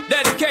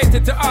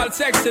 Dedicated to all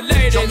sexy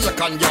ladies.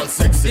 Jamaican girl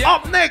sexy.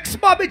 Up next,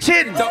 Bobby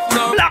Chin,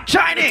 Black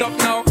Chiney. Top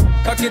now,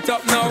 cock it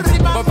up now,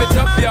 pop it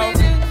up, yo.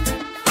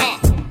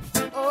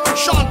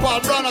 Sean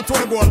Paul, Brown and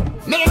Tony Gold.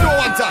 Let me know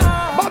one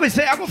time. Bobby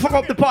say, I'm going to fuck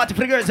up the party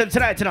for the girls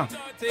tonight, you know.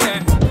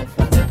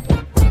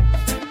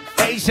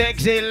 Hey,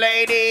 sexy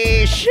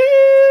lady. Sheesh.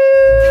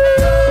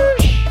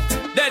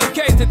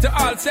 Dedicated to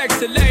all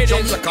sexy ladies.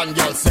 Jamaican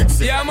girl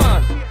sexy. Yeah,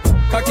 man.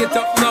 Cock it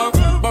up now,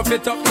 buff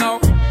it up now.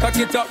 Cock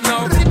it up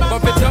now,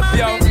 buff it up,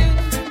 yo.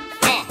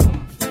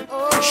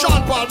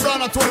 Sean Paul,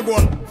 Brown and Tony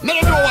Gold. Let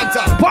me know one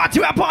time.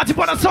 Party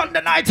for the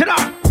Sunday night, you know.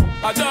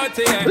 I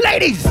dirty, yeah.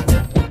 Ladies.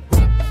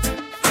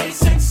 Hey,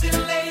 sexy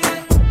lady.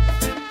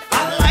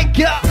 I like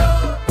ya.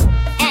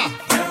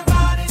 Your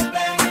body's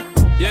banging.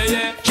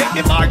 Yeah. Check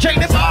the bar, check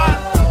the bar.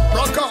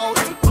 Rock out.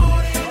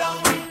 Put it on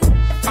me.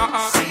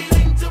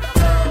 Ceiling to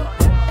floor.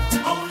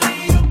 Only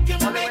you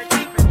can make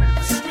me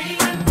scream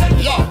and beg.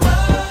 Yo.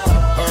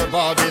 Her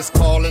body's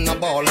calling a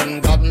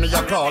ballin'. Got me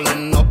a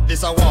crawling up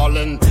this a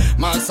wallin'.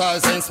 My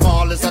size ain't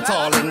small, it's a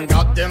tallin'.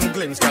 Got them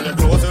glimpse, girl, your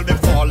clothes will be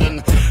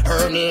fallin'.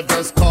 Her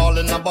neighbors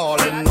calling a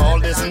ballin'. All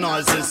this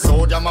noise is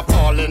so damn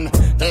appalling.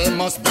 They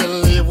must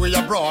believe we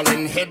are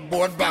brawling.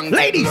 Headboard bang.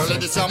 Ladies. Early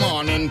this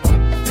morning.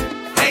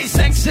 Hey,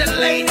 sexy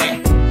lady.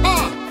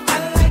 I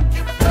like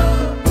your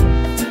flow.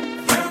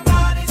 Your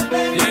body's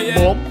banging. Yeah.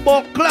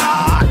 Bumbo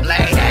clock,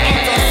 lady.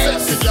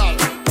 Sexy girl.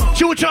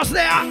 Shoot us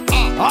there.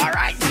 All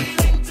right.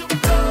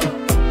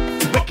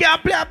 We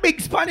can't play a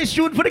big Spanish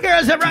tune for the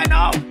girls right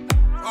now.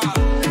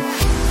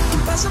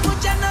 Paso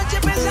muchas noches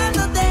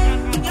pensándote.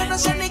 Yo no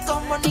sé ni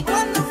cómo ni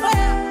cuándo fue,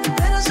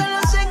 pero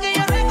solo sé que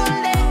yo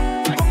recordé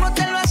cómo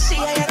te lo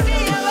hacía y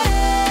aquella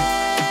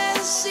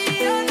vez. Si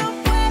yo no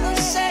puedo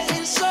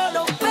seguir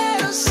solo,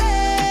 pero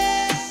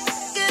sé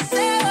que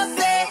te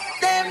boté,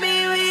 de mi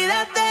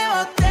vida te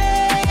boté,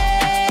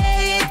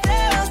 y te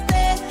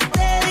boté,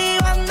 te di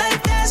banda y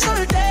te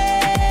solté.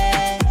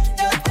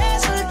 Yo te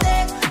solté,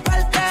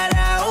 pa'l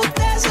carajo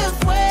usted se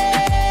fue,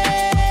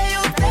 y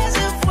usted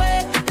se fue,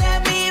 de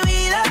mi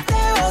vida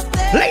te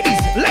boté. Ladies.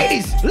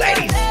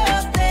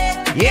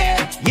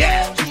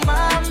 Yeah.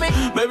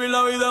 Baby,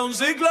 la vida es un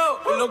ciclo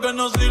y lo que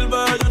no sirve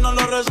yo no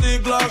lo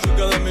reciclo. Así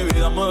que de mi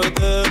vida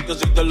muévete, que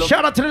si te lo...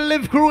 Shout out to the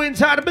Live crew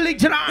inside the building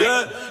tonight.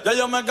 Yeah, ya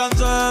yo me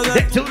cansé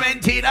de tu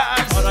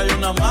mentiras. Ahora hay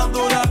una más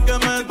dura que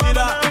me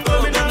tira.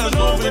 Todo tienes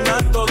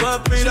final todo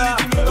expira.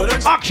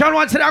 Action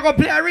wants to go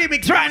play a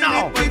remix right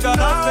now. Mi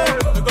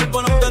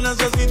cuerpo no te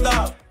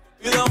necesita.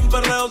 Pide un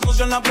perreo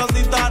sucio en la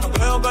placita. No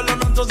creo que lo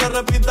nuestro se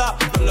repita.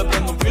 Le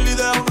prendo un fil y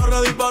dejo una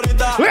red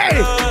disparita.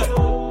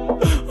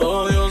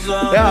 Oh Dios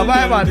sabe Yeah,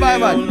 bye, man, bye,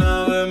 man.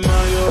 Una vez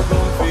más yo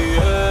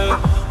confié.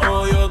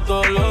 Odio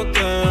todo lo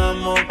que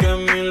amo, que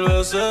mil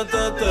veces te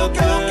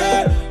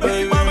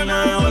Baby,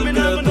 mejor que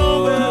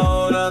tú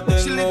ahora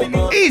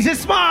tengo. Easy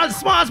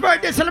Smalls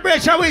birthday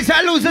celebration. We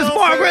say losers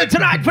more grill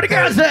tonight for the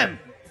girls them.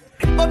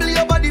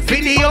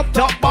 Finny up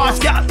top boss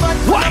girl.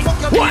 Wine.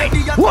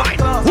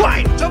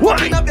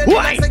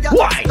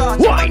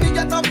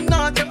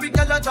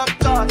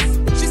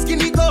 She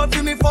skinny good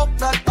for me fuck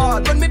that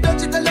hard. When me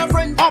touch it tell her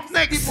friend. Up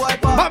next,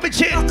 Bobby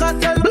Chin,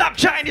 Black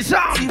Chinese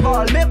sound.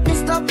 Make me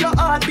stop your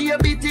heart,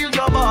 baby, till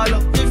your ball.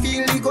 You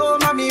feel the go,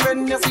 mommy,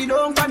 when you see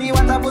don't funny.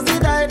 What a pussy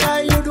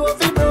die, you do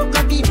fi broke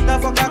cocky. Now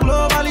fuck a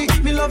globally,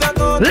 me love your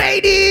thought.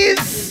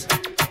 Ladies.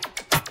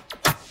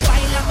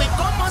 Bailame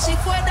como si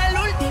fuera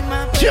la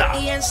última vez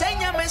y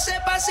enséñame ese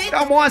pasito.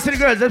 Come on, see the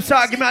girls. Let's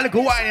start. Give me a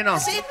little wine, you know.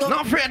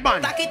 Not afraid,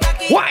 man.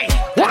 Wine.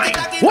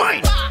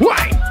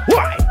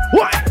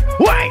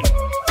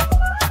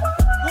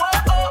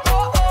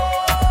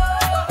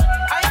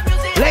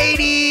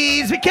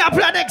 Ladies, we can't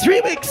play next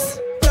remix.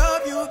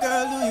 Love you,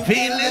 girl, do you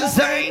feel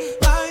insane?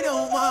 I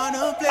don't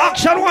wanna play.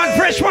 Action one,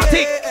 fresh one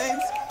thing.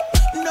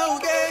 No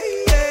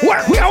game.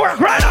 Work, we are work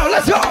right now.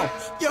 Let's go.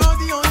 You're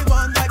the only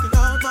one that can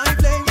hold my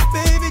flame.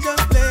 Baby,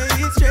 just play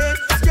it straight.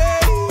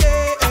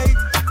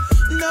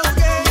 No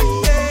games.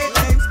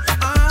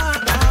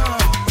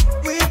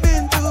 We've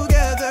been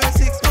together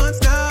 6 months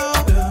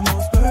now. The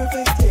most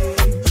perfect day.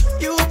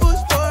 You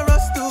pushed for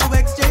us to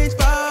exchange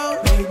vows.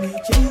 Made me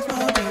change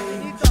my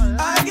way.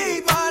 I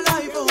gave my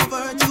life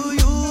over to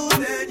you,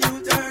 then you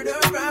turned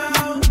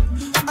around.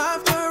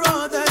 After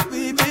all that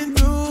we've been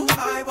through,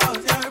 I was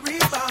your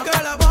rebound.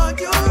 Girl, I want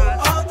you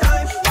all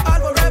time.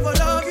 I'll forever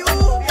love you.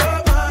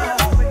 You're mine.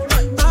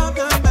 I'm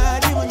not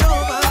mad, even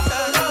though I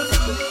love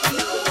you.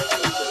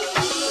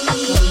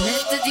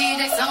 Mr.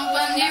 DJ,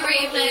 somebody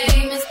replay.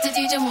 Mr.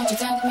 DJ, won't you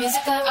turn the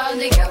music up? All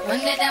they got when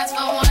they dance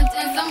for one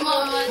and some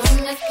more.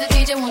 Mr.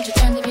 DJ, won't you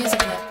turn the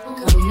music up?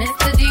 Come,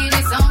 Mr.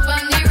 DJ,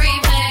 somebody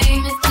replay.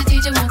 Mr.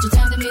 DJ, won't you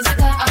turn the music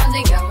up? All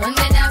they got when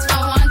they dance for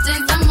one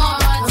and some more.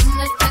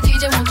 Mr.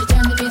 DJ, won't you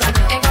turn the music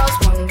up? It goes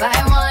 1 by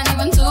 1,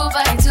 even 2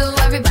 by 2.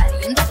 Everybody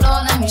in the floor,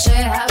 let me show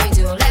you how we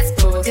do. Let's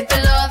go. Dip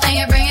it low, then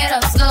you bring it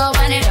up slow.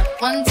 Wind it up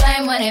 1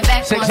 time, wind it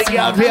back once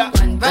more.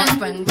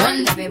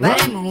 Run,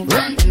 everybody move,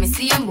 run. Let me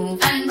see you move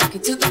and rock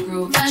it to the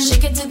groove.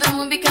 Shake it to the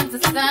moon because the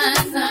sun.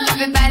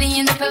 Everybody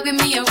in the club, give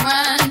me a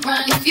run.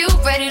 If you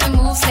ready to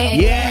move, say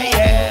it.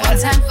 Yeah. One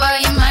time for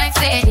your mind,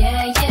 say it.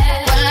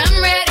 Yeah. Well,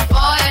 I'm ready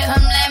for it.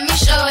 Come, let me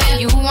show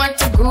you. You want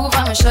to groove,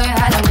 I'ma show you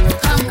how to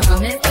move.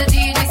 Come, Mr.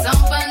 DJ,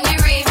 some funny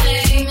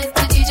replay.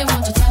 Mr. DJ,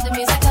 won't you turn the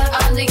music up?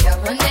 All they got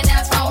when they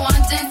dance for one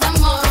and some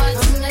more.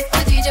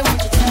 Mr. DJ,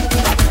 won't you turn the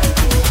music up?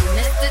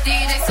 Mr.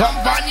 DJ, some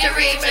funny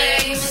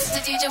replay. Mr.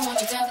 DJ, won't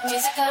you turn the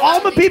music up? All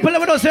the people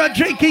that us are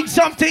drinking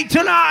something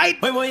tonight.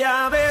 Hoy voy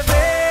a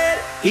beber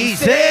y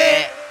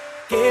sé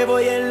que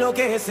voy a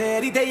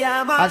enloquecer y te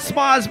llama. a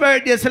Smalls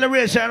birthday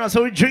celebration,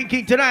 so we're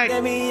drinking tonight.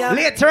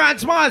 Later on,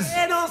 Smalls.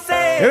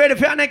 You ready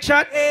for your next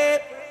shot?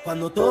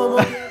 Cuando tomo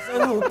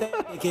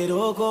te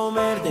quiero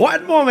comerte.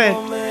 One moment.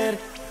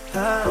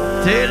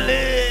 Till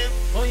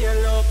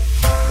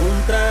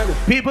un trago.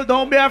 People,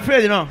 don't be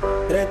afraid, you know.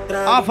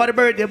 After the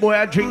birthday boy,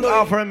 I drink,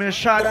 offer him a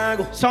shot,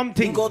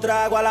 something. 5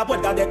 tragos a la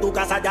puerta de tu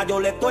casa, ya yo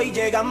le estoy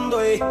llegando.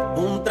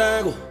 Un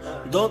trago,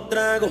 2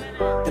 tragos,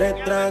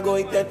 3 tragos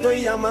y te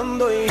estoy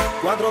llamando.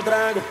 4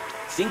 tragos,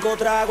 5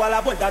 tragos a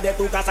la puerta de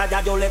tu casa,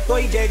 ya yo le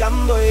estoy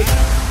llegando.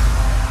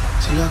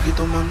 Sigue aquí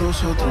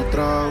tomándose otro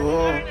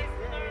trago.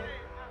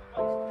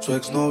 Su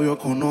exnovio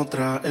con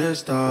otra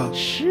está.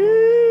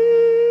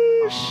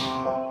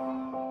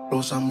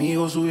 Los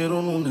amigos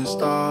subieron un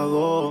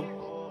estado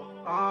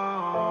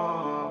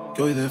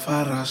que hoy de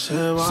farra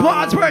se va.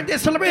 Smalls birthday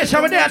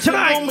celebration, we're there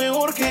tonight.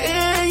 Mejor que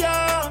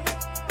ella.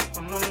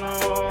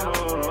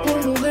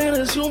 Por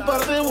mujeres y un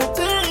par de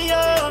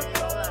botellas.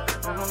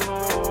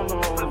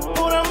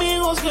 Por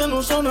amigos que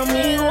no son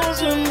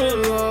amigos en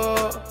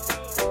verdad.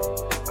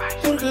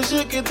 Porque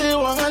sé que te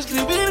van a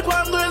escribir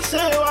cuando él se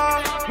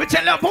va. We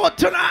tell you about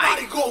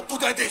tonight. Go to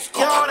the disco.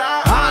 Y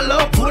ahora, a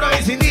lo puro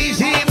y sin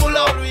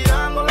disimulo.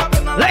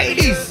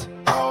 Ladies.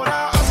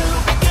 Ahora hace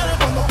lo que quiere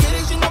cuando quiere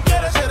y si no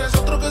quiere eres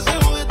otro que se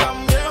jode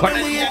también. Cuando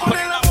ella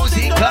pone la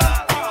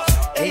música,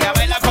 ella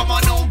baila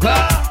como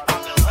nunca.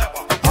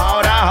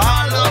 Ahora,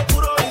 a lo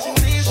puro y sin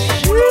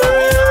disimulo.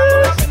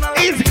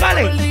 Easy,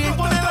 Cali.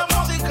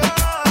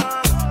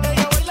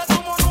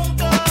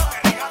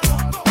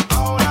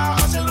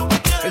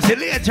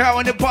 Later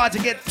when the party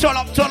get turn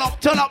up,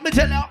 me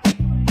tell you.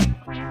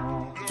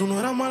 Tú no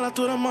eras mala,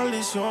 tú eras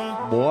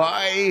maldición.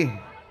 Boy.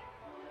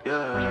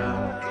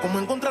 Yeah. ¿Cómo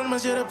encontrarme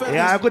si eres perdición?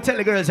 Yeah, I could tell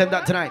the girls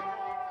that tonight.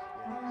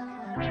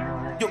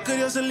 Yo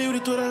quería ser libre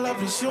y tú eras la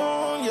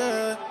prisión,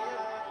 yeah.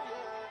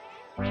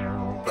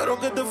 pero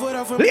que te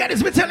fuera fue.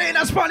 Ladies, me telling you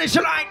in Spanish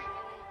line.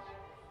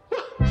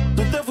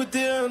 Tú te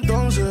fuiste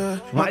entonces.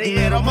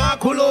 Marinero más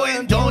culo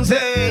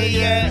entonces,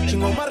 yeah.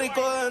 Chingo más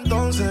rico de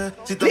entonces.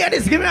 Si te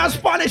Ladies, give me a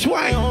Spanish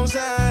wine.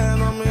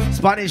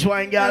 Spanish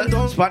wine,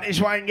 girl. Spanish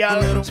wine,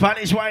 girl.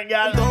 Spanish wine,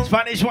 girl.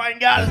 Spanish wine,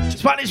 girl.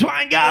 Spanish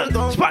wine,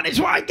 girl. Spanish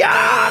wine,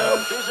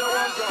 girl.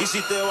 Y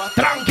si te vas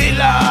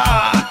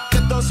tranquila. que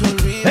todo se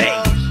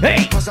olvida. Hey,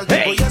 hey,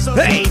 hey, hey,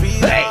 hey,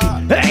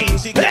 hey,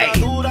 hey.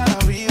 Dura la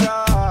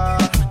vida.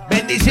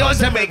 Bendición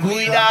se me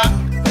cuida.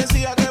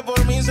 Decía que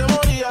por mí se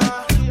moría.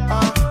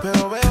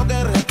 Pero veo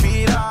que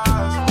respiras.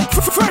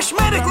 Fresh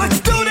medic,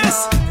 let's do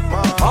this.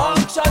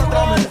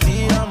 Otra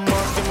mentira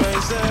más que me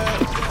dice.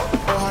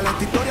 Ojalá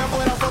esta historia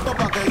fuera foto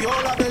para que yo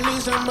la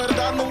deslice. En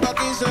verdad nunca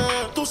quise.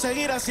 Tú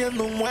seguirás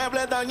siendo un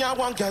mueble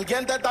dañado aunque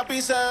alguien te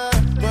tapice.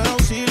 No era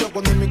auxilio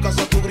cuando en mi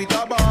casa tú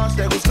gritabas.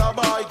 Te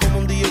gustaba y como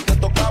un día te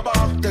tocaba.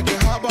 Te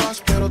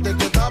quejabas pero te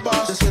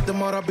quedabas. De 7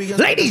 maravillas.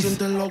 Ladies. Te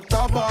sientes en la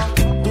octava.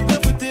 Tú te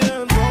fuiste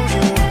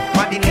entonces.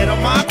 Más dinero,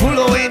 más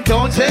culo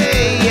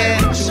entonces, yeah.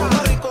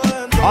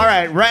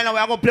 Alright, right now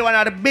we're going to play one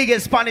of the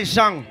biggest Spanish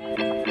songs.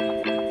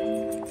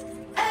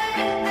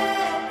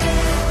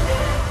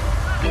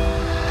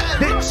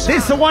 This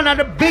is one of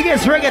the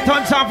biggest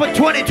reggaeton songs for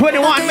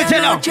 2021, me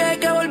tell you. Que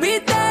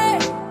volviste,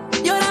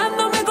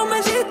 llorando me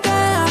convenciste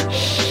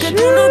que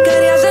tú no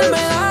querías hacerme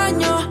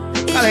daño.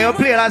 Dale, yo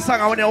play that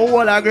song when you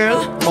hold a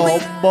girl.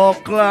 Oh,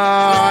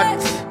 bucklet.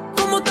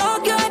 Como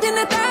Tokio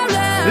tiene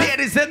tablet.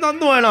 Ladies, they don't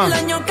know, no.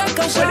 When you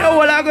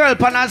hold a girl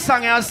pan that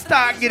song, you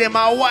start giving them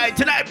a white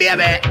tonight,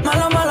 baby.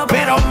 Malo, malo,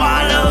 pero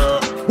malo.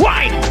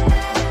 Wine,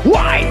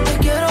 wine,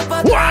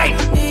 wine,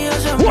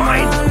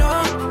 wine.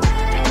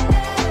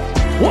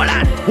 Hold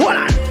on, hold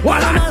on,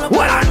 hold on,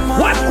 hold on.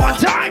 One more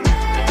time.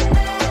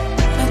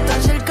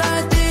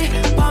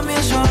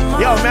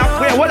 Yo, man,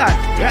 wait, hold on.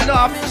 We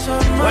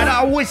don't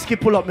have whiskey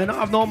pull up, man. I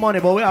don't have no money,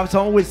 but we have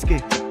some whiskey.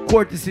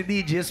 Courtesy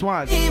DJ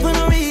Swans.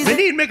 We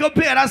need me to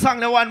play that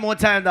song one more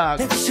time, dog.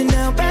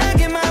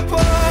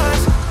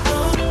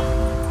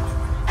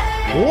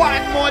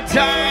 One more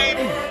time.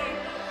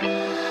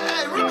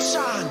 Hey,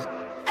 Roshan.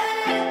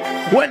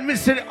 When we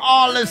see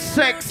all the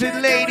sexy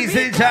ladies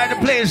inside the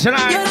place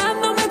tonight.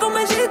 Llorando me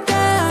convenciste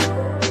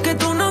que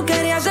tú no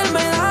querías hacerme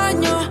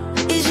daño.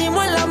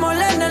 Hicimos el amor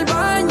en el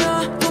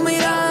baño. Tu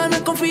mirada no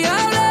es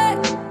confiable.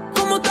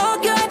 Como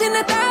Tokio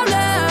tiene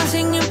tablet.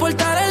 Sin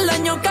importar el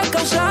daño que has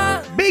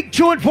causado. Big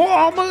tune for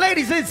all my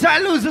ladies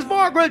inside Losers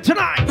Margaret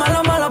tonight.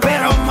 Malo, malo,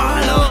 pero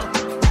malo.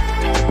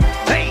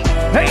 Hey,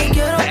 hey,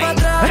 hey,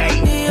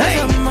 hey,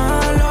 hey.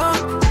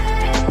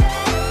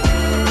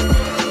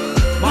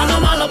 Malo,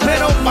 malo,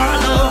 pero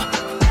malo.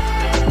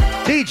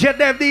 DJ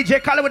Dev, DJ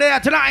Colin there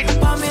tonight.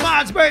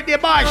 Smart's birthday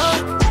bash.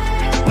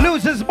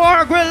 Losers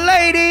Margaret,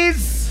 ladies.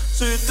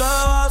 Si te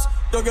vas,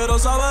 yo quiero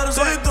saber si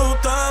tú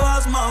te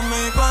vas,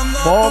 mami. Cuando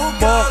tú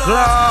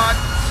quieras.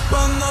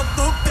 Cuando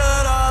tú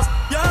quieras.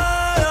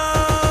 Yeah,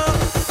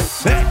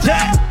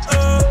 yeah.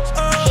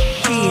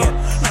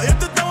 Nadie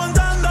te está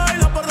aguantando y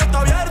la puerta está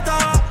abierta.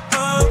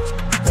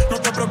 No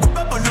te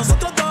preocupes por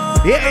nosotros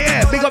dos.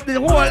 Yeah, big up the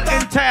whole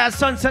entire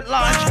Sunset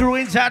Lounge crew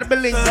inside the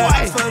building,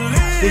 boy.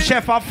 The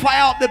chef will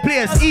fire up the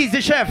place. Easy,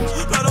 chef.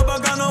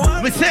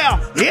 Mister,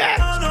 yeah.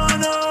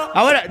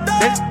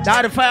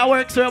 Now the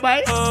fireworks,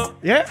 everybody.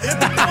 Yeah.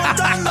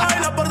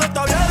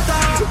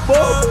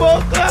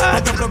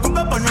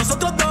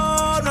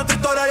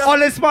 All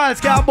the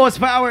smiles can't bust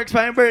fireworks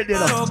for your birthday,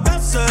 though.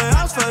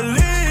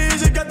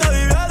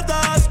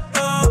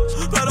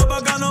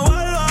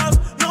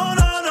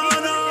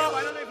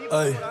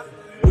 Ay,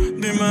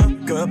 dime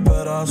qué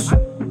esperas.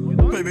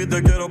 Baby,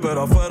 te quiero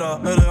pero afuera.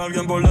 Eres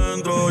alguien por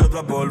dentro y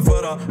otra por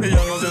fuera. Y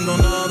yo no siento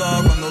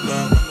nada cuando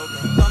te...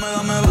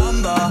 Dame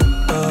banda.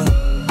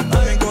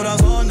 En mi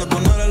corazón, ya tú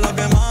no eres la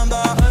que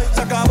manda. Se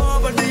acabó,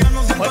 perdí, ya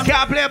no siento nada. We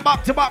can't play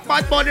back to back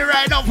Bad Bunny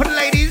right now for the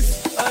ladies.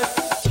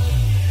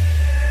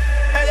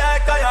 Ella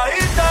es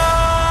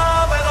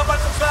calladita, pero para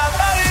su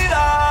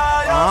vida.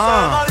 Yo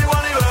soy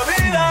marihuana y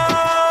bebida.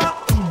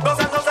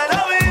 Gozándose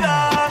la vida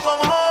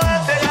como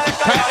es. Ella es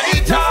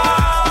calladita.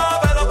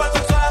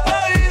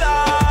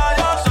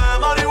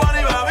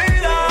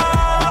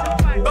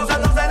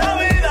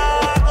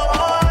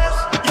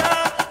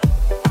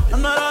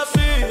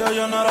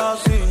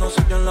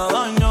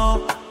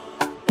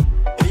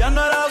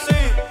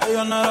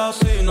 No era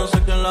así, no sé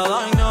quién la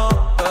dañó,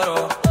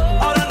 pero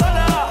ahora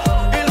enrola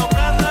y lo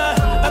prende.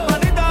 Es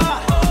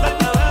bonita, el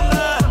que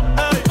vende,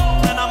 ey,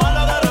 me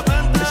enamora de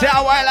repente. See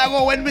a while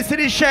ago when we see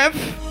the chef,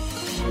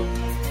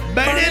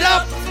 burn it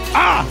up.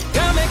 Ah!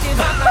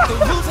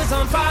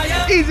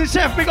 Easy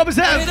chef, pick up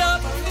himself.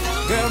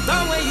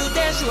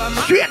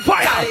 Straight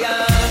fire,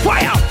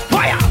 fire,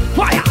 fire,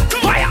 fire,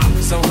 fire.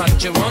 So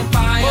hot you on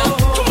fire,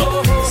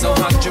 so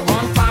hot you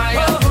on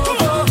fire,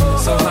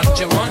 so hot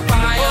you on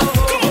fire.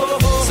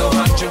 So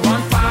hot you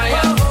on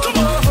fire,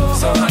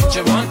 so hot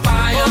you on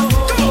fire,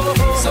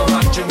 so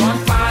hot you on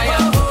fire,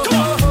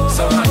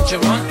 so hot you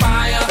on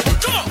fire.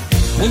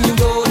 When you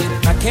roll it,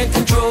 I can't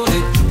control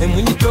it, and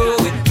when you throw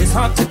it, it's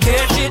hard to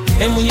catch it,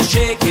 and when you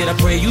shake it, I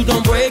pray you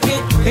don't break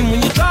it. And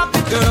when you drop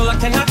it, girl, I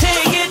cannot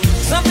take it.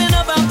 Something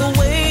about the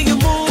way you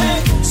move.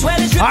 Sweat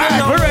is dripping Alright,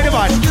 all we're ready, over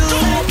man. you.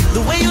 The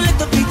way you let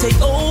the beat take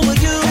over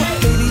you.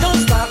 Baby, don't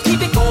stop,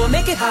 keep it going,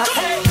 make it hot.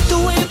 The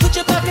way you put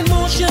your back in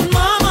motion,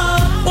 mama.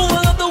 Oh,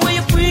 I love the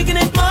way you're freaking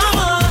it,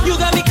 mama. You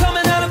got me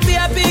coming out of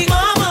VIP,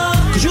 mama.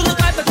 Cause you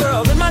look like the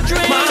girl in my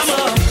dreams,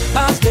 mama.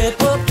 I step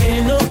up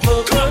in the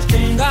club, first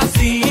thing I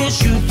see is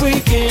you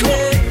freaking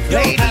it.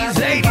 Ladies,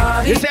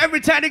 it's every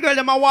time the girl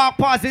that walk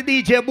past the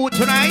DJ booth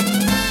tonight.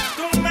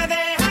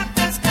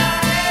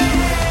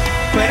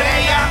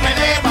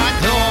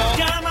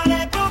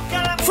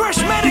 Fresh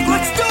Medic,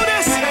 let's do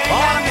this.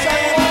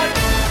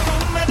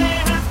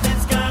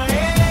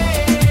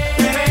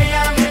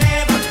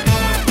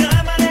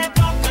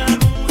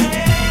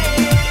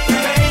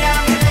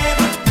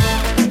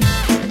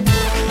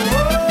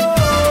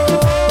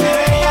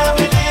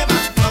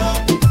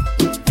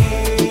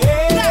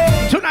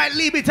 Tonight,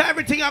 leave it to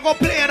everything I go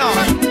playing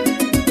on.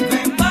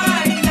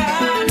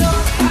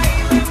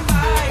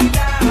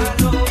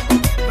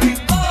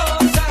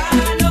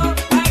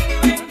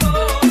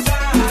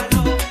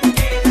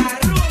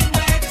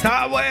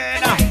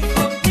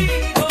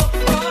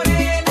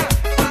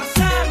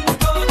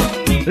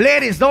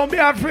 Ladies, don't be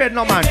afraid,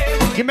 no man.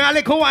 Give me a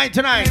little wine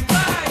tonight.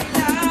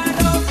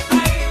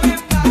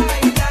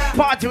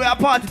 Party, we are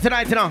party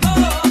tonight, you know.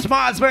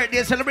 Smart's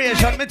birthday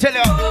celebration, me tell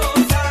you.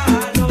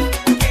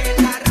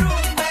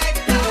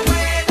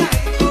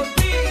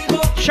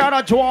 Shout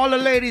out to all the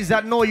ladies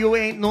that know you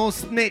ain't no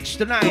snitch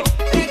tonight.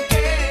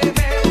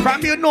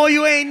 From you know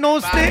you ain't no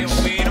snitch.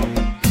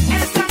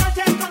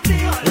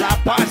 La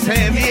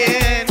pasé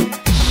bien.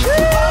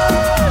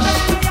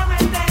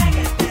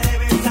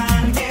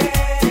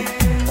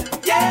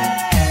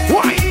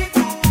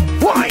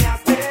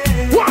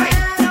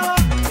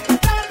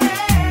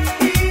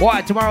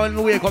 Why tomorrow when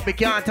we wake up, we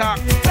can't talk.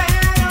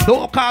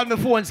 Don't call me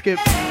phone skip.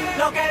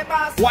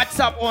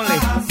 WhatsApp only.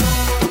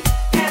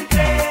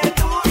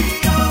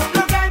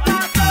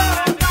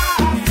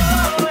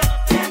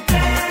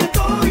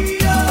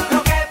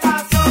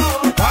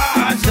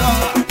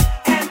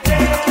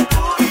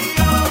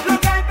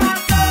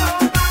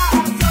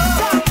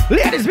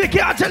 Ladies, we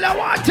can't tell you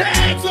one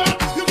thing.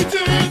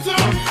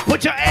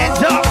 Put your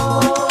hands up.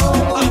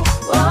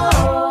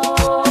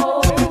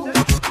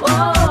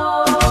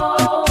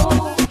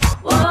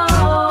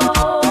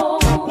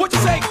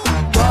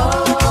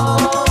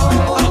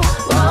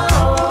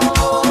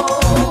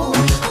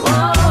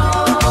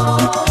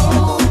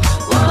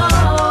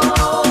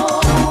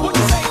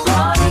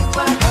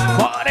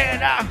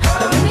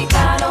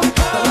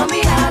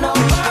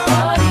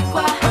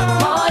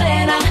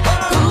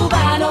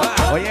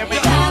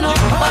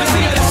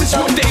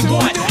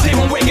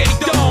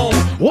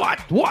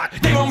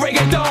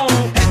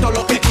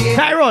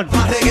 Tyrone,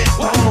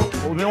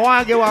 we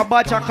want to give a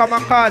batch of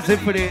kamikaze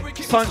for the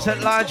Sunset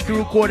Lodge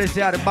crew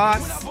courtesy of the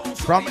boss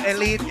from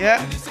Elite,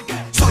 yeah?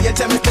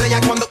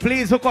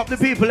 Please hook up the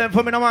people and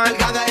for me, man.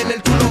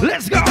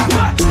 Let's go!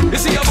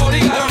 This is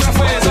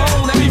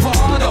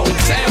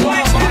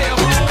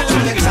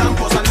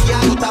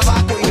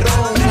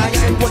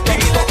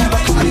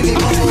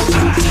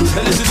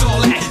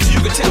all that you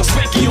can tell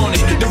Spanky on it.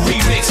 The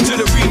remix to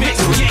the remix,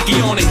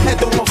 Yankee on it.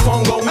 Esto es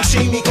mofongo, un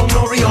shimmy con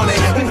nori on it.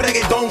 Un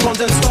reggaeton con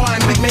the star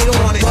and McMahon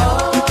on it.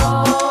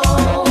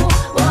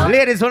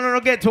 Ladies, when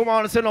you get to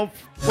my so no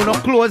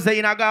clothes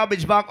in a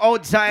garbage bag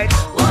outside.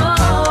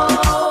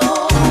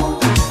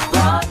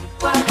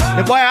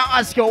 The boy I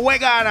ask you, where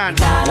going on?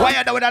 Why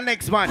are you with the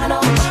next man?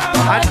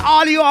 And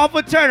all you have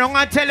to turn on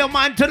and tell your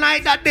man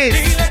tonight that this.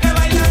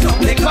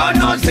 They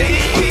gonna see.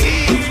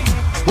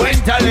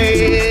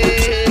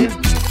 Winterly.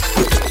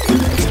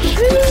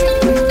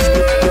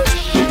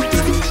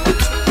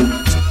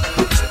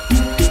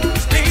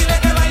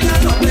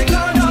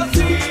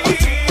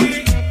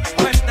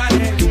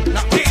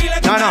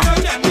 No.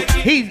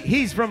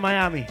 He's from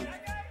Miami.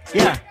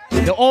 Yeah,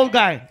 the old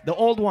guy, the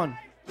old one.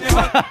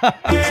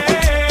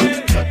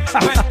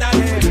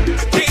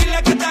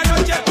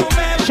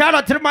 Shout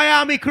out to the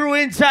Miami crew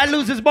inside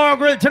Losers Bar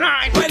Grill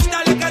tonight.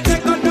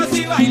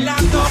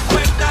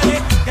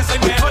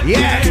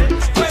 Yeah.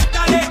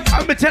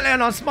 I'm telling you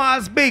now,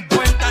 Smalls big.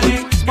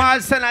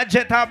 Smalls send a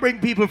jet to bring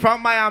people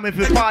from Miami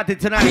for party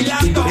tonight.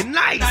 It's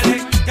nice.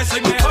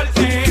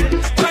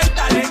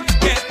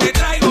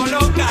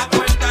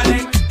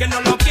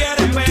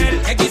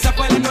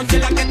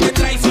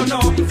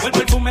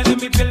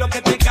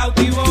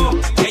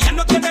 Ella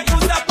no tiene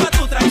excusa para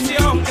tu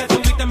traición. Que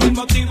tuviste mil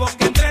motivos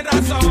que entre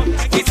razón.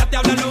 Quizás te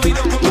habla al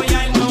oído como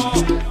ya él no.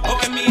 O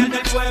que mía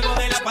del fuego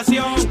de la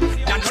pasión.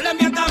 Ya no le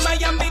mientas más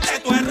y admite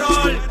tu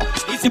error.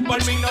 Y si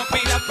por mí no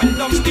pidas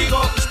perdón,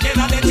 digo,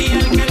 queda de ti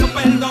el que lo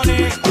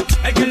perdone.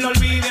 El que lo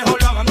olvide o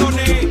lo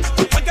abandone.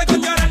 Porque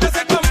con llorar no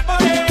se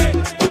compone.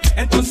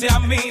 Entonces a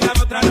mí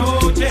dame otra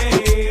noche.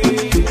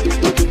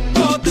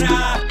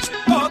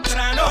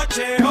 Otra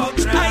noche,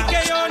 otra. Ay,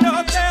 que yo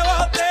no te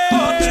bote.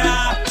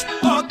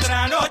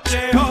 Otra noche,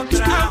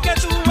 otra. Aunque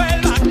tú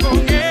vuelvas con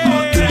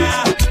él.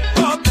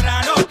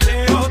 Otra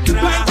noche,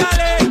 otra.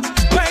 Cuéntale,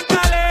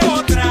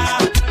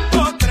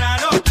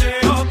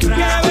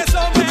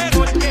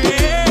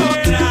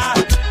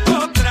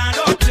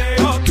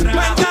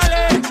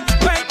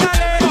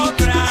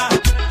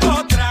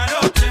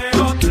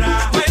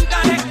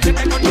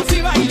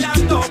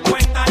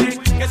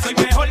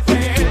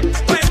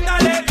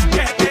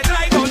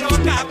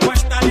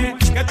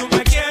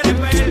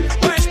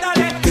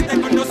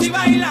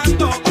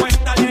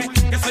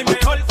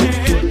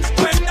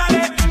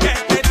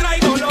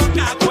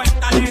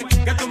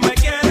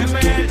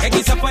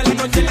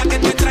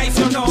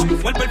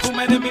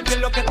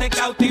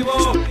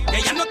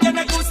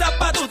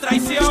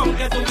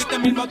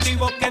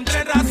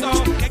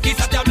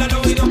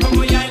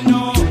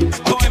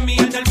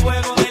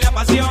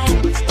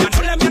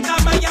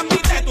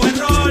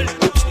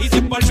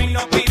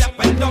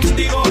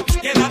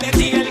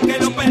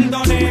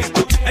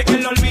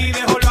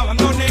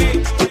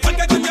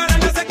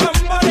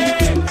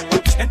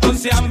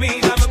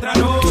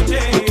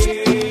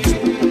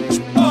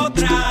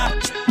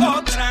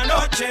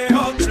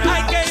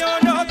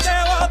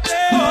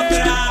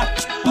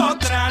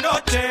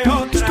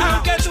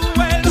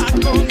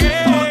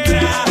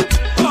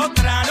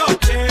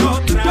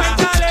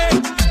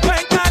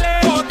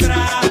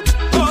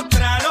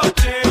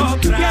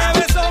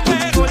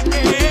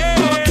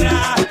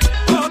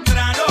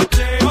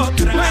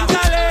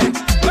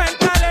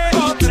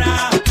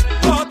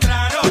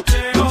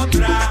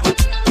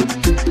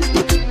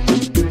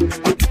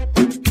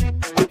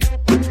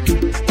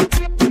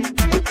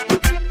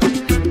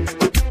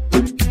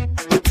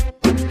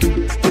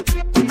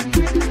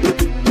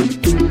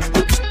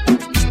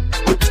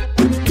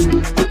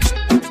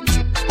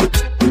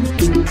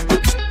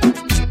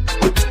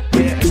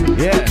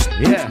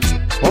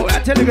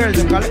 girls,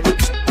 them call it.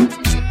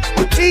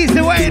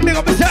 Easy way, big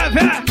up yourself,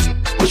 yeah.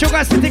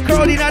 Sugar City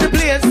crowd in the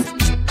place.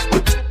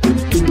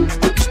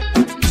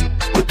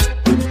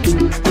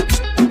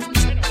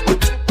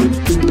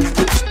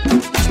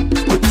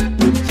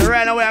 So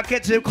right now we are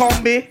catching the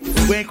combi.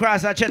 We're going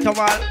across a Cheto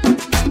Mall.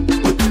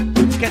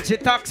 Catch the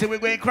taxi, we're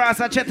going across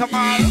a Cheto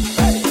Mall.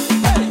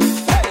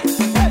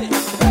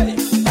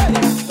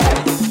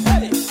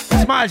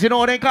 Smiles, you know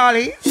what they call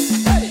it?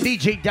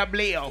 DJ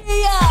W.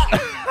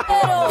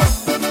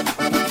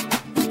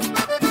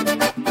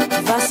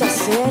 Vas a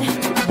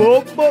hacer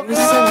Book,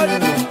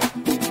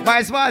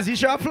 my Smiles, you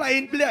should fly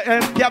in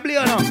W,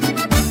 no?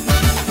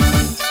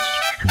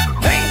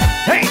 Hey,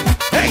 hey,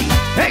 hey,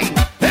 hey,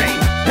 hey,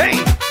 hey,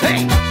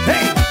 hey,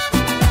 hey.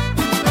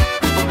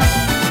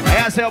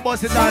 Ella se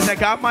boss it down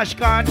like a mash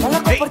can.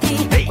 Hey,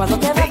 hey, cuando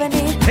te va a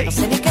venir, no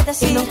sé ni qué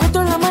decir. No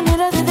encuentro la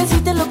manera de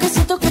decirte lo que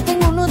siento, que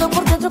tengo un nudo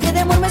por dentro, que de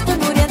amor me estoy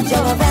muriendo.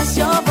 Yo ves,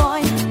 yo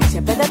voy,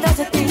 siempre detrás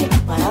de ti,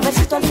 para ver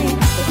si tú al fin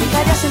te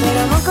fijarías en mí.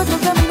 Pero no encuentro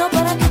un camino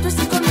para que tú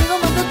estés conmigo,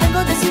 no lo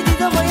tengo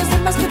decidido, voy a ser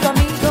más que tu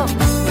amigo.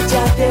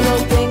 Ya te lo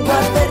tengo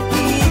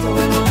advertido,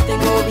 no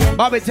tengo bien.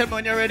 Bobby, tell me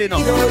when you're ready now.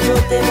 Yo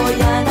te voy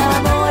a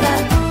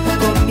enamorar,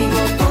 conmigo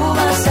tú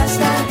vas a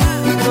estar.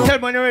 Tell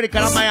me when you're ready,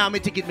 cause Miami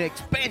ticket me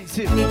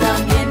expensive. Ni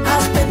también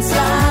has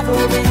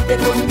pensado, vente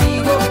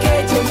conmigo,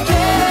 que yo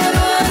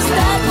quiero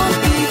estar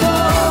contigo.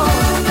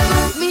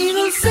 Mi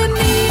dulce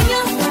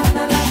niña,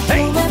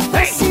 hey, tú me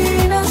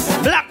fascinas.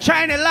 Black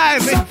China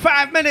live in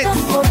 5 minutes.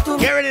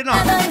 Get ready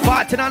now.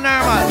 Party on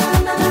normal.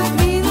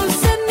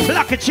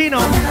 Black Chino.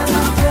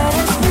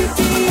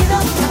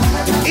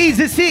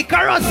 Easy C,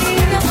 Carros.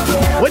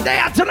 We're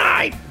there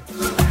tonight.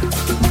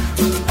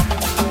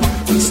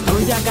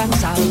 Estoy ya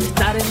cansado de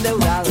estar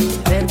endeudado, de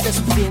verte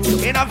sufriendo.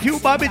 In a few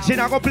Bobby Chin,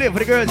 I go play for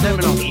the girls, you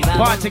know.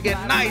 Party get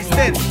nice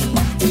then.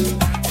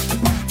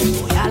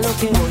 Voy a lo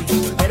que voy,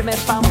 volverme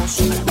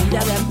famoso, la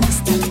vida de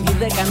artista, vivir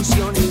de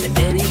canciones,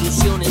 tener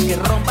ilusiones que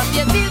rompan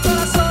 10.000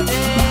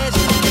 corazones.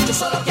 Yo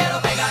solo quiero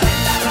pegar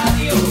en la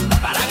radio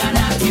para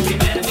ganar mi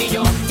primer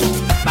millón,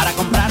 para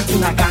comprarte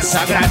una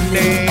casa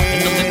grande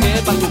en donde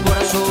quepa tu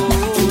corazón.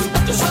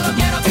 Yo solo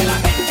quiero que la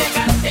gente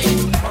cante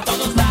por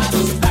todos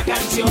lados esta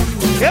canción.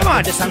 Yeah,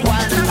 man. De San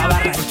Juan a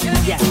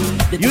Barranquilla.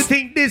 You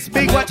think this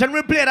big? Watch and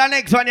replay the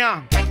next one,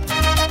 yeah.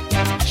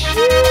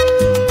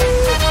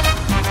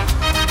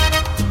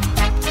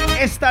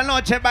 Esta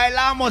noche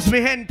bailamos,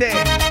 mi gente.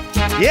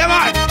 Yeah,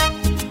 man.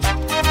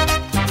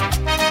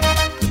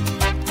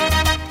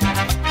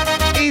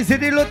 Easy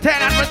the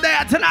lieutenant, we're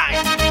there tonight.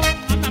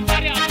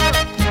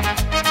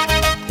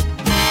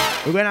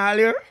 We're gonna all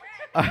here.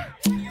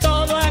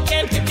 Todo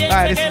aquel que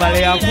piensa que la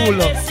vida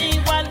es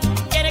igual,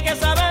 tiene que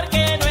saber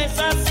que no es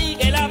así,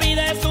 que la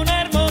vida es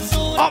una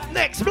hermosura. Up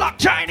next, Black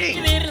Chinese.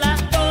 Vivirla.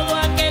 Todo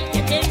aquel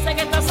que piensa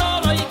que está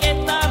solo y que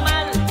está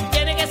mal,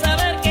 tiene que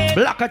saber que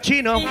Black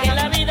Chino. que en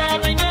la vida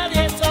no hay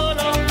nadie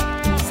solo.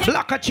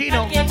 Black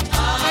Chino.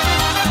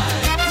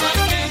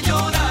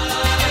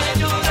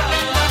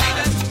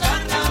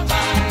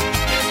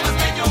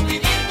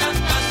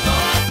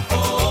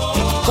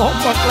 Oh,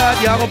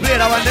 glad you haven't played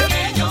that one there.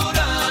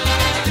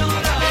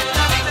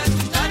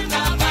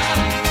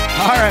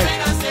 All right.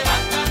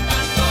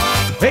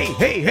 Hey,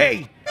 hey,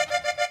 hey.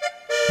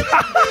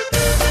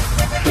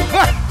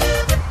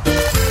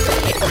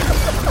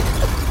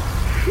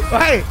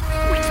 Hey.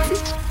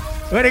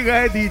 Where you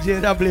go, DJ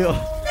W?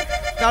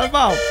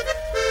 Calma.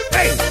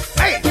 Hey,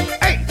 hey,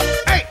 hey,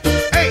 hey,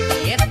 hey.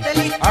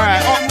 All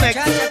right, up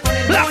next.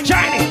 Black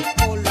Chinese.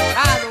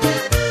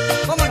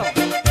 ¿Cómo no?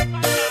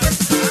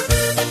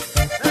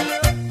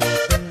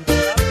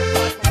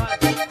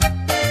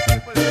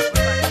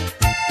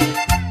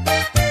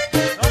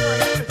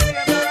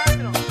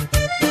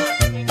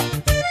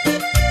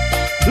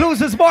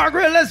 Losers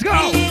Margaret, let's go.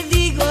 Le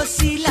digo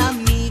si la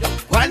miro,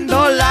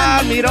 Cuando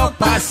la miro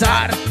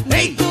pasar.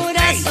 Hey,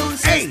 corazón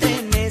se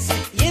estremece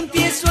y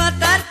empiezo a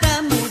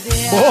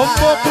tartamudear.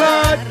 Bombo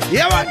Club.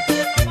 Yeah, man.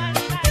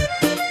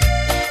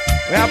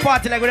 We are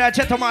party like we're at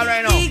Cheto Mall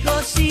right now.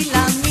 Digo si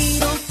la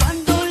miro,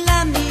 cuando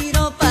la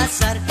miro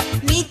pasar,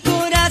 mi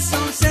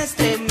corazón se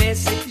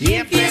estremece y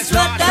empiezo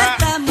a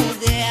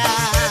tartamudear.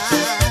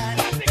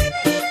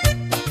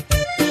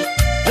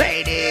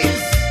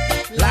 Ladies,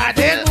 la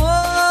del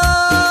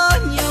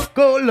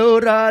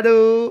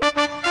Colorado.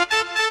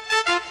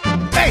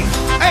 Hey,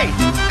 hey,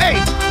 hey,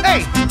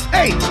 hey,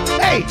 hey,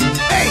 hey,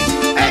 hey,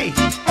 hey.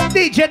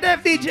 DJ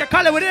Def, DJ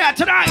Color, we're there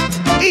tonight.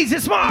 Easy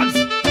Smarts.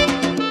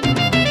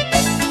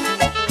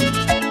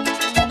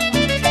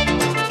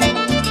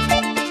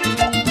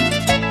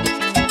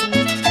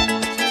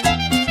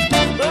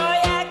 Voy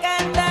a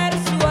cantar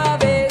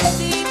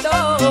suavecito,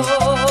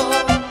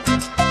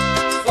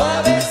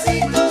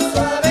 suavecito,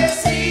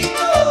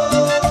 suavecito,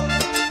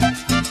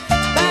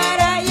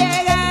 para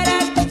llegar a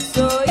tus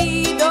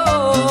oídos.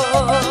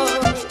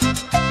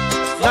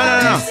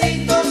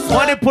 No.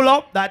 Money pull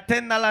up, that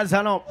 $10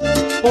 and up.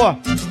 Oh,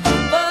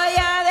 Voy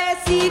a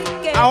decir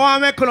que I want to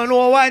make you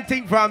know one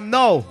thing from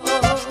now.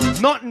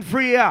 Nothing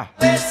free here.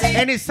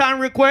 Any song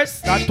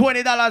request, that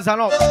 $20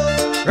 and up.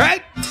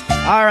 Right?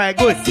 Alright,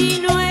 good.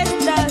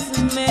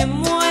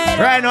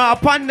 Right now, a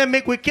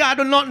pandemic, we can't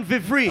do nothing for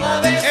free.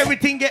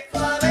 Everything get...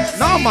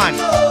 No, man.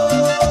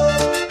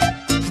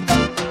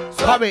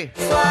 Bobby,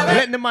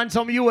 let the man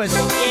some US.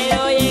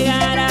 Quiero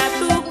llegar a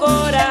tu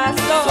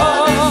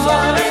corazón.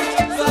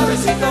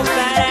 Suavecito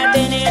para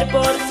tener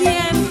por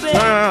siempre.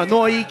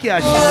 No, he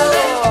cash. Quiero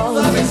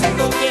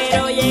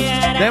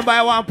llegar a Then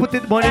buy one, put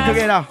it money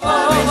together.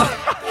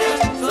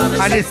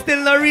 And it's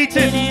still not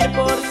reaching.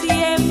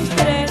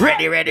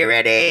 Ready, ready,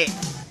 ready.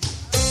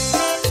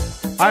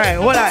 Alright,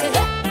 hold on.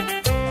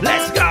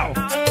 Let's go.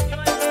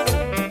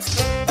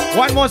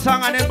 One more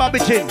song and then Bobby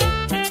Chin.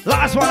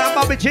 Last one on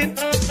Bobby Chin.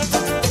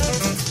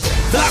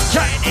 Black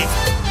China.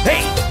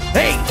 Hey,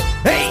 hey,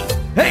 hey,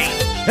 hey,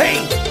 hey.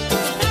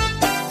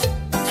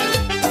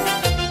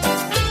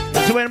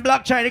 So when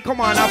Black China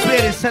come on, I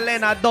play the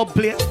Selena dub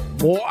play.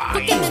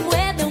 Why? Que me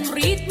mueve un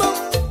ritmo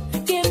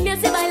que me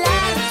hace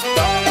bailar.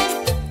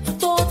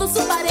 Todos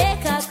su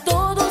pareja,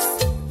 todos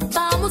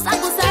vamos a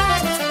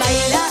gozar.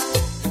 Baila,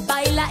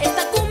 baila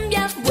esta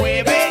cumbia.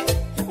 Mueve,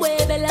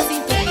 mueve la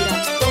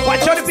cintura.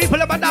 Watch out the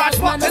people about that.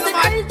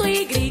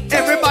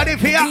 Everybody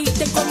fear.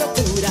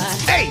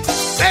 Hey,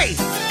 hey,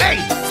 hey,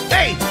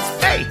 hey,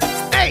 hey,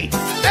 hey,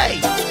 hey,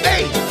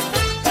 hey.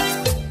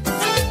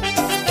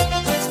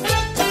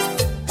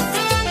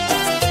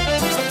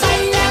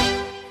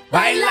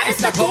 Baila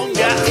esta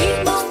cumbia.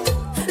 Ritmo,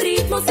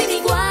 ritmo sin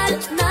igual.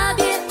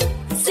 Nadie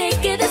se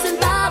quede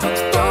sentado.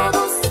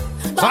 Todos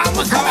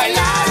vamos a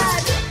bailar.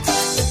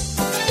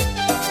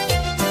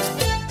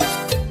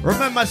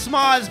 Remember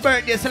Small's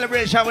birthday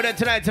celebration with it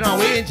tonight.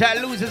 We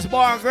enjoy Losers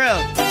Bar and Grill.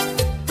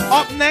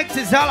 Up next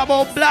is all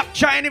about Black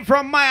China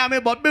from Miami.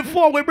 But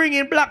before we bring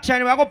in Black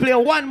China, we're going to play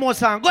one more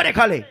song. Go there,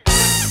 Kali.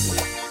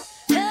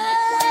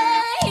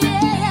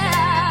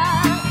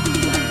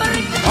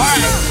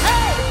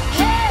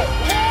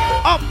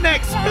 Up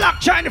next, Black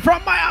China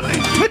from Miami.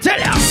 We tell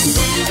ya.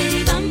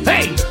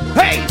 Hey,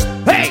 hey,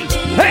 hey,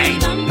 hey,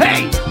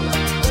 hey.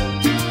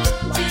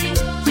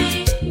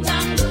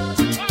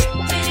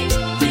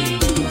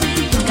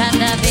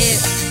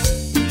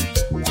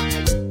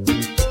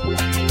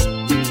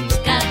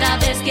 Cada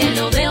vez que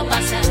lo veo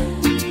pasar,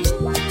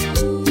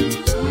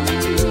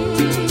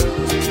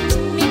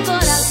 mi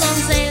corazón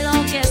se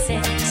enloquece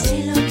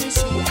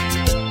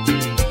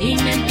y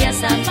me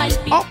empieza a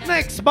palpitar. Up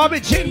next,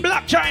 Bobby Chin,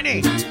 Black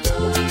China.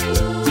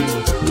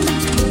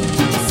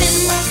 Se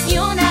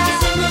emociona,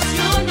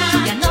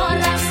 ya no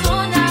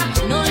razona,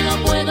 no lo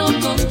puedo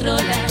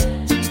controlar.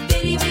 Se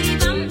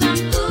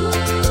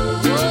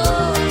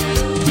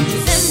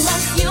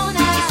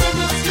emociona,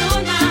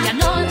 ya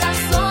no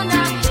razona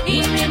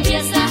y me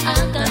empieza a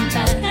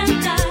cantar.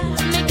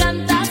 Me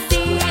canta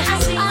así,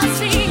 así,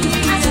 así,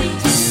 así.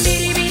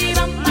 Biribiri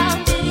bam bam,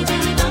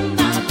 biribiri bam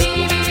bam,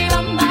 biribiri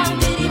bam bam,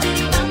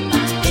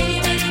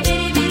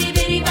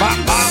 biribiri bam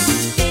bam,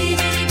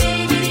 biribiri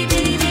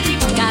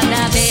bam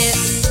bam.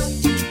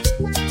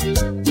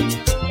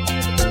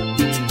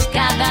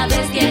 Cada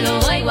vez que lo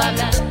oigo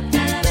hablar,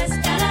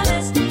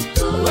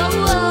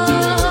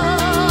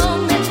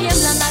 me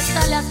tiemblan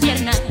hasta las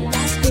piernas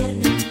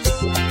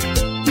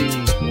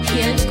y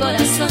el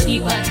corazón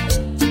igual.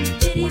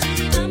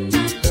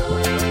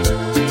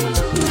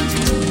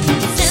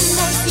 Se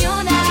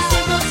emociona,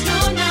 ya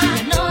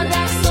no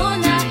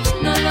razona,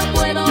 no lo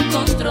puedo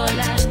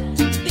controlar.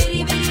 Se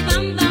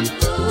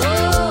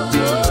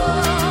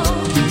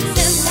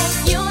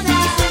emociona,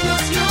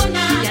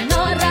 ya no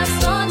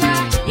razona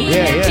y me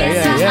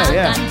empieza a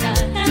cantar.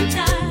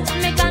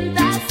 Me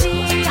canta así,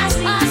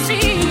 así, así.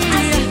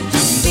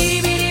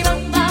 Biribiri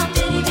bam bam,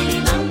 biribiri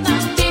bam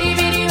bam,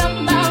 biribiri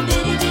bam bam,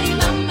 biribiri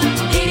bam bam,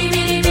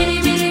 biribiri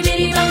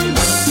biribiri bam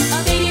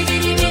bam,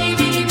 biribiri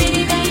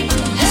biribiri bam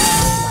bam.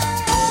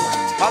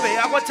 Bobby, I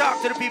go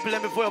talk to the people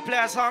them before you play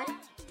a song.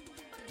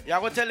 You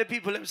go tell the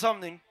people them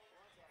something.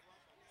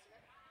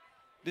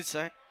 This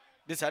side,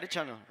 this side the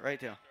channel, right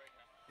here.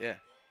 Yeah.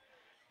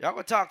 You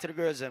go talk to the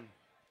girls them.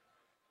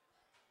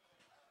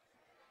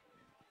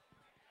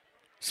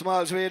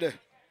 Smiles, wait.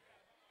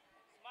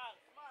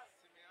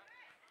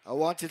 I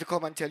want you to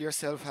come and tell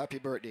yourself happy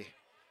birthday.